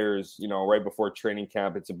trade players, right before training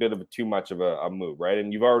camp. It's a bit of too much of a move, right?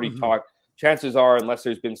 And you've already talked, chances are, unless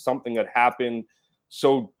there's been something that happened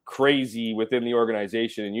so crazy within the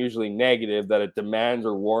organization and usually negative that it demands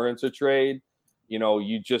or warrants a trade,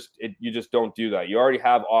 you just don't do that. You already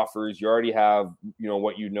have offers. You already have,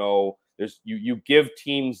 what you give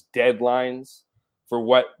teams deadlines for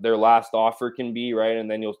what their last offer can be, right? And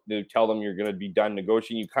then you'll tell them you're going to be done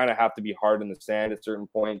negotiating. You kind of have to be hard in the sand at certain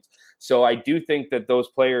points. So I do think that those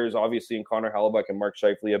players, obviously, in Connor Hellebuyck and Mark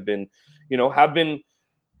Scheifele, have been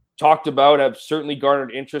talked about, have certainly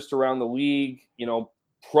garnered interest around the league.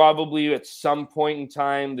 Probably at some point in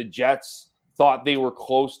time, the Jets thought they were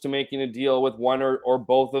close to making a deal with one or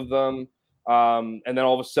both of them. And then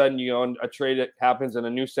all of a sudden, a trade that happens and a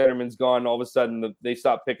new centerman's gone. And all of a sudden, they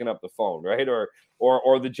stop picking up the phone, right? Or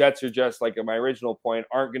the Jets are just, like at my original point,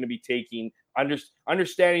 aren't going to be taking,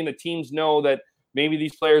 understanding the teams know that maybe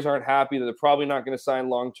these players aren't happy, that they're probably not going to sign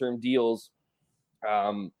long-term deals.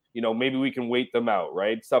 Maybe we can wait them out,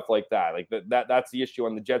 right? Stuff like that. Like that's the issue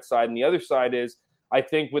on the Jets side. And the other side is, I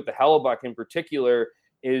think with the Hellebuyck in particular,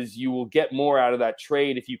 is you will get more out of that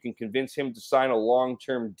trade if you can convince him to sign a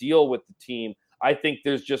long-term deal with the team. I think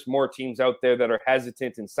there's just more teams out there that are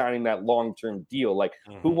hesitant in signing that long-term deal. Like,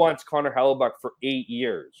 who wants Connor Hellebuyck for 8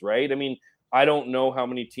 years, right? I mean, I don't know how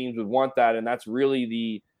many teams would want that, and that's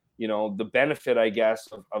really the benefit, I guess,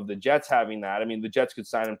 of the Jets having that. I mean, the Jets could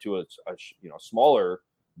sign him to a smaller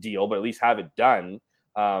deal, but at least have it done,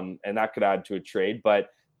 and that could add to a trade. But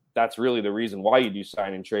that's really the reason why you do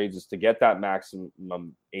sign and trades, is to get that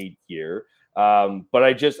maximum 8 year. But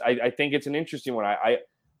I think it's an interesting one.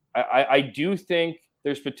 I do think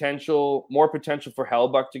there's more potential for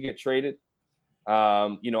Hellebuyck to get traded.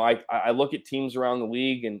 I look at teams around the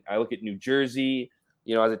league, and I look at New Jersey,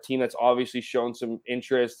 as a team that's obviously shown some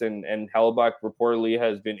interest, and Hellebuyck reportedly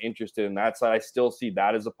has been interested in that side. I still see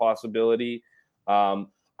that as a possibility.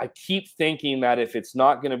 I keep thinking that if it's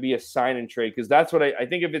not going to be a sign and trade, because that's what I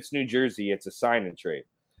think. If it's New Jersey, it's a sign and trade.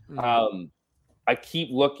 I keep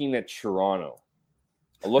looking at Toronto.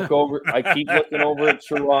 I keep looking over at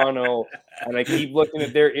Toronto, and I keep looking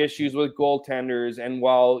at their issues with goaltenders. And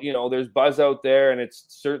while, there's buzz out there, and it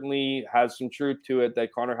certainly has some truth to it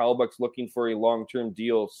that Connor Hellebuyck's looking for a long-term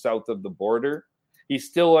deal south of the border, he's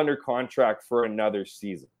still under contract for another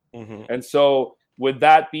season. And so would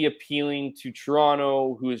that be appealing to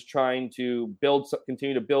Toronto, who is trying to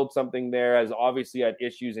continue to build something there, has obviously had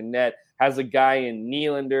issues in net, has a guy in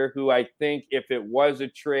Nylander who I think if it was a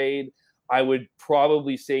trade, I would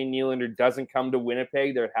probably say Nylander doesn't come to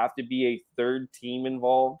Winnipeg. There'd have to be a third team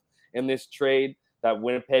involved in this trade, that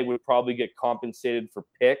Winnipeg would probably get compensated for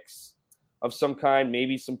picks of some kind,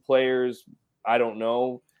 maybe some players. I don't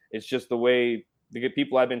know. It's just the way the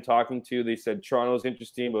people I've been talking to, they said Toronto's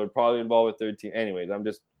interesting, but would probably involve a third team. Anyways, I'm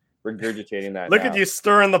just regurgitating that. Look at you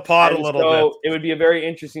stirring the pot a little bit. It would be a very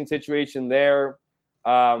interesting situation there.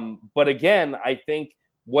 But again, I think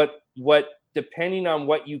what depending on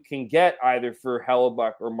what you can get either for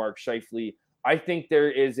Hellebuyck or Mark Scheifele, I think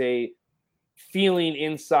there is a feeling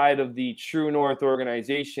inside of the True North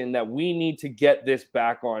organization that we need to get this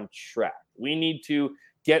back on track. We need to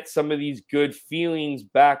get some of these good feelings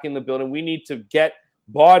back in the building. We need to get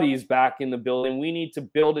bodies back in the building. We need to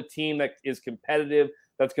build a team that is competitive,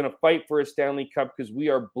 that's going to fight for a Stanley Cup, because we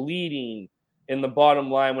are bleeding in the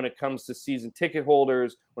bottom line when it comes to season ticket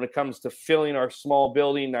holders, when it comes to filling our small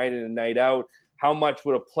building night in and night out. How much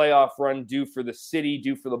would a playoff run do for the city,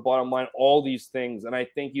 do for the bottom line, all these things. And I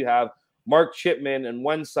think you have Mark Chipman on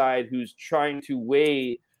one side who's trying to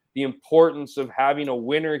weigh the importance of having a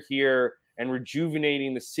winner here and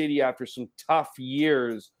rejuvenating the city after some tough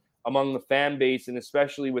years among the fan base, and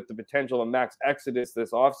especially with the potential of max exodus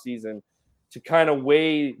this offseason, to kind of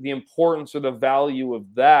weigh the importance or the value of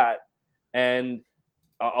that. And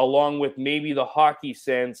along with maybe the hockey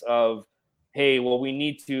sense of, hey, well, we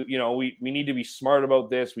need to, we need to be smart about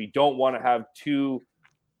this. We don't want to have two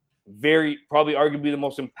probably arguably the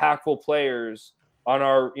most impactful players on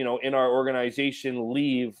our, in our organization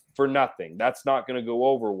leave for nothing. That's not going to go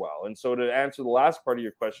over well. And so to answer the last part of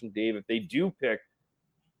your question, Dave, if they do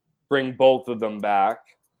bring both of them back,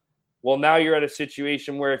 well, now you're at a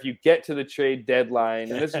situation where if you get to the trade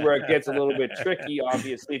deadline, and this is where it gets a little bit tricky,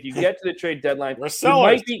 obviously, if you get to the trade deadline,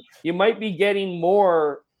 you might be getting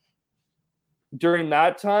more during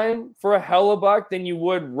that time for a Hellebuyck than you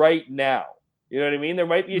would right now. You know what I mean? There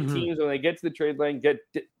might be teams when they get to the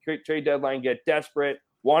trade deadline, get desperate,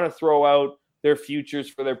 want to throw out their futures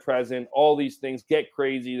for their present, all these things, get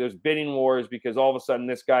crazy. There's bidding wars because all of a sudden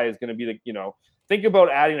this guy is going to be the, think about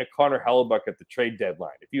adding a Connor Hellebuyck at the trade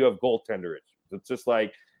deadline if you have goaltender issues. It's just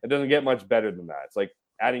like, it doesn't get much better than that. It's like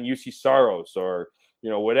adding UC Saros or,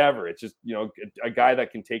 whatever. It's just, a guy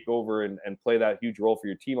that can take over and play that huge role for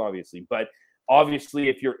your team, obviously. But obviously,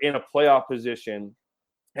 if you're in a playoff position,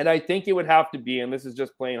 and I think it would have to be, and this is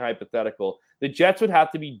just plain hypothetical, the Jets would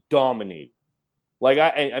have to be dominating. Like,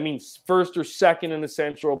 I mean, first or second in the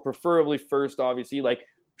Central, preferably first, obviously, like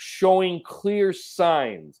showing clear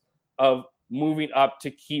signs of moving up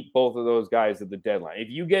to keep both of those guys at the deadline. If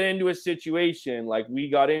you get into a situation like we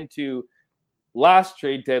got into last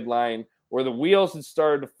trade deadline where the wheels had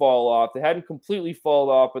started to fall off, they hadn't completely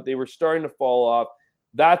fallen off, but they were starting to fall off,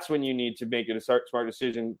 that's when you need to make a smart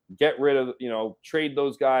decision, get rid of, trade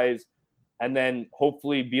those guys, and then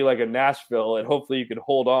hopefully be like a Nashville, and hopefully you can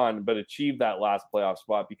hold on, but achieve that last playoff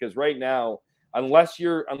spot. Because right now, unless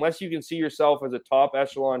you can see yourself as a top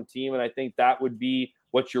echelon team, and I think that would be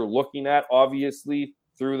what you're looking at, obviously,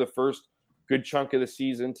 through the first good chunk of the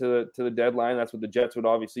season to the deadline. That's what the Jets would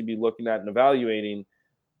obviously be looking at and evaluating.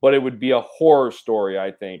 But it would be a horror story,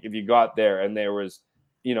 I think, if you got there and there was,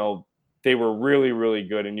 they were really, really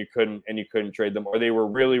good and you couldn't trade them, or they were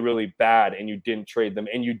really, really bad and you didn't trade them,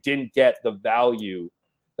 and you didn't get the value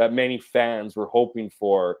that many fans were hoping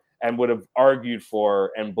for and would have argued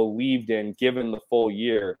for and believed in given the full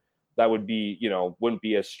year. That would be, wouldn't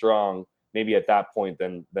be as strong maybe at that point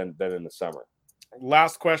than in the summer.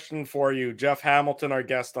 Last question for you. Jeff Hamilton, our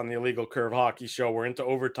guest on the Illegal Curve Hockey Show. We're into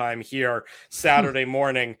overtime here Saturday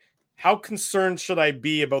morning. How concerned should I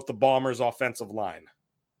be about the Bombers' offensive line?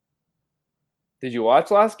 Did you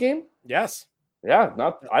watch last game? Yes. Yeah.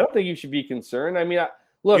 I don't think you should be concerned. I mean,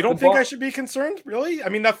 look. You don't think I should be concerned, really? I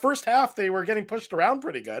mean, that first half they were getting pushed around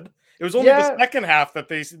pretty good. It was only the second half that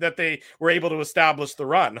they were able to establish the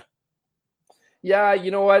run. Yeah, you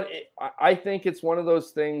know what? I think it's one of those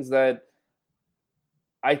things that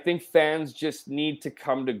I think fans just need to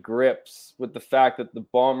come to grips with the fact that the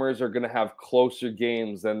Bombers are going to have closer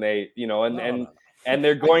games than they, and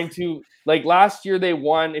they're going to, like last year they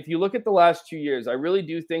won. If you look at the last 2 years, I really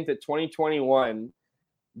do think that 2021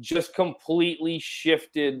 just completely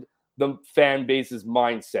shifted the fan base's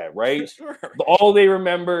mindset, right? Sure. All they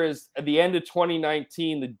remember is at the end of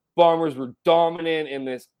 2019, the Bombers were dominant in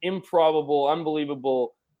this improbable,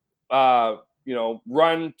 unbelievable,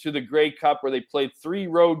 run to the Grey Cup where they played 3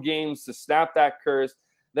 road games to snap that curse.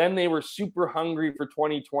 Then they were super hungry for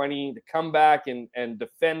 2020 to come back and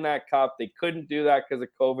defend that cup. They couldn't do that because of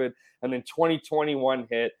COVID. And then 2021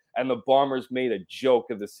 hit, and the Bombers made a joke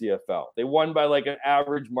of the CFL. They won by like an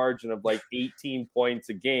average margin of like 18 points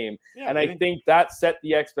a game. Yeah, and I think that set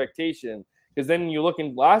the expectation, because then you look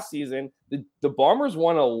in last season, the Bombers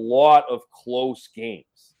won a lot of close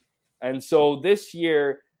games. And so this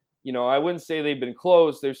year, you know, I wouldn't say they've been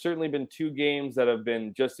close. There's certainly been 2 games that have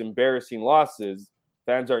been just embarrassing losses.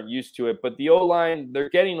 Fans aren't used to it. But the O-line, they're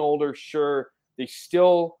getting older, sure. I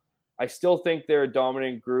still think they're a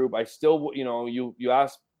dominant group. I still, you know, you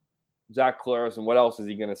ask Zach Collaros, and what else is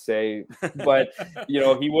he going to say? But, you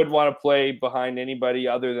know, he wouldn't want to play behind anybody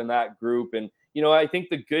other than that group. And, you know, I think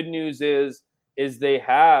the good news is they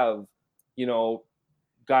have, you know,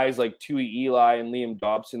 guys like Tui Eli and Liam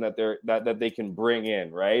Dobson that they can bring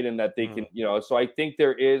in, right? And that they can, you know, so I think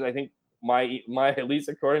my at least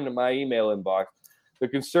according to my email inbox, the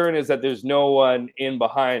concern is that there's no one in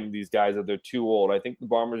behind these guys, that they're too old. I think the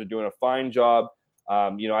Bombers are doing a fine job.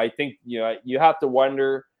 You know, I think, you know, you have to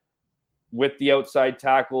wonder with the outside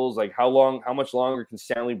tackles, like how much longer can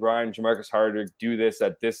Stanley Bryan, Jamarcus Hardrick do this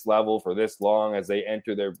at this level for this long as they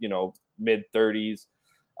enter their, you know, mid-30s.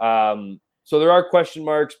 So there are question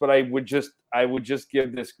marks, but I would just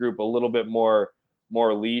give this group a little bit more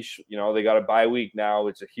leash. You know, they got a bye week now.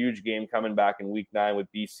 It's a huge game coming back in week 9 with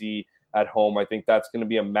BC at home. I think that's going to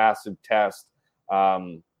be a massive test. You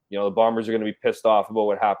know, the Bombers are going to be pissed off about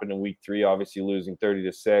what happened in week 3, obviously losing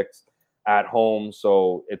 30-6 at home.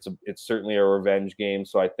 So it's certainly a revenge game.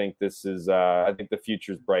 So I think this is I think the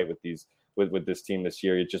future is bright with this team this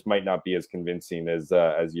year. It just might not be as convincing as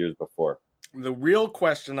years before. The real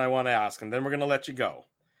question I want to ask, and then we're going to let you go.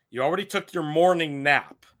 You already took your morning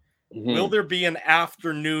nap. Mm-hmm. Will there be an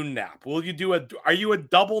afternoon nap? Will you are you a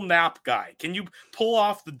double nap guy? Can you pull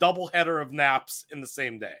off the double header of naps in the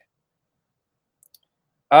same day?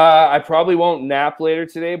 I probably won't nap later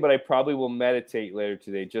today, but I probably will meditate later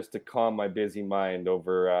today just to calm my busy mind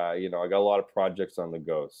over, you know, I got a lot of projects on the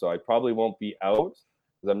go. So I probably won't be out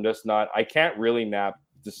because I can't really nap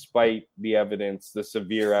despite the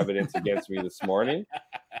severe evidence against me this morning.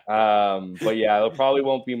 But yeah, there probably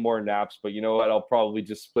won't be more naps, but you know what? I'll probably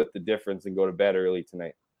just split the difference and go to bed early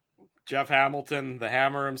tonight. Jeff Hamilton, the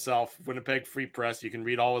Hammer himself, Winnipeg Free Press. You can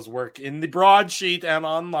read all his work in the broadsheet and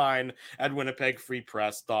online at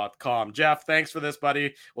winnipegfreepress.com. Jeff, thanks for this,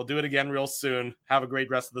 buddy. We'll do it again real soon. Have a great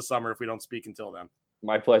rest of the summer if we don't speak until then.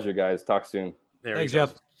 My pleasure, guys. Talk soon. Thanks,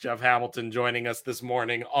 Jeff. Jeff Hamilton joining us this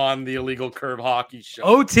morning on the Illegal Curve Hockey Show.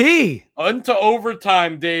 OT. Into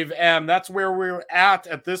overtime, Dave M. That's where we're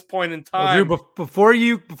at this point in time. Well,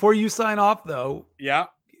 Drew, before you sign off, though. Yeah.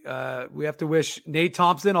 We have to wish Nate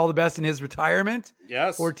Thompson all the best in his retirement.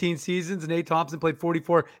 Yes. 14 seasons. Nate Thompson played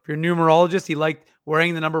 44. If you're a numerologist, he liked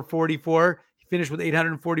wearing the number 44. He finished with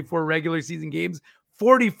 844 regular season games,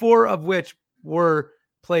 44 of which were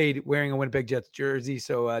played wearing a Winnipeg Jets jersey.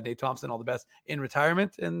 So Nate Thompson, all the best in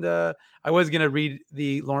retirement. And I was going to read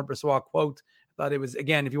the Laurent Brossoit quote. I thought it was,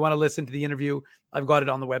 again, if you want to listen to the interview, I've got it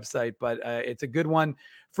on the website, but it's a good one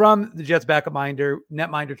from the Jets backup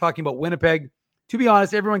netminder talking about Winnipeg. To be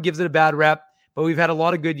honest, everyone gives it a bad rep, but we've had a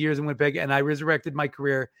lot of good years in Winnipeg, and I resurrected my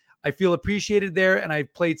career. I feel appreciated there, and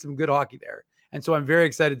I've played some good hockey there. And so I'm very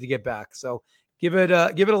excited to get back. So give it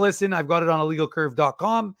a listen. I've got it on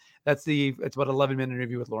illegalcurve.com. It's about an 11-minute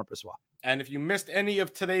interview with Laurent Brossoit. And if you missed any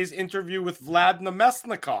of today's interview with Vlad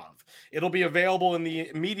Namestnikov, it'll be available in the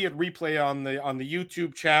immediate replay on the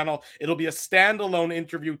YouTube channel. It'll be a standalone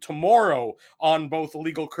interview tomorrow on both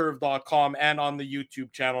illegalcurve.com and on the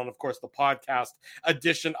YouTube channel. And of course, the podcast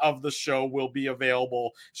edition of the show will be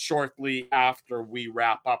available shortly after we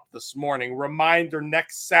wrap up this morning. Reminder,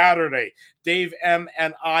 next Saturday, Dave M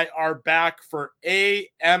and I are back for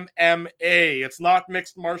AMMA. It's not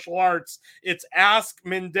mixed martial arts. It's Ask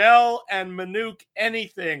Mindell and Manuk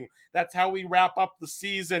anything. That's how we wrap up the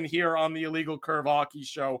season here on the Illegal Curve Hockey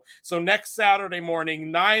Show. So next Saturday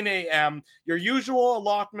morning, 9 a.m., your usual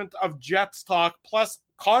allotment of Jets talk plus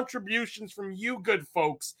contributions from you good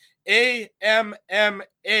folks. AMMA.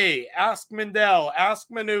 Ask Mindell, Ask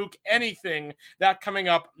Manuk, anything. That coming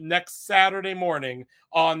up next Saturday morning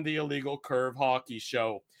on the Illegal Curve Hockey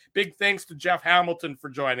Show. Big thanks to Jeff Hamilton for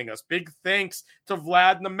joining us. Big thanks to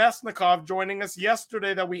Vlad Namestnikov joining us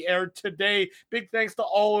yesterday that we aired today. Big thanks to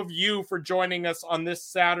all of you for joining us on this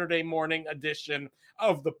Saturday morning edition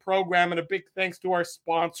of the program. And a big thanks to our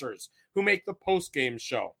sponsors who make the post-game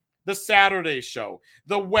show, the Saturday show,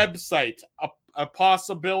 the website, a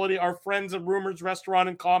possibility, our friends at Rumors Restaurant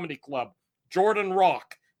and Comedy Club, Jordan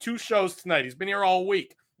Rock, 2 shows tonight. He's been here all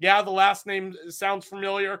week. Yeah, the last name sounds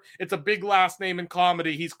familiar. It's a big last name in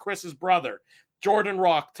comedy. He's Chris's brother. Jordan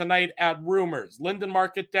Rock tonight at Rumors, Linden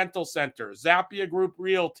Market Dental Center, Zappia Group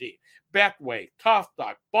Realty, Beckway, Tough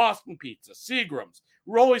Duck, Boston Pizza, Seagram's,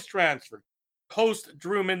 Rollies Transfer, host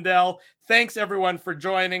Drew Mindell. Thanks everyone for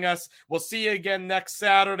joining us. We'll see you again next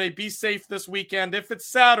Saturday. Be safe this weekend. If it's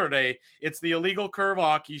Saturday, it's the Illegal Curve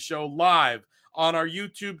Hockey Show live on our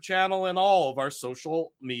YouTube channel and all of our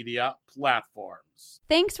social media platforms.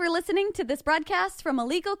 Thanks for listening to this broadcast from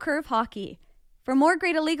Illegal Curve Hockey. For more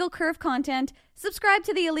great Illegal Curve content, subscribe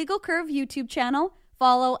to the Illegal Curve YouTube channel,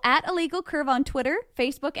 follow at Illegal Curve on Twitter,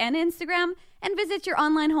 Facebook, and Instagram, and visit your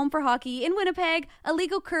online home for hockey in Winnipeg,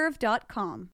 illegalcurve.com.